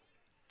up.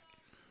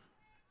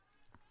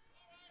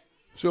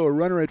 So a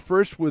runner at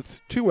first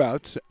with 2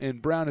 outs,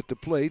 and Brown at the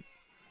plate.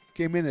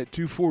 Came in at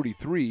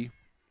 243.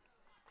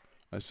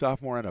 A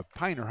sophomore out of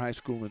Pioneer High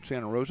School in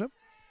Santa Rosa.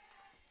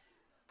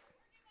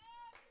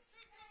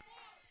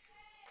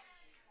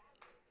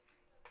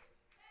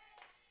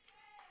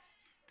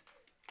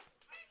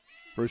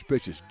 First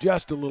pitch is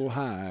just a little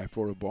high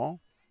for a ball.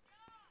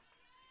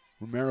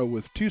 Romero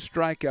with 2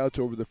 strikeouts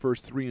over the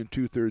first 3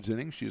 2/3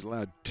 innings. She's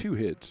allowed 2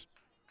 hits.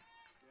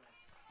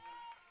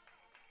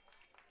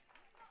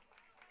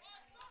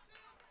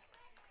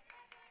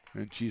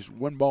 And she's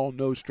 1 ball,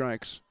 no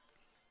strikes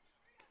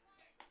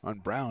on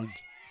Brown.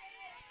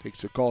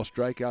 Takes a call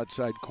strike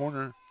outside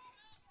corner.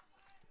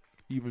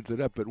 Evens it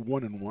up at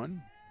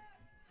 1-1.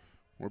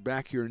 We're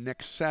back here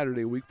next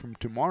Saturday, a week from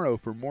tomorrow,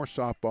 for more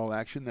softball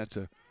action. That's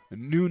a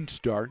noon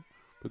start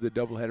with a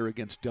doubleheader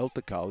against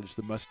Delta College.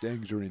 The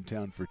Mustangs are in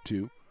town for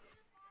 2.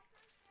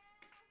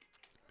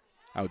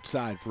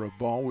 Outside for a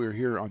ball. We're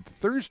here on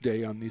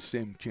Thursday on these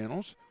same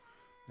channels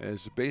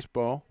as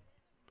baseball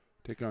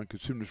take on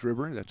Cosumnes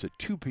River. That's a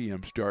 2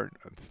 p.m. start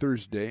on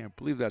Thursday. I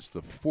believe that's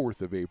the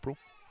 4th of April.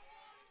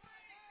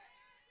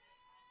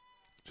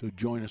 So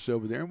join us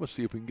over there, and we'll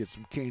see if we can get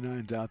some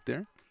canines out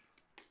there.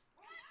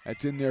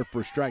 That's in there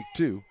for strike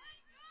 2.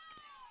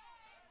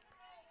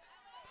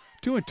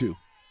 2-2.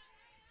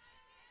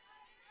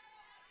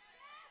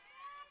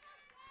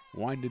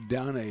 Winding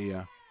down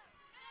a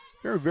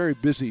very, very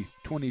busy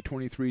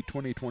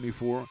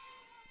 2023-2024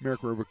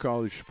 American River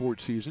College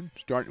sports season,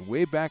 starting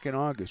way back in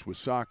August with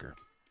soccer.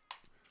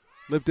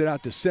 Lifted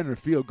out to center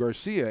field.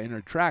 Garcia in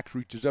her tracks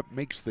reaches up,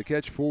 makes the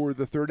catch for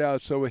the 3rd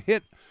out. So a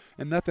hit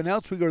and nothing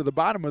else. We go to the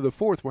bottom of the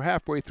 4th. We're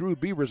halfway through.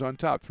 Beavers on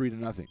top,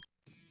 3-0.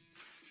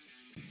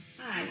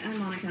 Hi, I'm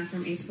Monica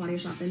from Ace Body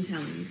Shop in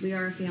Towing. We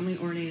are a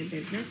family-oriented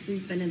business.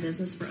 We've been in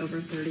business for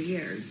over 30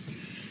 years.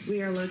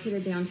 We are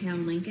located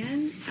downtown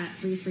Lincoln at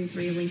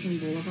 333 Lincoln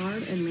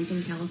Boulevard in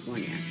Lincoln,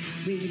 California.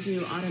 We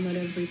do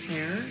automotive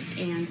repair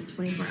and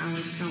 24-hour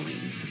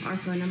towing. Our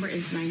phone number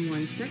is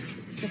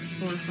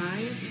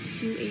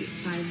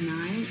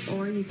 916-645-2859,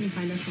 or you can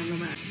find us on the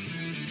web.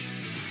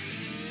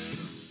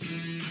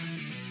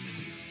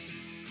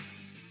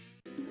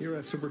 Here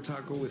at Super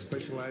Taco, we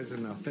specialize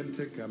in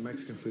authentic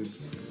Mexican food.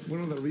 One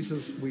of the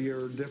reasons we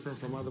are different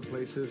from other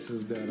places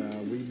is that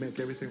we make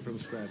everything from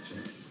scratch.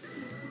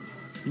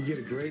 You get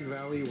a great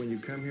value when you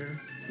come here,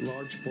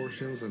 large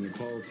portions and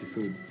quality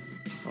food.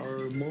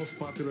 Our most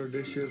popular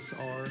dishes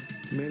are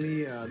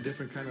many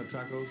different kind of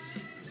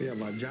tacos. We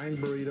have giant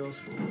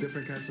burritos,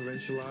 different kinds of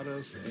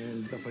enchiladas,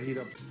 and the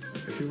fajita.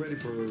 If you're ready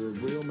for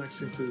real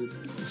Mexican food,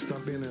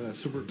 stop in at a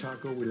Super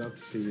Taco. We'd love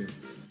to see you.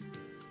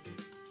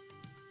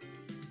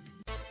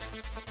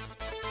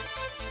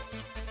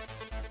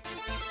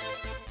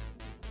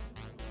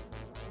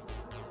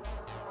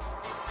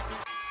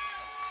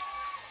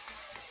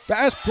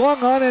 Pass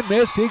flung on and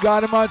missed. He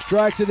got him on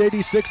strikes at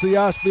 86, the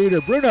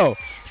off-speeder. Bruno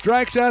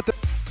strikes out the...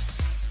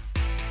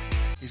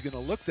 He's going to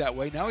look that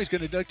way. Now he's going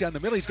to duck down the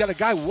middle. He's got a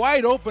guy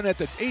wide open at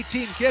the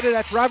 18 kid.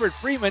 That's Robert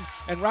Freeman.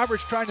 And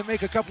Robert's trying to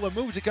make a couple of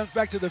moves. He comes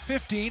back to the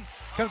 15,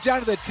 comes down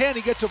to the 10.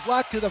 He gets a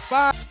block to the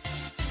 5.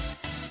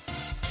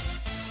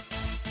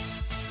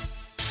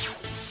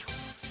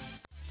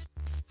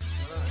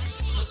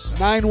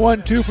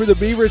 (9-1-2) for the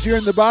Beavers here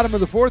in the bottom of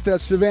the 4th.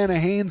 That's Savannah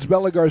Haynes,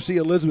 Bella Garcia,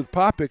 Elizabeth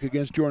Popick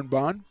against Jordan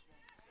Bond.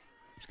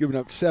 She's given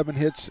up 7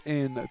 hits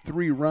and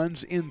 3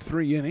 runs in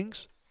 3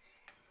 innings.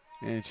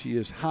 And she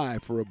is high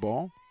for a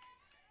ball.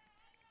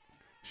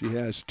 She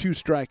has 2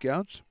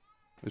 strikeouts,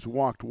 has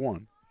walked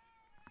 1.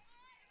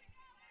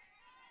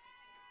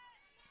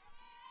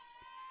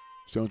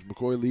 Stones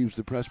McCoy leaves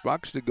the press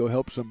box to go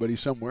help somebody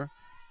somewhere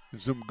in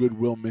some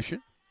goodwill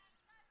mission.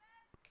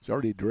 He's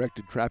already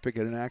directed traffic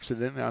at an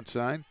accident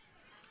outside,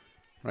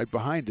 right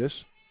behind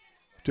us.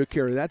 Took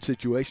care of that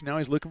situation. Now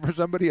he's looking for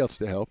somebody else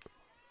to help.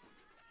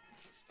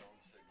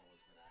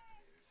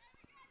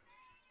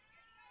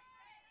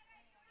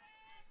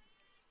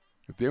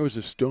 If there was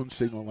a stone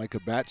signal like a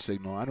bat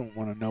signal, I don't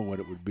want to know what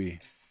it would be.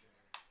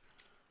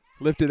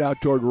 Lifted out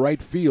toward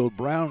right field.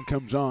 Brown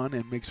comes on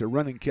and makes a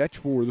running catch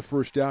for the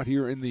 1st out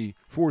here in the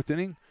 4th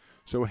inning.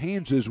 So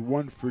Haynes is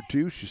 1 for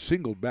 2. She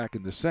singled back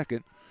in the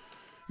 2nd.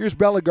 Here's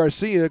Bella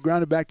Garcia,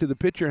 grounded back to the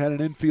pitcher, had an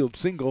infield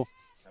single.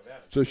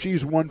 So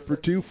she's 1 for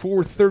 2,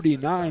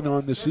 439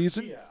 on the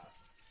season.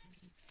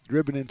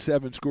 Driven in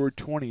 7, scored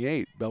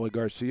 28, Bella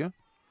Garcia.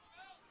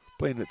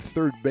 Playing at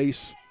 3rd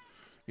base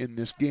in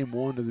this game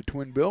 1 of the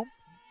Twin Bill.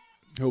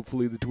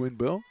 Hopefully the Twin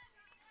Bill.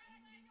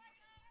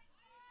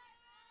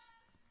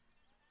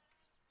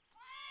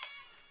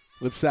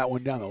 Lifts that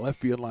one down the left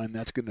field line.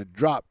 That's going to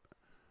drop,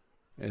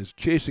 as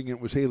chasing it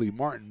was Haley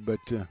Martin,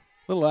 but a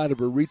little out of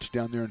her reach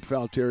down there in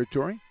foul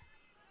territory.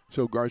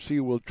 So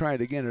Garcia will try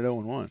it again at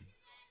 0-1.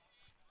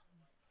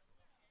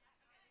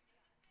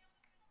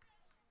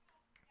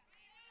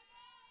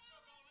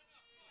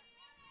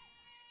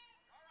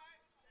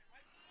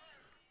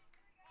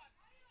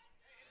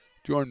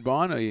 Jordan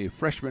Bond, a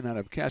freshman out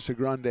of Casa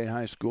Grande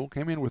High School,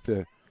 came in with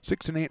a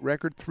 6-8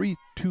 record,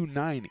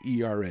 3.29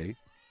 ERA.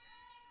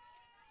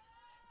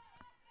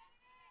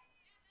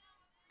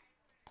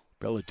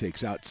 Bella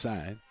takes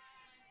outside.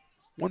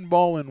 1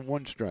 ball and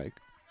 1 strike.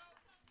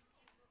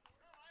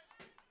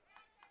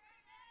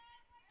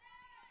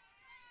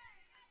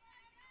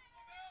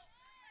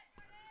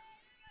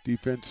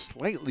 Defense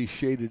slightly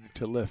shaded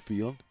to left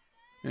field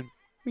and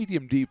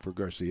medium deep for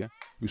Garcia,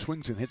 who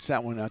swings and hits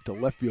that one out to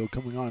left field.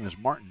 Coming on is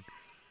Martin,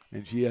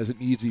 and she has an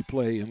easy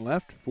play in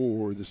left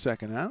for the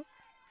second out.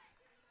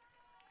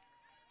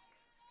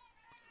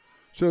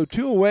 So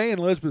 2 away, and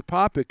Elizabeth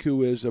Popick,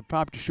 who is a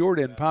pop to short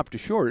and pop to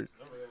short,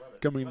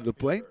 coming to the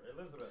plate.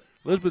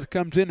 Elizabeth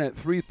comes in at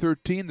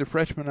 3.13, the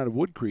freshman out of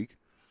Wood Creek,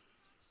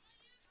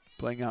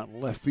 playing out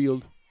in left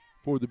field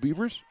for the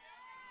Beavers.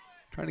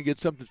 Trying to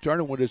get something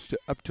started when it's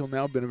up till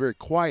now been a very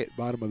quiet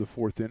bottom of the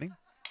 4th inning.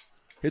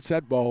 Hits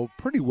that ball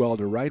pretty well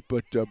to right,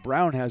 but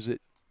Brown has it,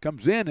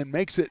 comes in and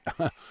makes it,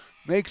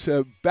 makes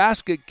a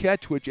basket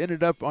catch, which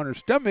ended up on her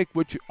stomach,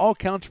 which all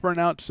counts for an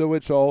out, so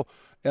it's all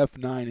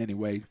F9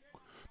 anyway.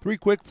 3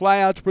 quick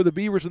flyouts for the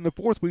Beavers in the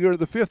 4th. We go to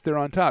the 5th. They're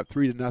on top,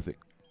 3-0.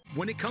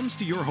 When it comes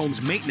to your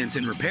home's maintenance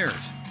and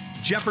repairs,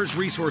 Jeffers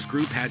Resource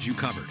Group has you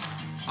covered.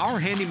 Our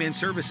handyman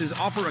services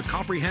offer a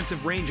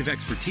comprehensive range of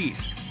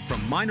expertise,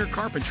 from minor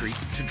carpentry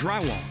to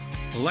drywall,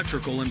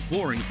 electrical and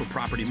flooring for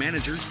property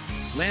managers,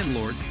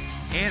 landlords,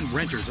 and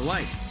renters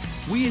alike.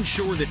 We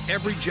ensure that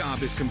every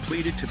job is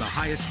completed to the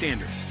highest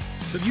standards,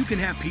 so you can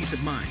have peace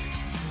of mind.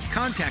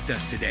 Contact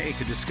us today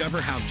to discover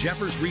how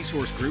Jeffers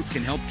Resource Group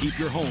can help keep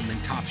your home in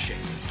top shape.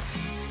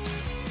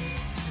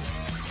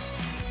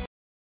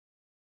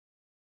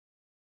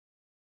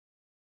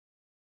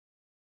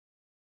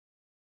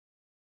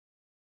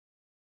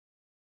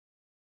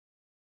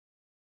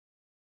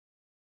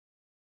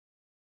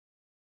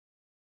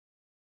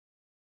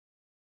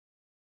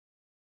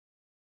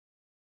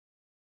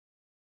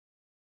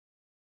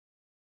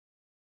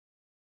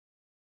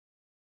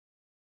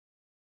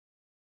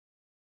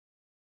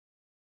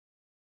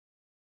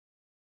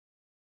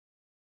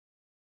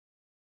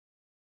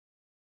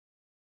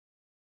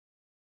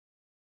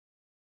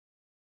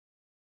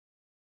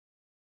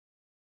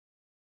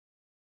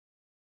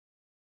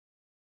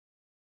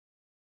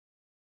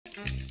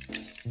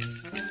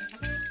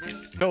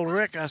 Told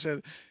Rick, I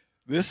said,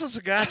 this is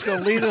the guy that's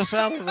going to lead us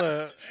out of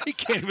the. He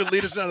can't even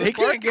lead us out of the He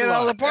parking can't get lot.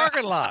 out of the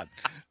parking lot.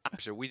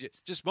 So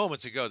just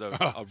moments ago,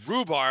 a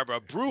rhubarb, a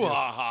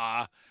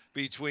brouhaha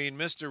between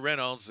Mr.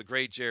 Reynolds, the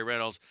great Jerry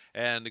Reynolds,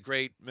 and the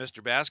great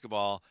Mr.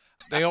 Basketball.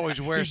 They always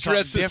wear He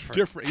something dresses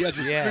different. He has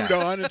a suit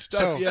on and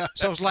stuff.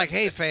 So it's like,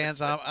 hey,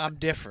 fans, I'm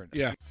different.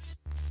 Yeah.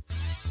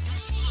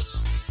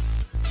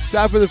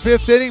 Top of the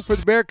 5th inning for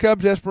the Bear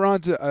Cubs.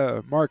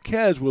 Esperanza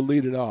Marquez will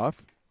lead it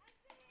off.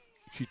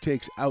 She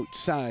takes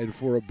outside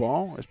for a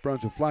ball.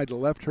 Esperanza fly to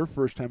left, her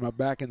first time out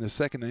back in the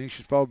 2nd inning.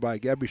 She's followed by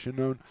Gabby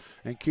Chanone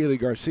and Kaylee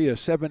Garcia.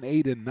 7,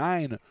 8, and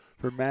 9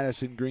 for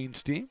Madison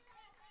Green's team.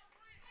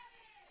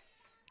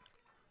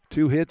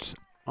 2 hits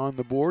on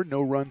the board.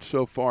 No runs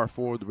so far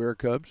for the Bear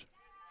Cubs.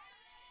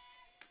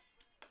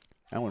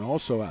 That one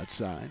also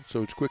outside,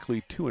 so it's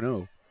quickly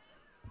 2-0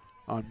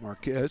 on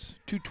Marquez.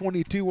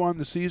 222 on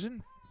the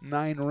season.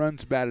 9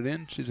 runs batted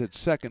in. She's at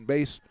second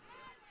base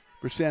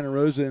for Santa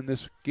Rosa in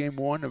this game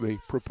 1 of a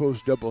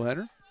proposed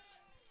doubleheader.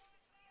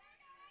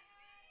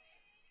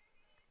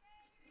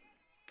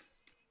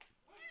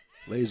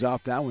 Lays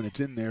off that one.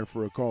 It's in there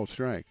for a called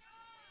strike.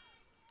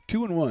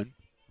 2-1.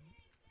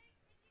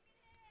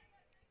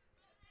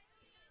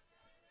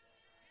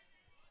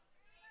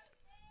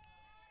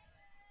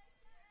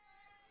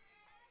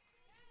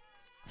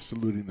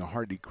 Saluting the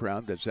Hardy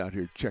crowd that's out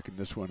here checking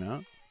this one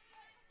out.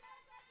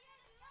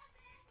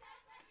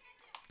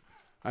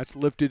 That's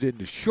lifted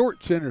into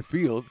short center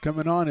field.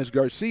 Coming on is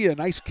Garcia.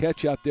 Nice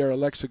catch out there,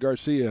 Alexa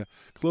Garcia.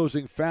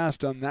 Closing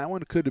fast on that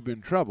one. Could have been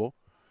trouble.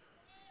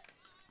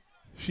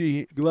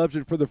 She gloves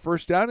it for the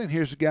first out, and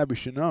here's Gabby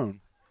Chanone.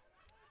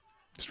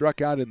 Struck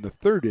out in the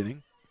 3rd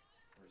inning.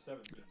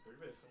 Number 17,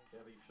 third baseman,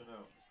 Gabby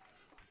Chanone.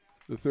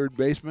 The 3rd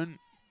baseman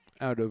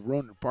out of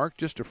Roanoke Park,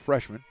 just a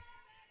freshman.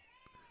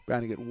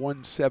 Batting at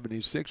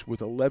 176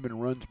 with 11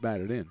 runs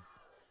batted in.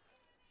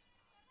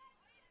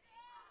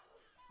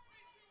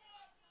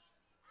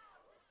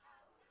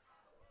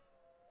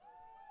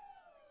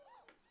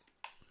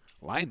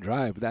 Line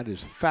drive, that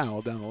is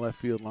foul down the left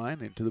field line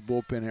into the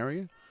bullpen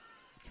area.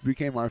 She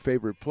became our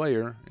favorite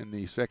player in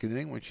the 2nd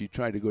inning when she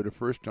tried to go to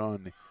first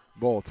on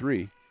ball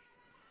 3.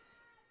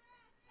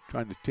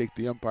 Trying to take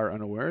the umpire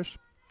unawares.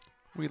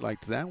 We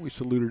liked that. We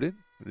saluted it,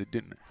 but it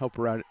didn't help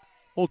her out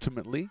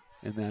ultimately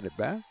in that at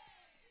bat.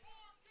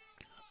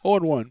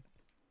 0-1.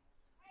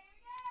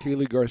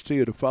 Kaylee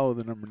Garcia to follow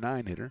the number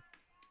 9 hitter.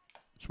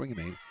 Swinging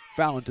a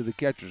foul into the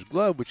catcher's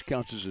glove, which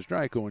counts as a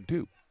strike.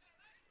 0-2.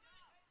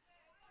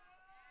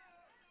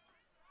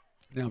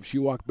 Now, if she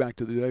walked back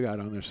to the dugout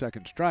on their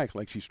 2nd strike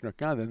like she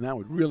struck out, then that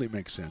would really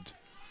make sense.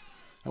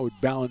 That would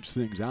balance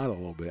things out a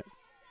little bit.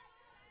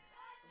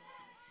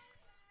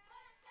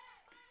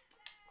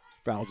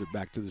 Fouls it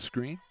back to the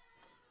screen.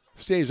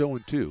 stays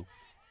 0-2.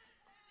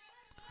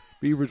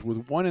 Beavers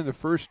with 1 in the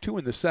first, 2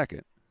 in the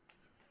second.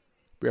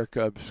 Bear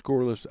Cubs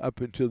scoreless up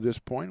until this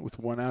point with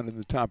 1 out in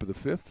the top of the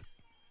 5th.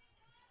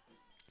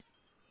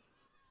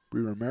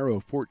 Bree Romero,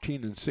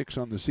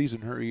 14-6 on the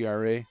season. Her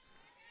ERA,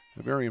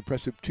 a very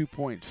impressive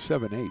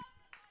 2.78.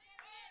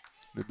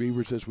 The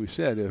Beavers, as we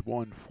said, have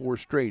won 4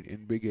 straight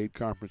in Big 8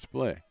 conference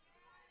play.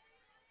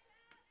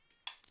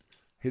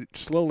 Hit it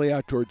slowly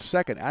out towards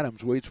second.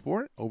 Adams waits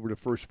for it. Over to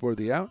first for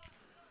the out.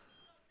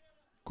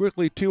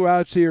 Quickly 2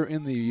 outs here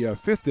in the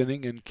 5th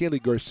inning, and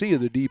Kaylee Garcia,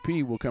 the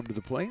DP, will come to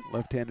the plate.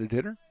 Left-handed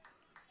hitter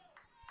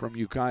from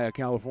Ukiah,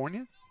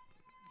 California.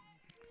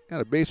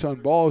 Got a base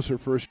on balls her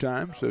first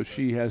time, so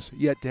she has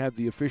yet to have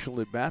the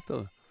official at bat,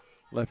 the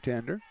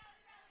left-hander.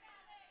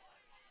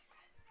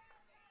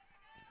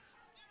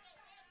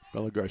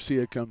 Bella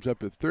Garcia comes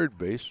up at third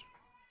base.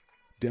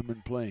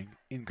 Demon playing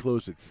in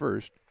close at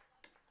first.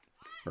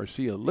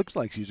 Garcia looks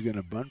like she's going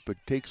to bunt, but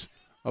takes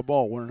a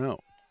ball 1-0.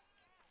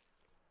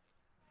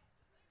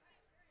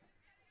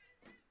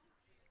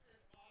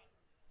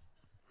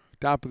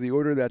 Top of the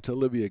order, that's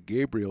Olivia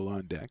Gabriel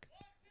on deck.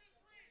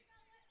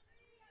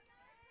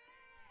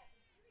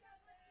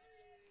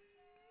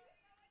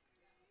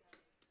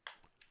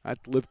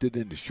 That's lifted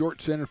into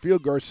short center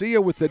field.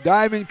 Garcia with the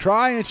diving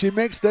try, and she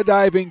makes the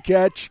diving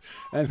catch.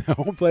 And the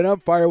home plate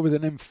umpire with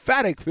an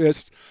emphatic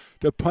fist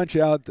to punch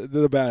out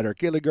the batter.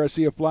 Kaylee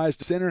Garcia flies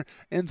to center,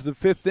 ends the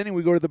 5th inning.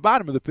 We go to the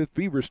bottom of the 5th.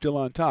 Beavers still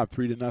on top,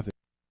 3-0.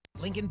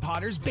 Lincoln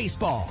Potters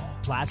Baseball.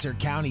 Placer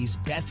County's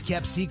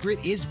best-kept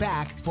secret is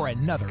back for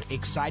another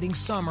exciting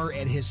summer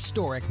at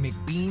historic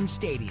McBean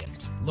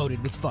Stadiums.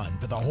 Loaded with fun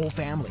for the whole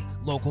family,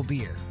 local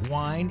beer,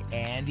 wine,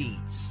 and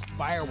eats.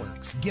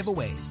 Fireworks,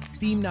 giveaways,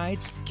 theme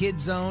nights,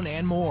 kids zone,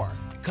 and more.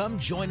 Come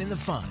join in the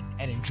fun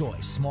and enjoy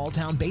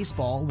small-town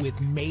baseball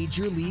with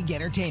Major League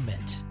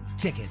Entertainment.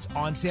 Tickets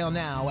on sale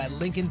now at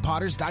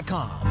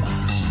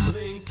LincolnPotters.com.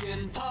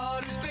 Lincoln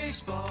Potters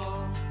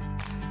Baseball.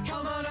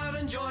 Come on out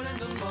and join in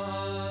the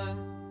fun.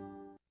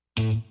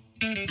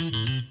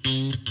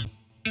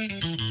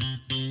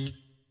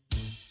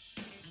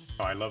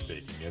 I love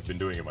baking. I've been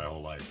doing it my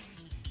whole life.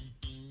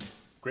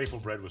 Grateful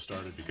Bread was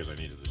started because I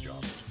needed a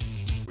job.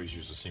 It always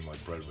used to seem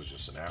like bread was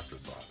just an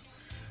afterthought,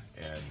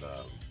 and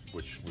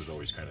which was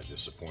always kind of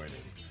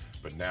disappointing.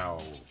 But now,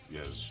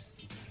 as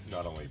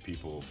not only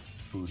people,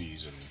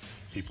 foodies and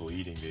people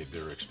eating,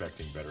 they're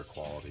expecting better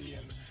quality,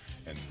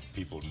 and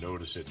people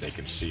notice it, they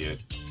can see it.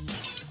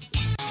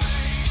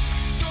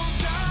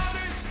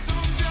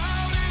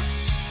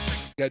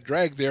 Got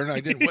dragged there, and I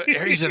didn't.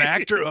 He's an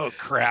actor? Oh,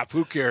 crap.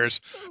 Who cares?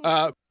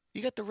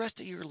 You got the rest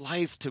of your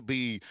life to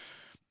be,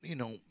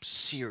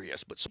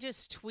 serious. But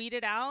just tweet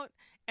it out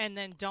and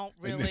then don't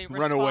really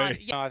run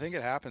away. No, I think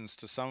it happens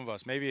to some of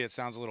us. Maybe it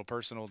sounds a little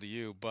personal to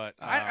you, but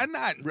I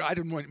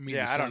didn't want me.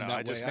 Yeah, to I don't sound know.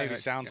 that It just way. maybe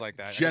sounds like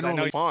that.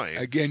 Generally, fine.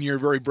 Again, you're a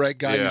very bright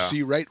guy. Yeah. You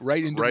see right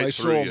into Right my through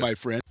soul, you. my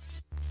friend.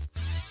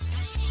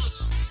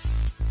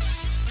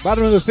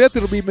 Bottom of the 5th,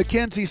 it'll be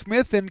Mackenzie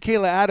Smith and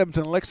Kayla Adams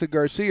and Alexa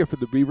Garcia for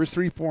the Beavers.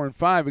 3, 4, and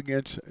 5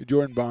 against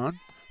Jordan Bond,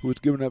 who has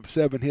given up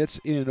 7 hits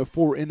in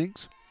 4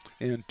 innings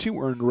and 2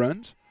 earned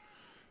runs.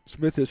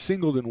 Smith has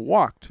singled and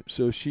walked,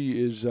 so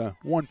she is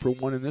 1 for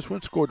 1 in this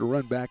one. Scored a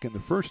run back in the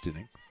first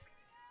inning.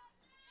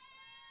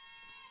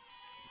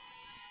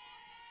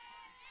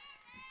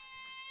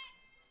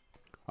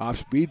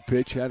 Off-speed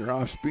pitch, had her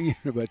off-speed,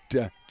 but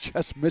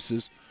just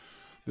misses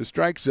the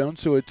strike zone.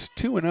 So it's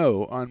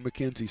 2-0 on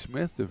Mackenzie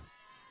Smith, the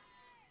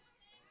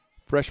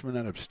freshman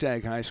out of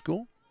Stagg High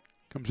School.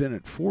 Comes in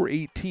at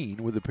 .418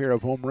 with a pair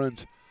of home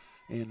runs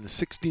and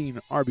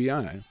 16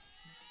 RBI.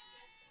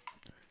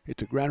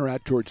 It's a grounder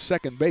out towards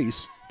second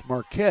base.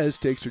 Marquez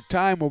takes her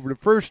time over to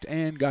first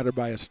and got her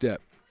by a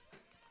step.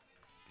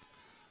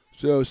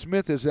 So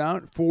Smith is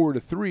out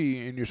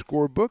 4-3 in your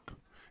scorebook.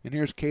 And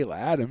here's Kayla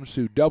Adams,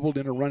 who doubled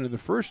in a run in the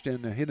first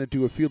and hit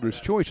into a fielder's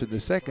choice in the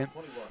second.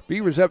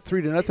 Beavers up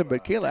 3-0,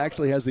 but Kayla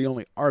actually has the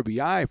only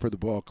RBI for the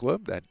ball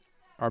club. That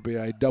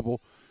RBI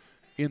double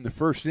in the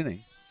first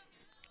inning.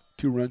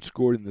 2 runs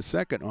scored in the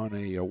second on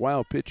a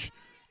wild pitch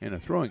and a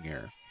throwing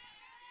error.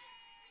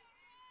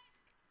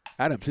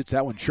 Adams hits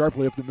that one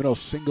sharply up the middle,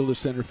 single to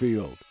center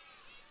field.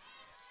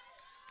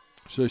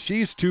 So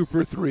she's 2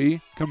 for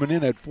 3, coming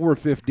in at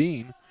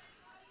 .415.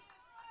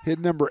 Hit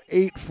number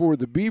 8 for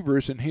the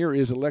Beavers, and here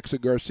is Alexa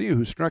Garcia,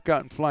 who struck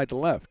out and fly to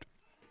left.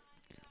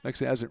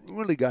 Alexa hasn't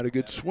really got a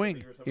good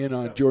swing in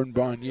on Jordan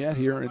Bond yet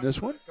here in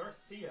this one.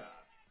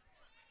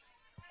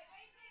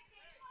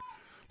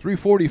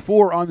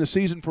 344 on the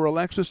season for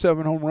Alexa,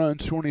 7 home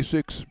runs,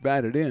 26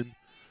 batted in.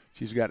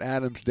 She's got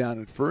Adams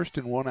down at first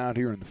and 1 out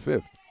here in the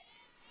 5th.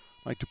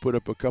 Like to put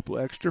up a couple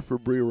extra for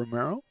Bria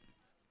Romero.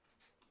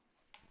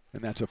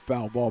 And that's a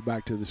foul ball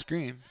back to the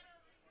screen.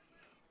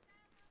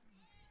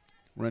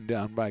 Run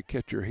down by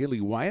catcher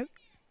Haley Wyatt.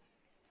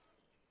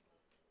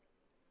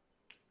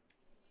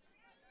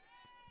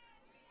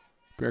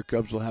 Bear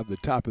Cubs will have the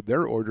top of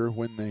their order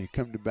when they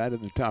come to bat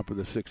in the top of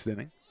the 6th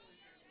inning.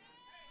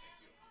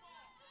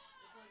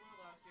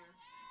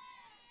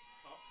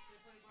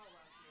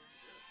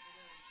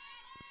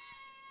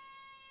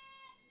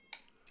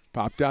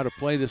 Popped out of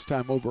play this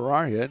time over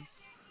our head.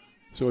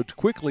 So it's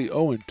quickly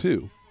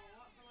 0-2.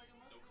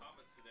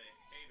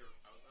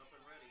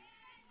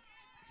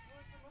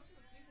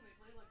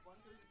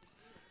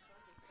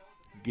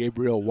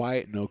 Gabriel,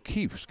 Wyatt, and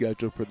O'Keefe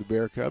scheduled for the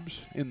Bear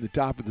Cubs in the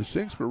top of the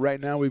sixth. But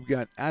right now we've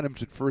got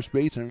Adams at first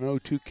base and an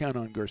 0-2 count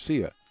on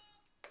Garcia.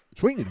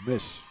 Swing and a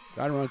miss.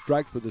 Got her on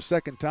strike for the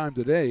second time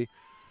today.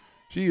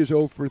 She is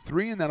 0 for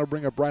 3, and that'll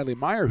bring up Riley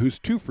Meyer, who's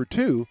 2 for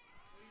 2,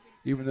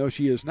 even though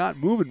she is not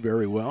moving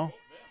very well,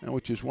 and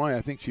which is why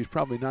I think she's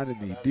probably not in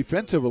the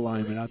defensive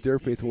alignment out there.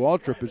 Faith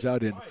Waltrip is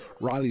out in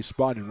Riley's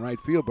spot in right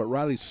field, but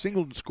Riley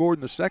singled and scored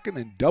in the second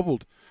and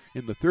doubled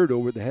in the third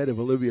over the head of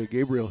Olivia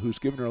Gabriel, who's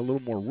given her a little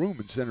more room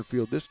in center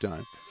field this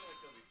time.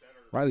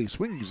 Riley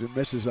swings and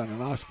misses on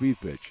an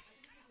off-speed pitch.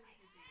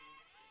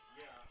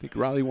 I think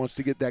Riley wants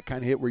to get that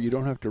kind of hit where you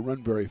don't have to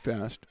run very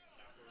fast.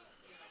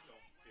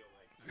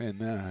 And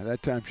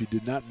that time she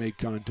did not make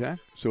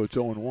contact, so it's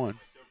 0-1.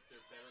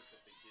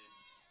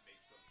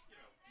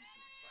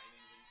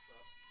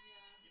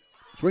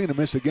 Swing and a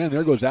miss again.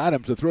 There goes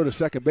Adams. The throw to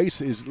second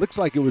base looks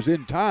like it was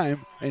in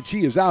time, and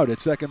she is out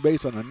at second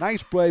base on a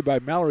nice play by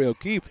Mallory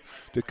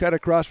O'Keefe to cut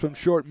across from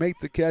short, make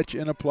the catch,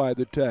 and apply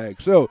the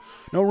tag. So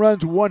no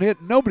runs, 1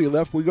 hit, nobody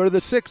left. We go to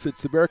the sixth.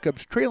 It's the Bear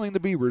Cubs trailing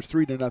the Beavers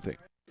 3-0.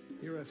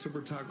 Here at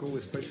Super Taco, we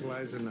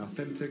specialize in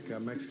authentic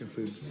Mexican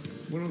food.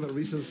 One of the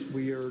reasons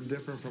we are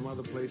different from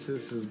other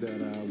places is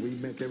that we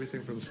make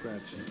everything from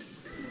scratch.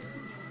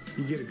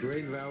 You get a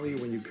great value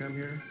when you come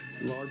here,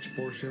 large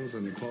portions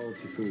and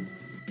quality food.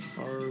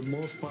 Our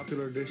most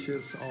popular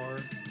dishes are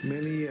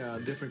many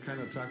different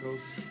kind of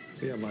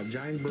tacos. We have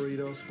giant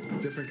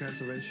burritos, different kinds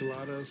of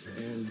enchiladas,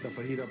 and the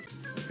fajita.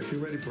 If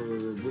you're ready for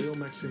real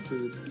Mexican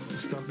food,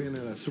 stop in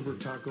at a Super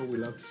Taco. We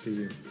love to see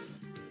you.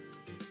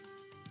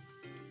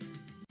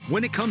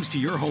 When it comes to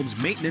your home's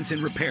maintenance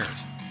and repairs,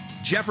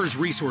 Jeffers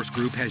Resource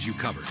Group has you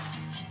covered.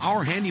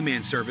 Our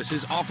handyman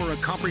services offer a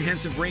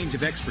comprehensive range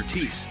of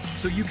expertise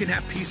so you can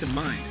have peace of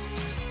mind.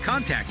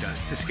 Contact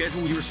us to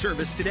schedule your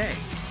service today.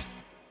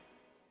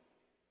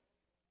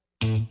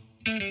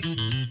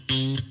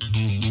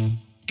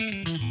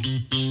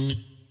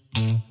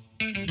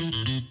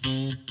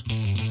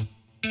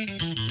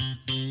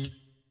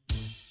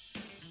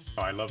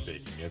 I love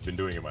baking. I've been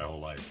doing it my whole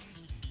life.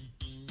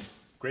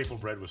 Grateful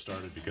Bread was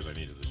started because I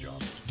needed the job.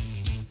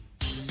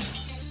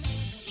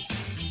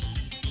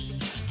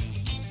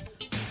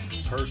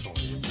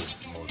 Personally, the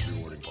most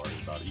rewarding part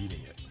is about eating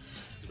it.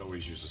 It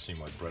always used to seem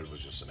like bread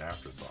was just an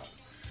afterthought,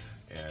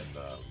 and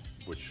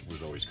which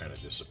was always kind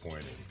of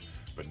disappointing.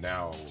 But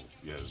now,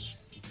 as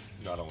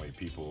not only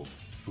people,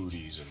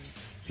 foodies and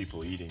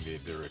people eating,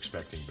 they're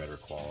expecting better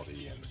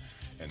quality,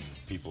 and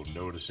people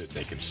notice it,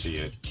 they can see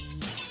it.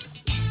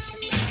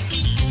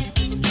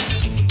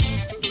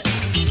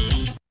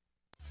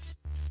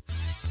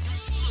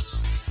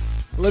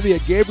 Olivia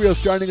Gabriel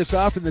starting us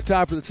off in the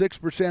top of the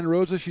sixth for Santa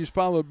Rosa. She's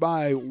followed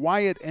by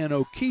Wyatt and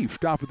O'Keefe,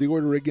 top of the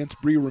order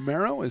against Bree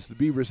Romero as the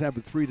Beavers have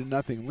a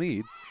 3-0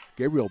 lead.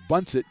 Gabriel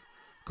bunts it.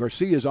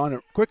 Garcia's on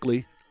it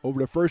quickly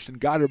over to first and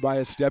got her by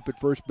a step at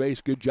first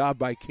base. Good job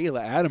by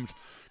Kayla Adams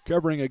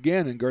covering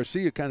again, and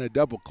Garcia kind of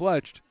double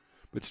clutched,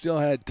 but still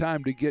had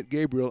time to get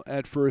Gabriel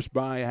at first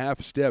by a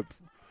half step.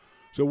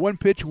 So 1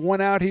 pitch, 1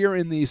 out here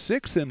in the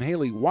sixth, and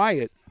Haley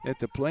Wyatt at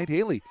the plate.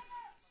 Haley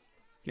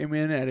came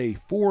in at a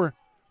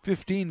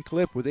 4.15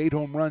 clip with 8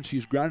 home runs.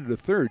 She's grounded to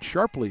third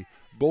sharply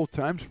both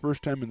times,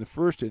 first time in the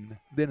first and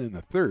then in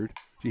the third.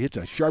 She hits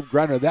a sharp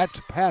grounder.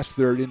 That's past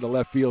third into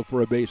left field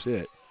for a base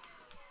hit.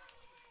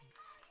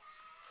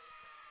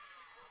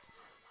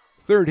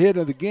 Third hit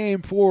of the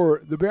game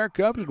for the Bear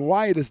Cubs, and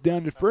Wyatt is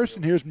down to first,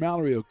 and here's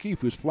Mallory O'Keefe,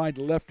 who's flying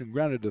to left and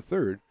grounded to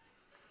third.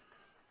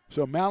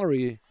 So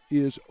Mallory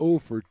is 0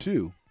 for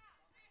 2.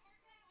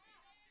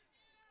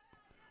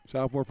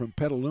 Sophomore from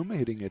Petaluma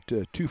hitting at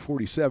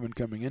 247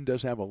 coming in,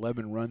 does have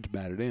 11 runs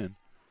batted in,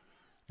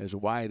 as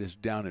Wyatt is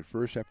down at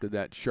first after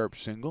that sharp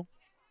single.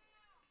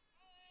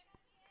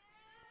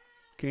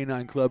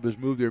 K9 Club has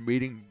moved their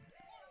meeting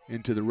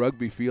into the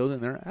rugby field,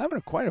 and they're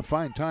having quite a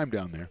fine time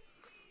down there,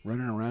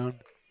 running around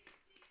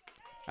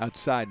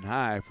outside and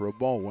high for a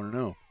ball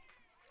 1-0.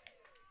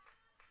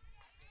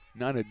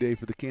 Not a day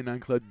for the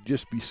K9 Club to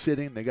just be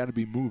sitting. They got to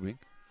be moving.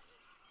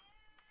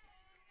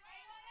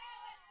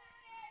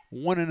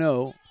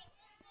 1-0.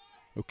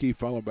 O'Keefe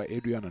followed by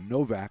Adriana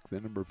Novak,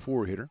 the number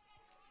 4 hitter.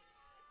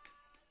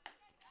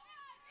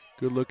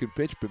 Good looking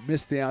pitch, but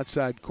missed the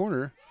outside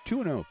corner.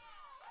 2-0.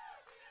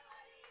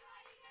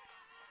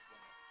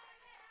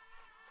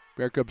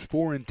 Bear Cubs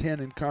 4-10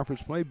 in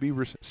conference play.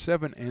 Beavers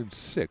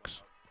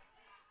 7-6.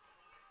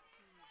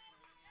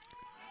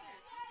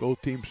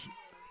 Both teams,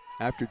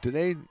 after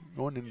today,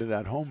 going into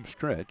that home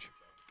stretch.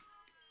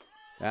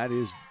 That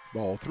is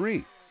ball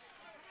 3.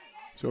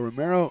 So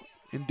Romero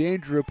in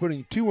danger of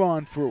putting 2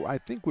 on for, I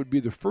think, would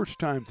be the first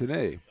time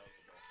today.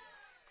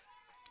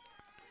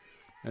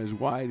 As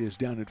Wyatt is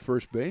down at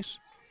first base.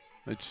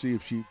 Let's see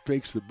if she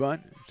fakes the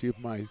bunt, see if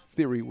my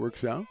theory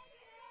works out.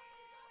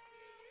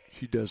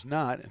 She does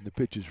not, and the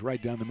pitch is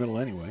right down the middle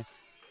anyway.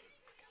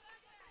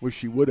 Wish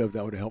she would have.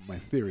 That would have helped my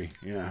theory.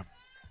 Yeah.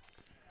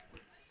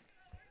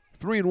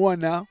 3-1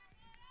 now.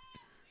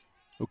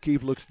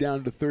 O'Keefe looks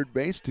down to third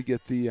base to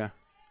get the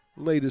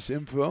latest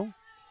info.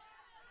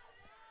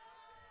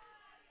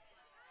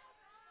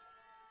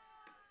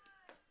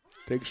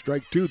 Take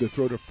strike two. The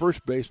throw to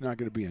first base, not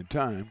going to be in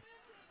time.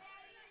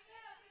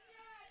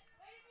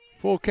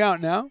 Full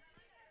count now.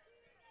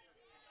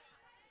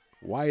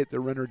 Wyatt, the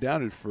runner,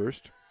 down at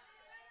first.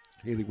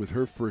 Haley with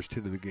her first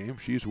hit of the game.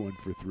 She's 1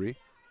 for 3.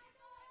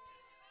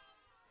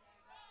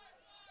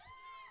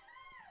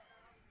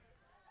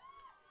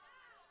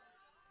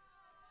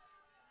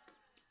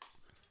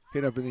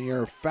 Hit up in the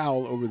air,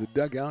 foul over the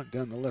dugout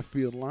down the left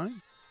field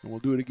line. And we'll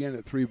do it again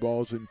at 3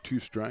 balls and 2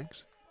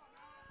 strikes.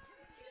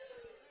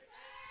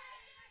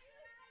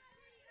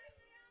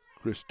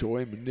 Chris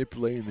Toy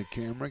manipulating the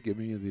camera,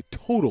 giving you the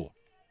total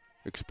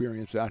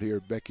experience out here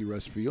at Becky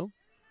Russ Field.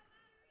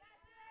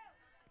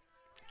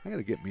 I got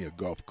to get me a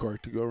golf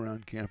cart to go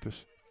around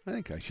campus. I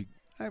think I should.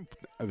 I've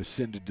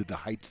ascended to the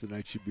heights that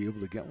I should be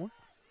able to get one.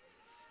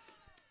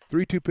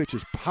 3-2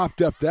 pitches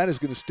popped up. That is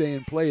going to stay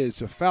in play.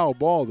 It's a foul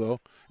ball, though,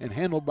 and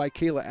handled by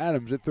Kayla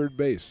Adams at third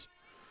base.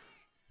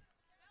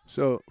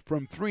 So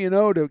from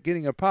 3-0 to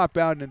getting a pop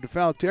out into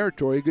foul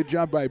territory, good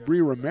job by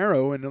Bree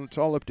Romero, and it's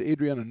all up to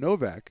Adriana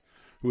Novak,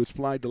 who was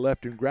flied to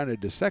left and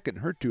grounded to second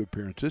in her 2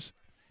 appearances.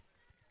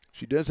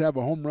 She does have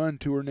a home run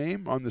to her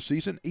name on the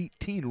season,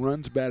 18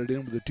 runs batted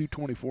in with a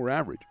 .224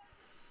 average.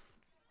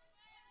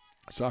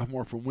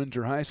 Sophomore from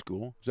Windsor High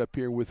School is up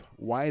here with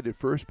Wyatt at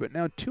first, but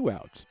now 2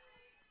 outs.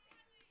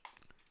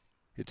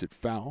 Hits it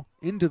foul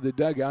into the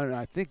dugout, and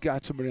I think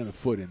got somebody on the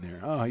foot in there.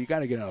 Oh, you got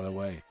to get out of the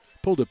way.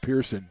 Pulled a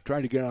Pearson,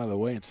 tried to get out of the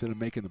way instead of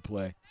making the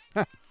play.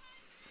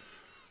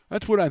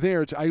 That's what I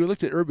think. I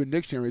looked at Urban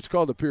Dictionary. It's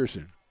called a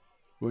Pearson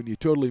when you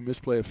totally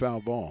misplay a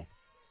foul ball,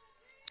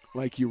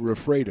 like you were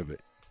afraid of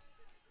it.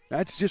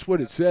 That's just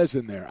what it says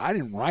in there. I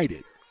didn't write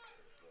it.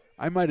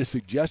 I might have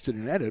suggested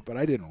an edit, but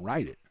I didn't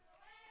write it.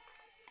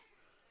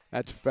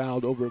 That's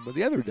fouled over by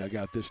the other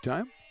dugout this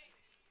time.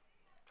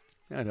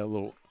 Had a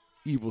little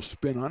evil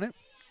spin on it.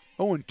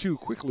 0-2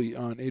 quickly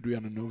on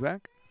Adriana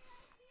Novak.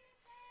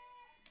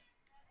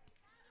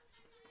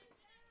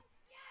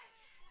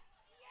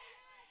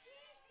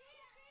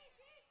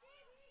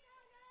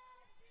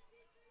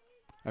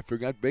 I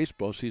forgot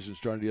baseball season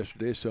started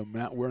yesterday, so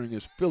Matt wearing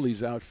his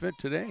Phillies outfit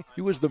today.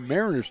 He was the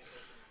Mariners.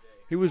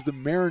 He was the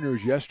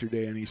Mariners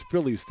yesterday, and he's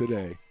Phillies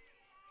today.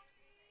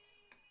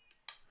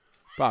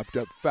 Popped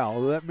up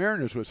foul. That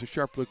Mariners was a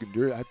sharp-looking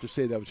jersey. I have to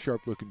say that was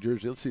sharp-looking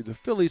jersey. Let's see, the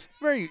Phillies,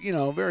 very,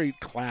 very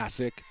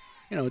classic.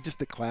 Just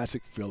the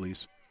classic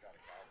Phillies.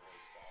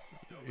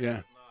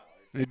 Yeah.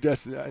 It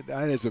does.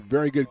 That is a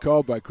very good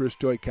call by Chris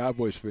Toy,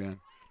 Cowboys fan.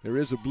 There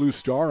is a blue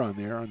star on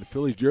there on the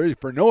Phillies jersey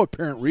for no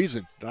apparent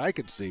reason that I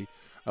could see.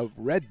 A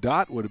red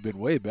dot would have been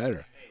way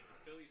better.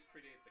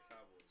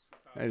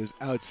 That is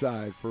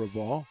outside for a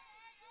ball.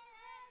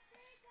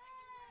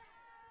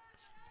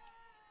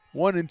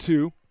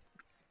 1-2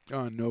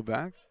 on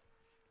Novak.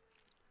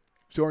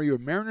 So are you a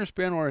Mariners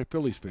fan or a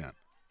Phillies fan?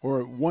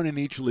 Or one in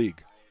each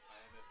league?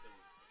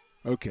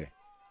 Okay.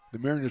 The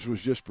Mariners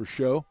was just for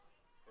show.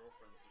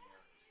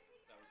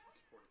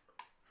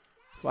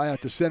 Fly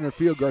out to center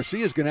field.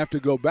 Garcia's going to have to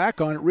go back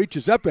on it.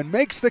 Reaches up and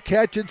makes the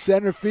catch in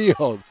center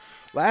field.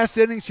 Last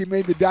inning, she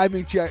made the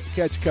diving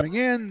catch coming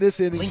in. This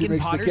inning, Lincoln she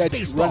makes Potters the catch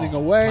baseball, running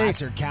away.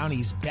 Placer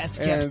County's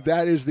best kept. And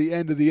that is the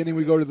end of the inning.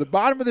 We go to the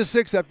bottom of the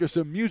 6th after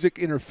some music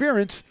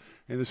interference,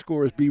 and the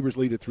score is Beavers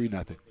lead at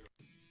 3-0.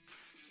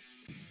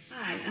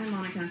 Hi, I'm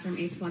Monica from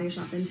Ace Body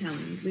Shop and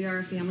Towing. We are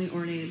a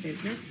family-oriented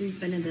business. We've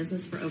been in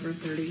business for over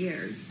 30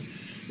 years.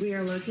 We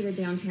are located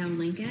downtown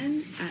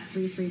Lincoln at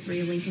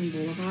 333 Lincoln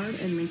Boulevard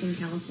in Lincoln,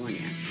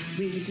 California.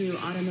 We do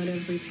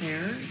automotive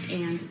repair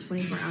and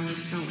 24-hour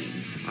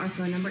towing. Our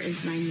phone number is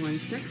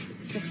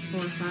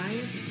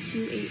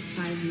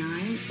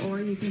 916-645-2859, or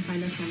you can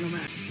find us on the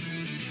web.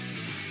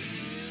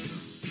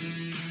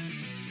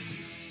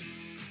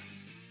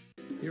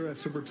 Here at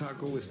Super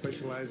Taco, we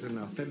specialize in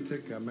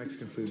authentic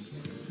Mexican food.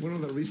 One of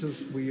the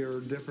reasons we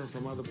are different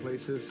from other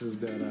places is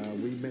that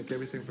we make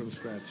everything from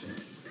scratch.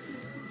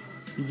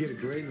 You get a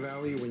great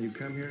value when you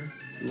come here,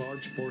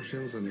 large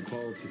portions and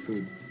quality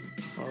food.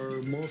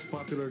 Our most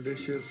popular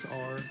dishes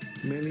are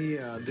many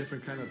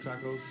different kind of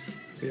tacos.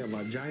 We have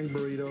giant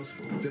burritos,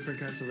 different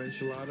kinds of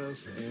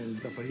enchiladas, and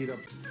the fajita.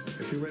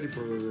 If you're ready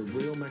for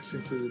real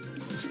Mexican food,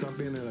 stop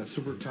in at a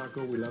Super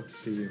Taco. We love to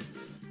see you.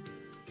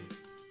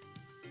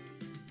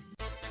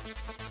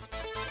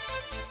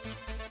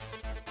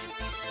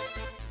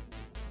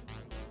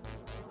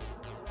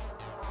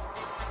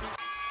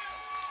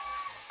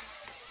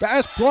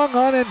 Pass flung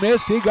on and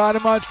missed. He got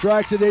him on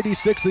strikes at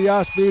 86, the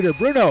off-speeder.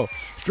 Bruno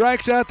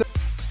strikes out the...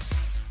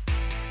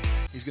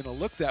 He's going to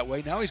look that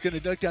way. Now he's going to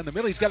duck down the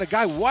middle. He's got a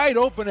guy wide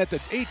open at the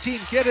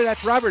 18 kid.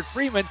 That's Robert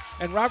Freeman.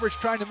 And Robert's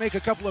trying to make a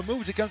couple of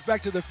moves. He comes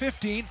back to the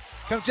 15.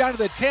 Comes down to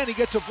the 10. He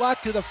gets a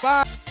block to the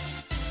 5.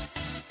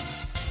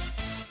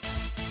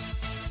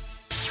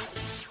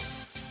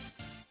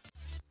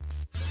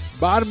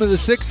 Bottom of the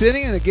 6th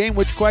inning in a game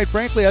which, quite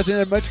frankly, hasn't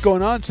had much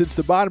going on since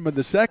the bottom of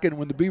the 2nd.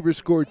 When the Beavers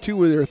scored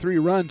 2 of their 3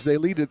 runs, they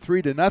lead it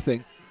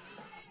 3-0.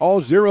 All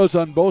zeros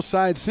on both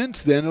sides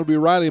since then. It'll be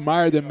Riley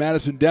Meyer, then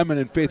Madison Demon,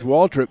 and Faith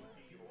Waltrip.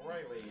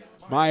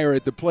 Meyer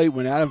at the plate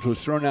when Adams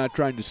was thrown out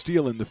trying to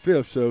steal in the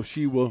 5th, so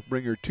she will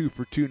bring her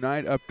 2-for-2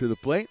 night up to the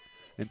plate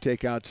and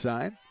take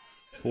outside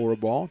for a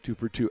ball.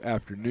 2-for-2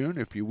 afternoon,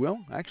 if you will.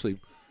 Actually,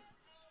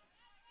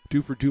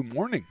 2-for-2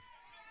 morning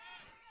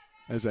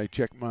as I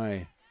check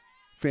my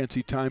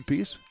fancy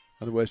timepiece,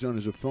 otherwise known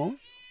as a phone.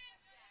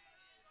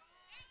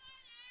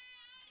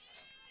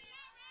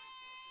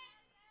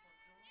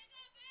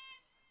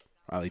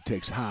 Riley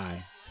takes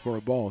high for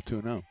a ball,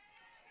 2-0.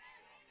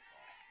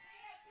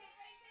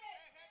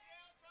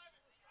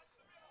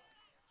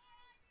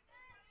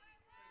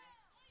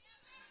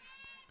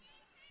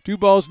 Two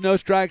balls, no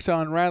strikes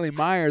on Riley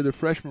Meyer, the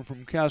freshman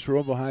from Casa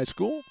Roble High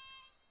School.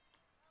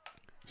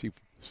 She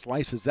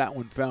slices that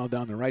one foul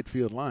down the right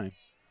field line.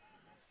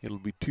 It'll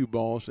be 2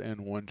 balls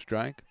and 1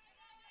 strike.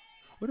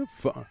 What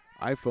have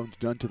iPhones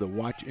done to the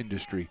watch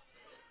industry?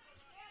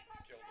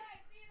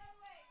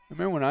 I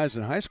remember when I was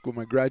in high school,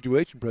 my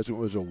graduation present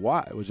was a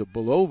watch. It was a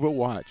Bulova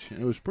watch, and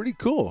it was pretty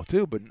cool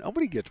too. But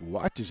nobody gets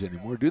watches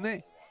anymore, do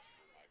they?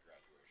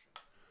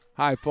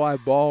 High fly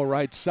ball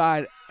right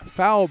side,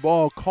 foul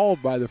ball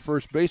called by the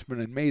first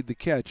baseman and made the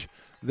catch.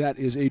 That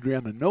is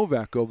Adriana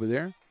Novak over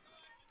there.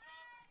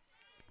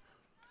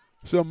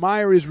 So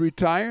Meyer is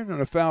retired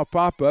on a foul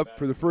pop-up.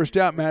 For the first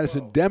out,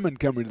 Madison Demon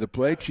coming to the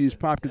plate. She's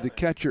popped to the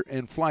catcher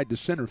and flied to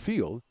center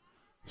field.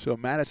 So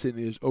Madison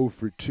is 0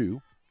 for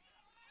 2.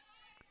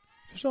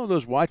 Just all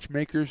those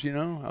watchmakers, you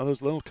know, all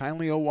those little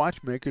kindly old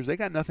watchmakers, they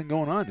got nothing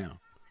going on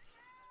now.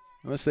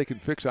 Unless they can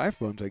fix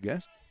iPhones, I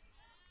guess.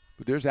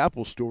 But there's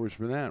Apple stores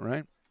for that,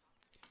 right?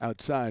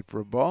 Outside for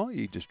a ball,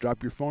 you just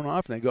drop your phone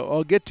off and they go, oh,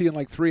 I'll get to you in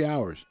like 3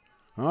 hours.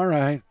 All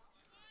right.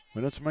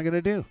 What else am I going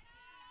to do?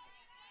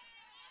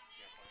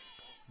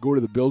 Go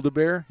to the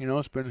Build-A-Bear, you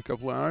know, spend a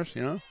couple of hours,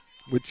 you know,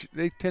 which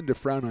they tend to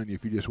frown on you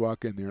if you just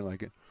walk in there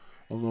like an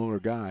older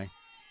guy.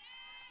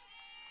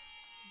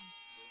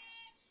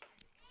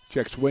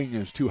 Check swing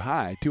is too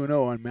high.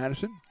 2-0 on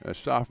Madison,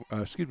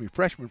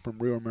 freshman from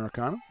Rio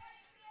Americano.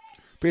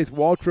 Faith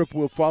Waltrip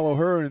will follow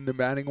her in the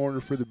batting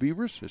order for the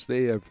Beavers as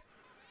they have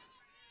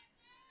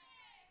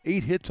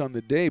 8 hits on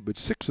the day, but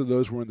 6 of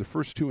those were in the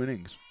first 2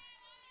 innings.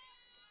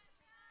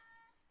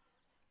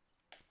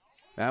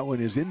 That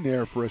one is in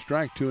there for a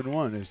strike,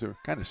 2-1, as they're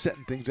kind of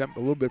setting things up a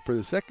little bit for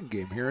the second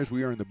game here as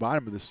we are in the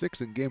bottom of the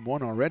 6th in game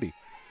 1 already.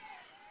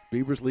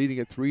 Beavers leading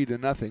at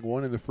 3-0,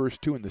 1 in the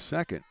first, 2 in the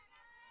second.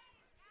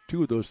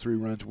 2 of those 3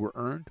 runs were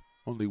earned.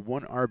 Only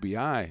 1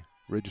 RBI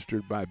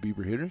registered by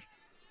Beaver hitters.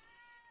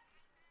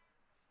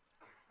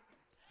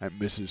 That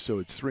misses, so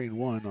it's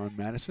 3-1 on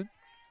Madison.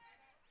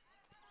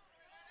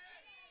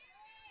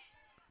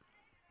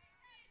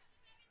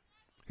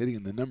 Hitting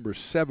in the number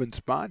 7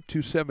 spot,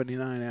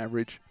 279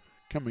 average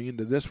coming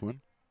into this one.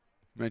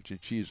 Mentioned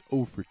she's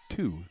 0 for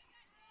 2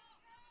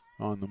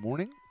 on the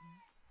morning.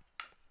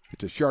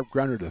 It's a sharp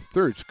grounder to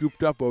third,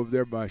 scooped up over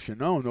there by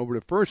Shannon. Over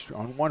to first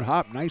on one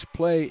hop. Nice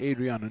play,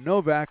 Adriana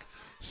Novak.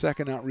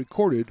 Second out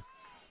recorded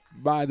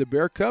by the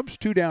Bear Cubs.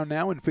 2 down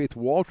now, and Faith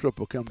Waltrip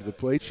will come to the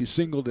plate. She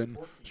singled and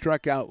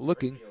struck out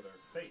looking.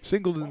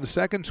 Singled in the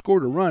second,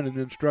 scored a run, and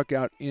then struck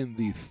out in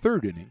the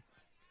 3rd inning.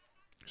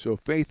 So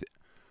Faith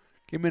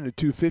came in at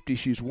 250.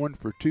 She's 1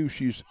 for 2.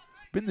 She's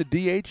been the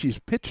DH. She's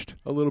pitched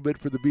a little bit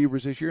for the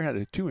Beavers this year. Had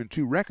a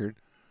 2-2 record,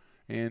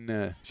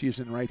 and she's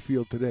in right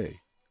field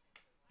today.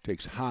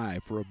 Takes high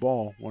for a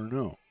ball,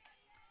 1-0.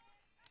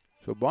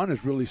 So Bond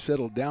has really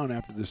settled down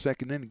after the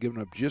second inning,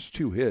 giving up just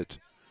 2 hits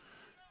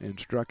and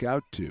struck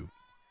out 2.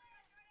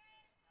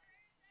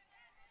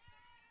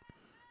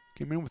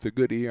 Came in with a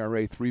good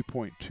ERA,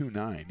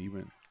 3.29,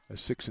 even a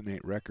 6-8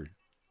 record.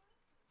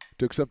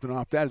 Took something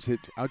off that. It's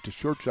hit out to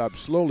shortstop,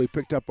 slowly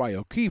picked up by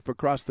O'Keefe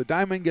across the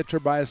diamond, gets her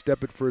by a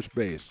step at first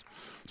base.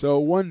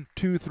 So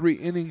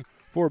 1-2-3 inning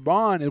for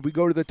Bond, and we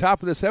go to the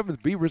top of the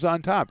 7th. Beavers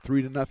on top,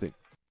 3-0.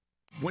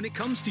 When it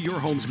comes to your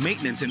home's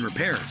maintenance and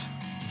repairs,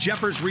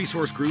 Jeffers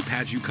Resource Group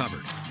has you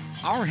covered.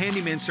 Our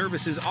handyman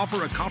services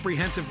offer a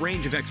comprehensive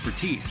range of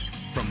expertise,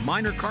 from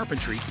minor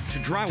carpentry to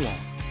drywall,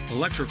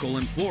 electrical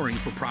and flooring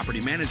for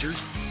property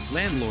managers,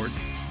 landlords,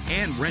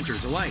 and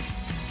renters alike.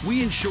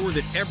 We ensure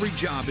that every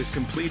job is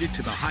completed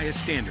to the highest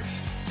standards,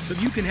 so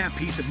you can have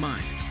peace of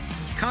mind.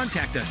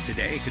 Contact us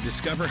today to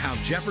discover how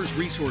Jeffers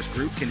Resource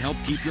Group can help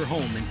keep your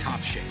home in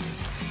top shape.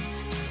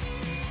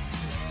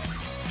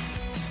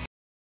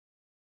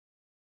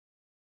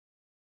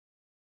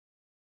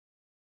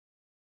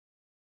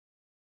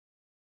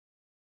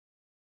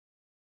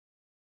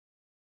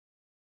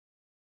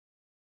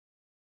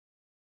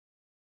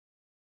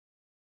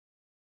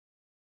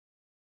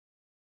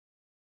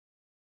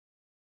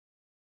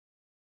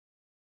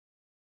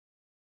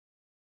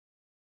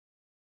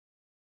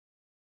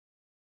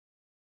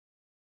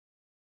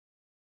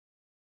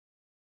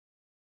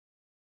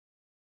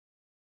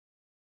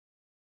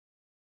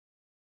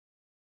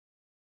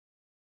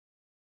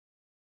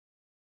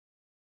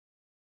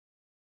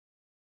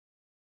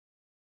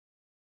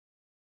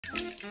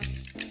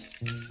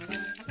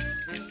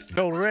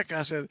 Told Rick,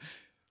 I said,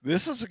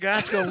 this is the guy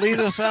that's going to lead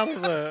us out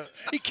of the.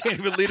 He can't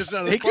even lead us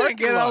out of the He parking can't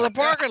get out of the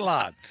lot. parking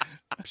lot.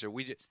 So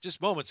we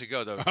just moments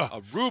ago,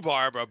 a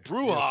rhubarb, a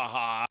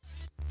brouhaha.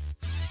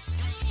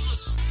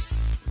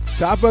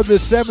 Top of the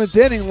 7th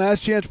inning,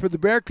 last chance for the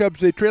Bear Cubs.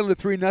 They trailed at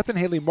 3-0.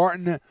 Haley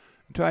Martin,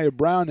 Taya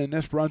Brown, and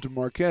Esperanza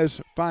Marquez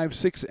 5,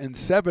 6, and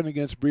 7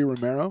 against Bree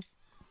Romero.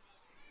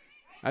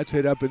 That's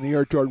hit up in the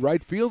air toward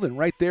right field, and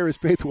right there is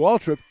Faith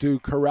Waltrip to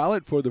corral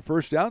it for the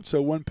first out.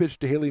 So one pitch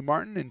to Haley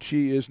Martin, and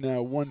she is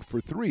now 1 for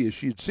 3 as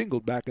she had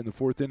singled back in the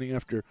 4th inning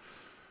after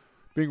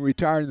being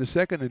retired in the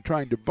 2nd and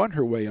trying to bunt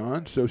her way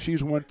on. So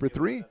she's 1 for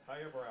 3.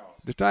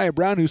 Taya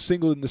Brown, who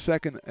singled in the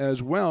 2nd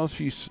as well,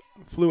 she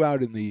flew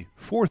out in the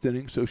 4th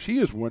inning, so she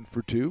is 1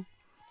 for 2.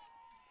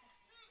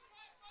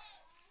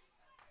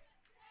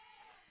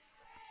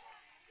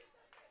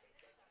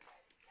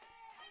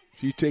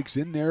 She takes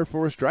in there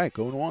for a strike,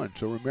 0-1.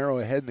 So Romero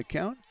ahead in the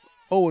count,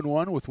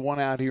 0-1 with 1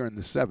 out here in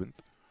the 7th.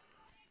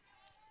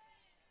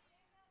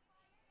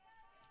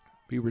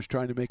 Beavers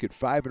trying to make it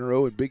 5 in a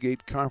row in Big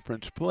 8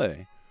 conference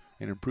play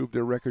and improve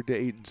their record to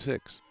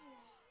 8-6.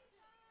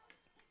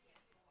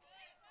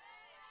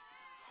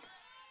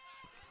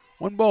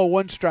 1 ball,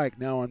 1 strike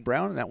now on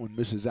Brown, and that one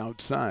misses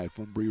outside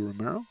from Bree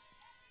Romero.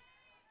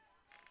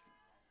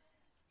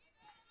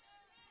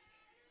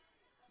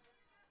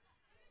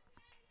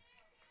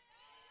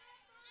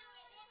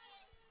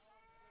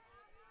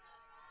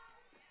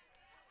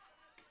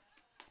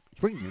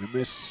 Swing and a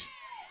miss.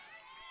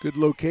 Good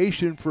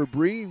location for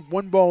Bree.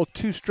 1 ball,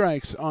 2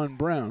 strikes on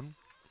Brown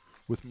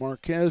with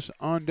Marquez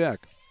on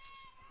deck.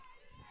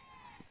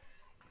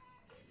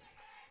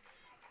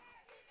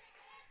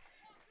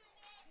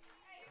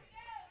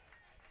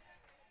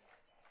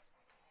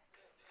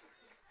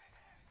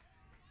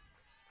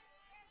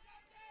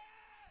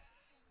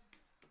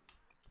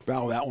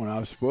 Foul that one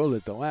off, spoiled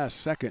at the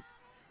last second.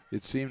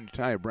 It seemed to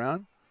Ty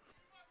Brown.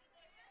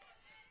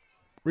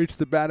 Reached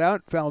the bat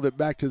out, fouled it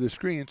back to the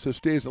screen, so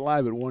stays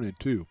alive at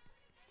 1-2.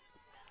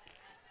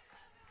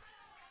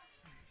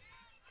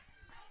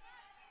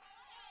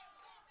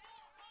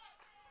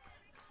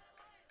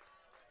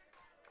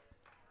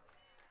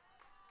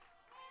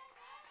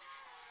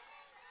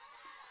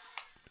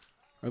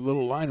 A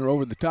little liner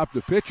over the top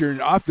of the pitcher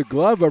and off the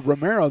glove of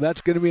Romero.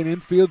 That's going to be an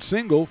infield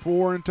single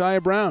for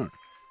Taya Brown.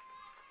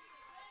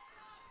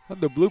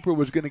 The blooper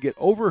was going to get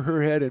over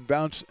her head and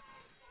bounce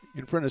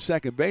in front of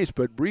second base,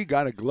 but Bree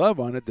got a glove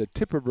on it, the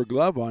tip of her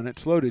glove on it,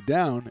 slowed it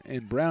down,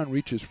 and Brown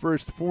reaches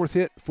first, 4th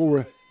hit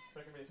for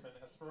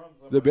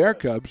the Bear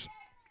Cubs,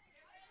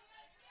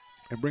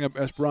 and bring up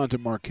Esperanza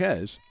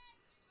Marquez,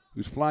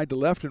 who's flied to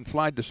left and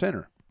flied to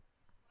center.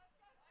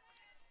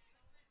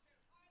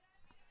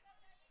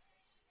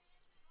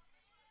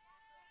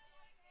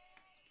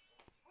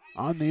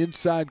 On the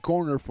inside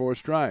corner for a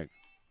strike.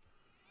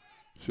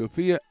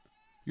 Sophia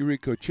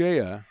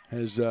Uricochea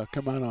has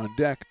come out on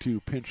deck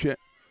to pinch hit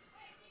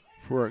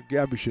for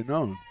Gabby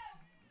Chanone.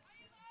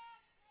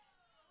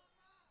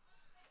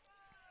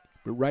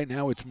 But right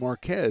now it's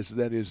Marquez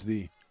that is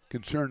the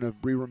concern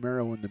of Bree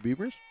Romero and the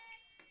Beavers.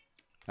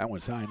 That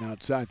one's high and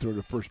outside, throw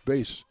to first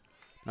base.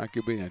 Not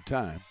going to be in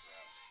time.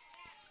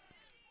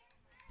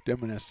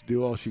 Demon has to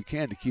do all she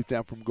can to keep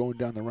that from going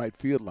down the right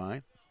field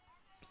line.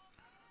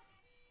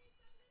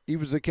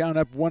 Evens the count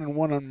up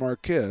 1-1 on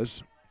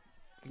Marquez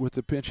with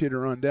the pinch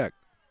hitter on deck.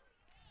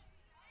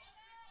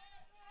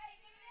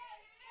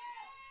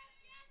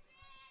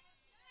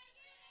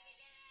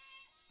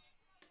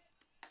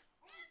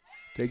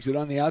 Takes it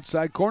on the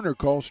outside corner,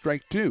 call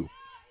strike 2.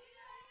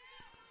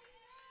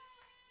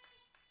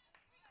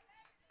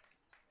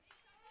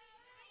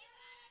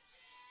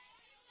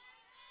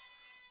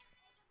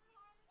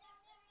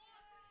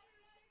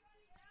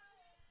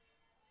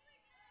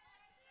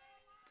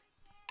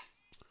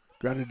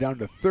 Grounded down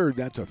to third,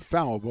 that's a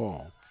foul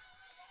ball.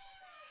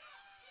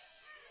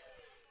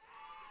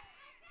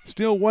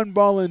 Still 1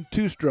 ball and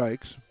 2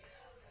 strikes.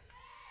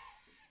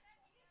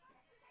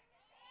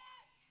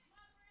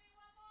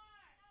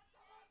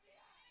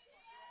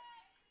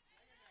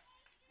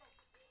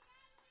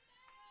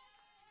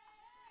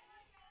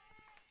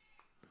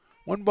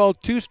 One ball,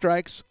 2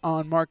 strikes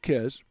on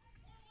Marquez.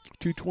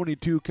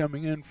 2:22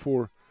 coming in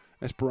for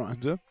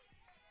Esperanza.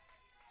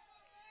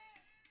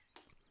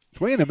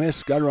 Swing and a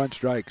miss, got her on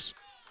strikes.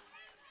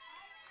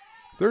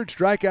 3rd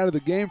strikeout of the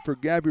game for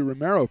Gabby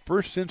Romero,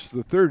 first since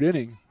the 3rd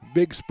inning.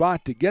 Big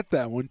spot to get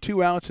that one.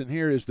 2 outs, and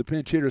here is the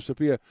pinch hitter,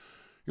 Sophia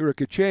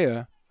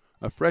Uricochea,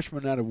 a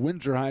freshman out of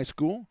Windsor High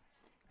School,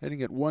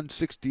 hitting at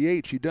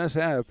 168. She does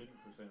have,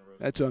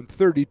 that's on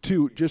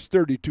 32, just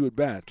 32 at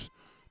bats.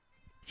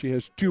 She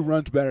has 2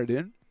 runs batted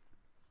in.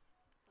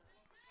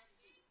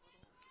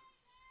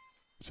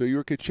 So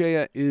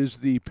Uricochea is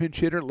the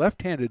pinch hitter,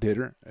 left-handed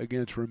hitter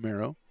against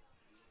Romero.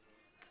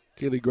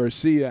 Kaylee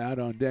Garcia out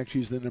on deck.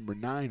 She's the number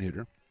 9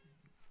 hitter.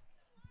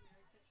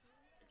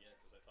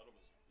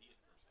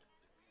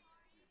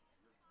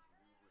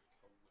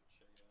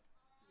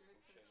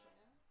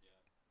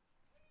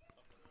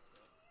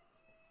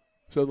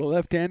 So the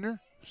left-hander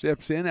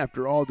steps in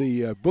after all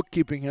the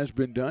bookkeeping has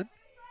been done.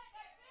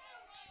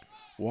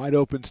 Wide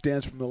open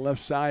stance from the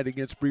left side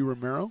against Bree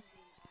Romero.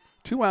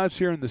 2 outs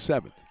here in the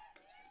 7th.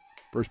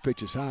 First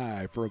pitch is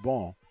high for a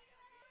ball.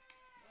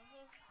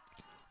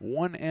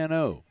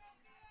 1-0.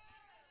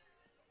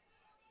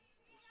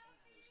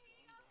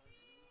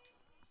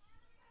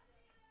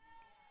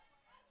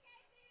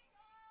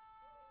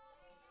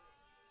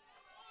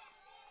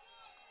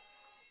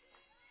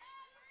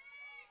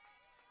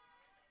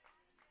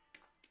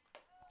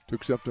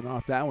 Took something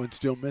off that one,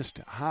 still missed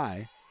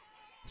high.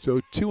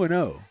 So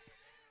 2-0.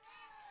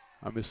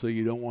 Obviously,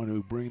 you don't want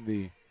to bring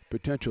the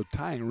potential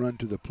tying run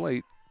to the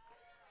plate.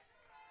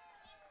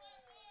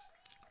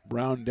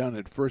 Brown down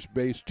at first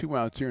base, 2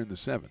 outs here in the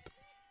 7th.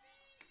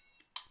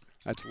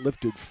 That's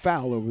lifted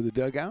foul over the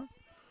dugout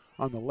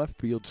on the left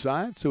field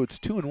side, so it's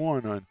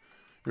 2-1 on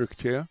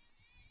Urquichea.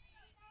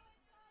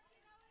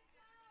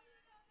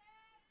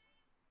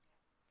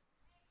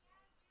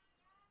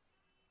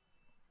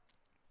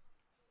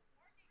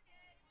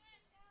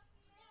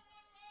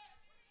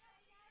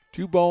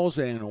 Two balls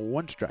and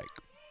 1 strike.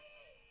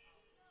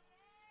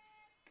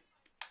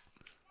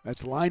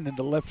 That's lined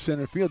into left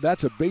center field.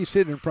 That's a base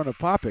hit in front of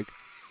Popik.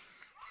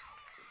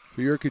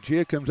 So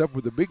Urquichea comes up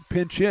with a big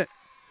pinch hit.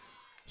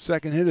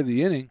 Second hit of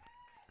the inning.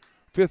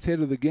 5th hit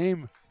of the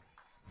game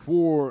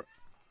for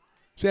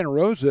Santa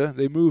Rosa.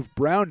 They move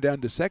Brown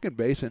down to second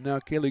base, and now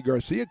Kaylee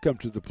Garcia comes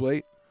to the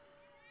plate.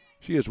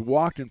 She has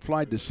walked and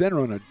flied to center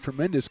on a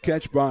tremendous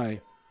catch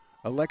by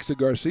Alexa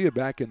Garcia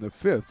back in the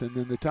 5th, and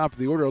then the top of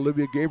the order,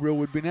 Olivia Gabriel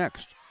would be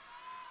next.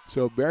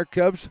 So Bear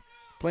Cubs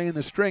playing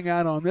the string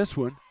out on this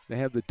one. They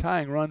have the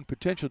tying run,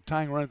 potential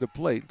tying run at the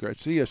plate.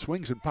 Garcia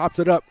swings and pops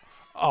it up.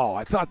 Oh,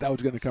 I thought that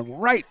was going to come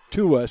right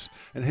to us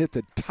and hit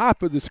the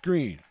top of the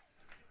screen.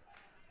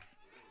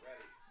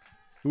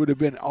 It would have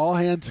been all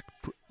hands.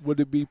 Would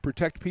it be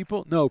protect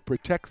people? No,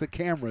 protect the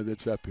camera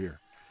that's up here.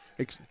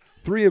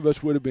 3 of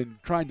us would have been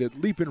trying to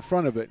leap in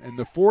front of it, and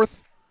the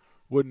 4th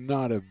would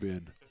not have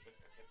been.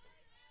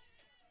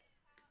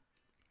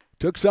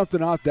 Took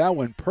something off that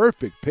one.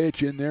 Perfect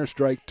pitch in there,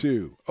 strike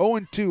 2.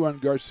 0-2 on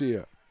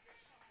Garcia.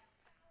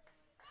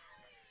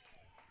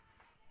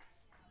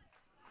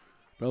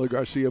 Bella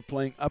Garcia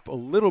playing up a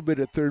little bit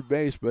at third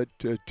base, but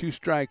 2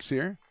 strikes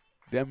here.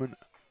 Demon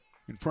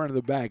in front of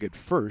the bag at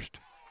first.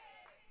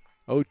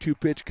 0-2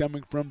 pitch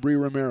coming from Bree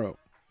Romero.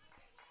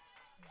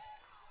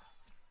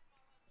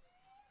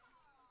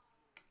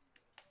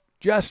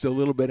 Just a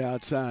little bit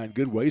outside.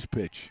 Good waist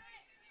pitch.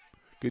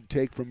 Good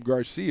take from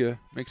Garcia.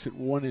 Makes it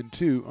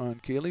 1-2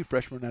 on Kaylee,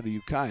 freshman out of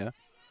Ukiah.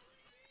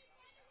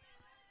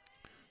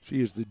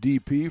 She is the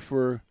DP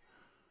for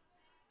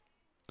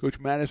Coach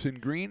Madison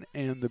Green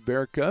and the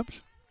Bear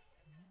Cubs.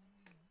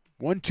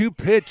 1-2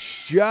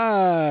 pitch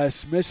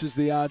just misses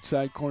the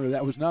outside corner.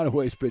 That was not a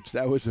waist pitch.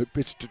 That was a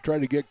pitch to try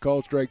to get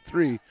called strike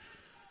 3.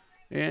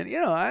 And,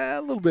 you know, I'm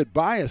a little bit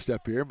biased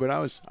up here, but I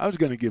was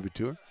going to give it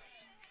to her.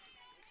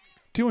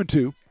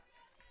 2-2.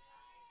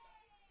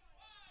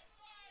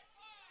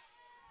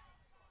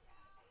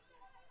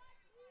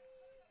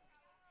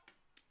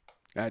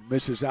 That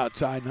misses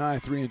outside and high,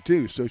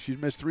 3-2. So she's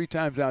missed 3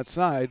 times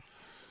outside.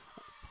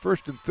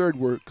 First and third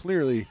were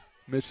clearly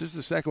misses.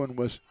 The second one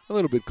was a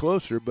little bit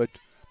closer, but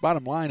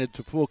bottom line, it's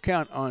a full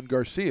count on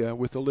Garcia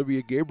with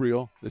Olivia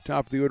Gabriel, the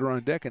top of the order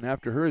on deck, and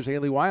after her is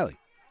Haley Wyatt.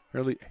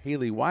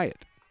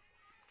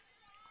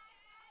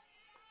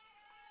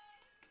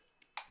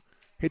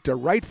 Hit to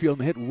right field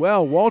and hit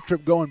well.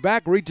 Waltrip going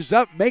back, reaches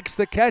up, makes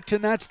the catch,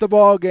 and that's the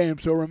ball game.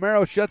 So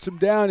Romero shuts him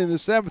down in the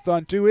 7th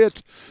on 2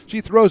 hits.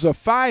 She throws a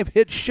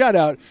 5-hit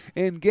shutout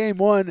in Game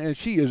 1, and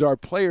she is our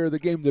player of the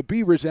game. The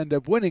Beavers end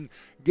up winning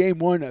Game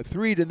 1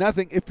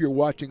 3-0. If you're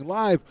watching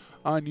live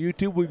on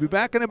YouTube, we'll be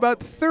back in about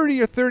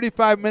 30 or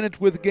 35 minutes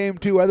with Game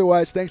 2.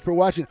 Otherwise, thanks for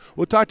watching.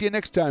 We'll talk to you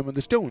next time on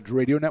the Stones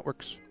Radio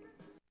Networks.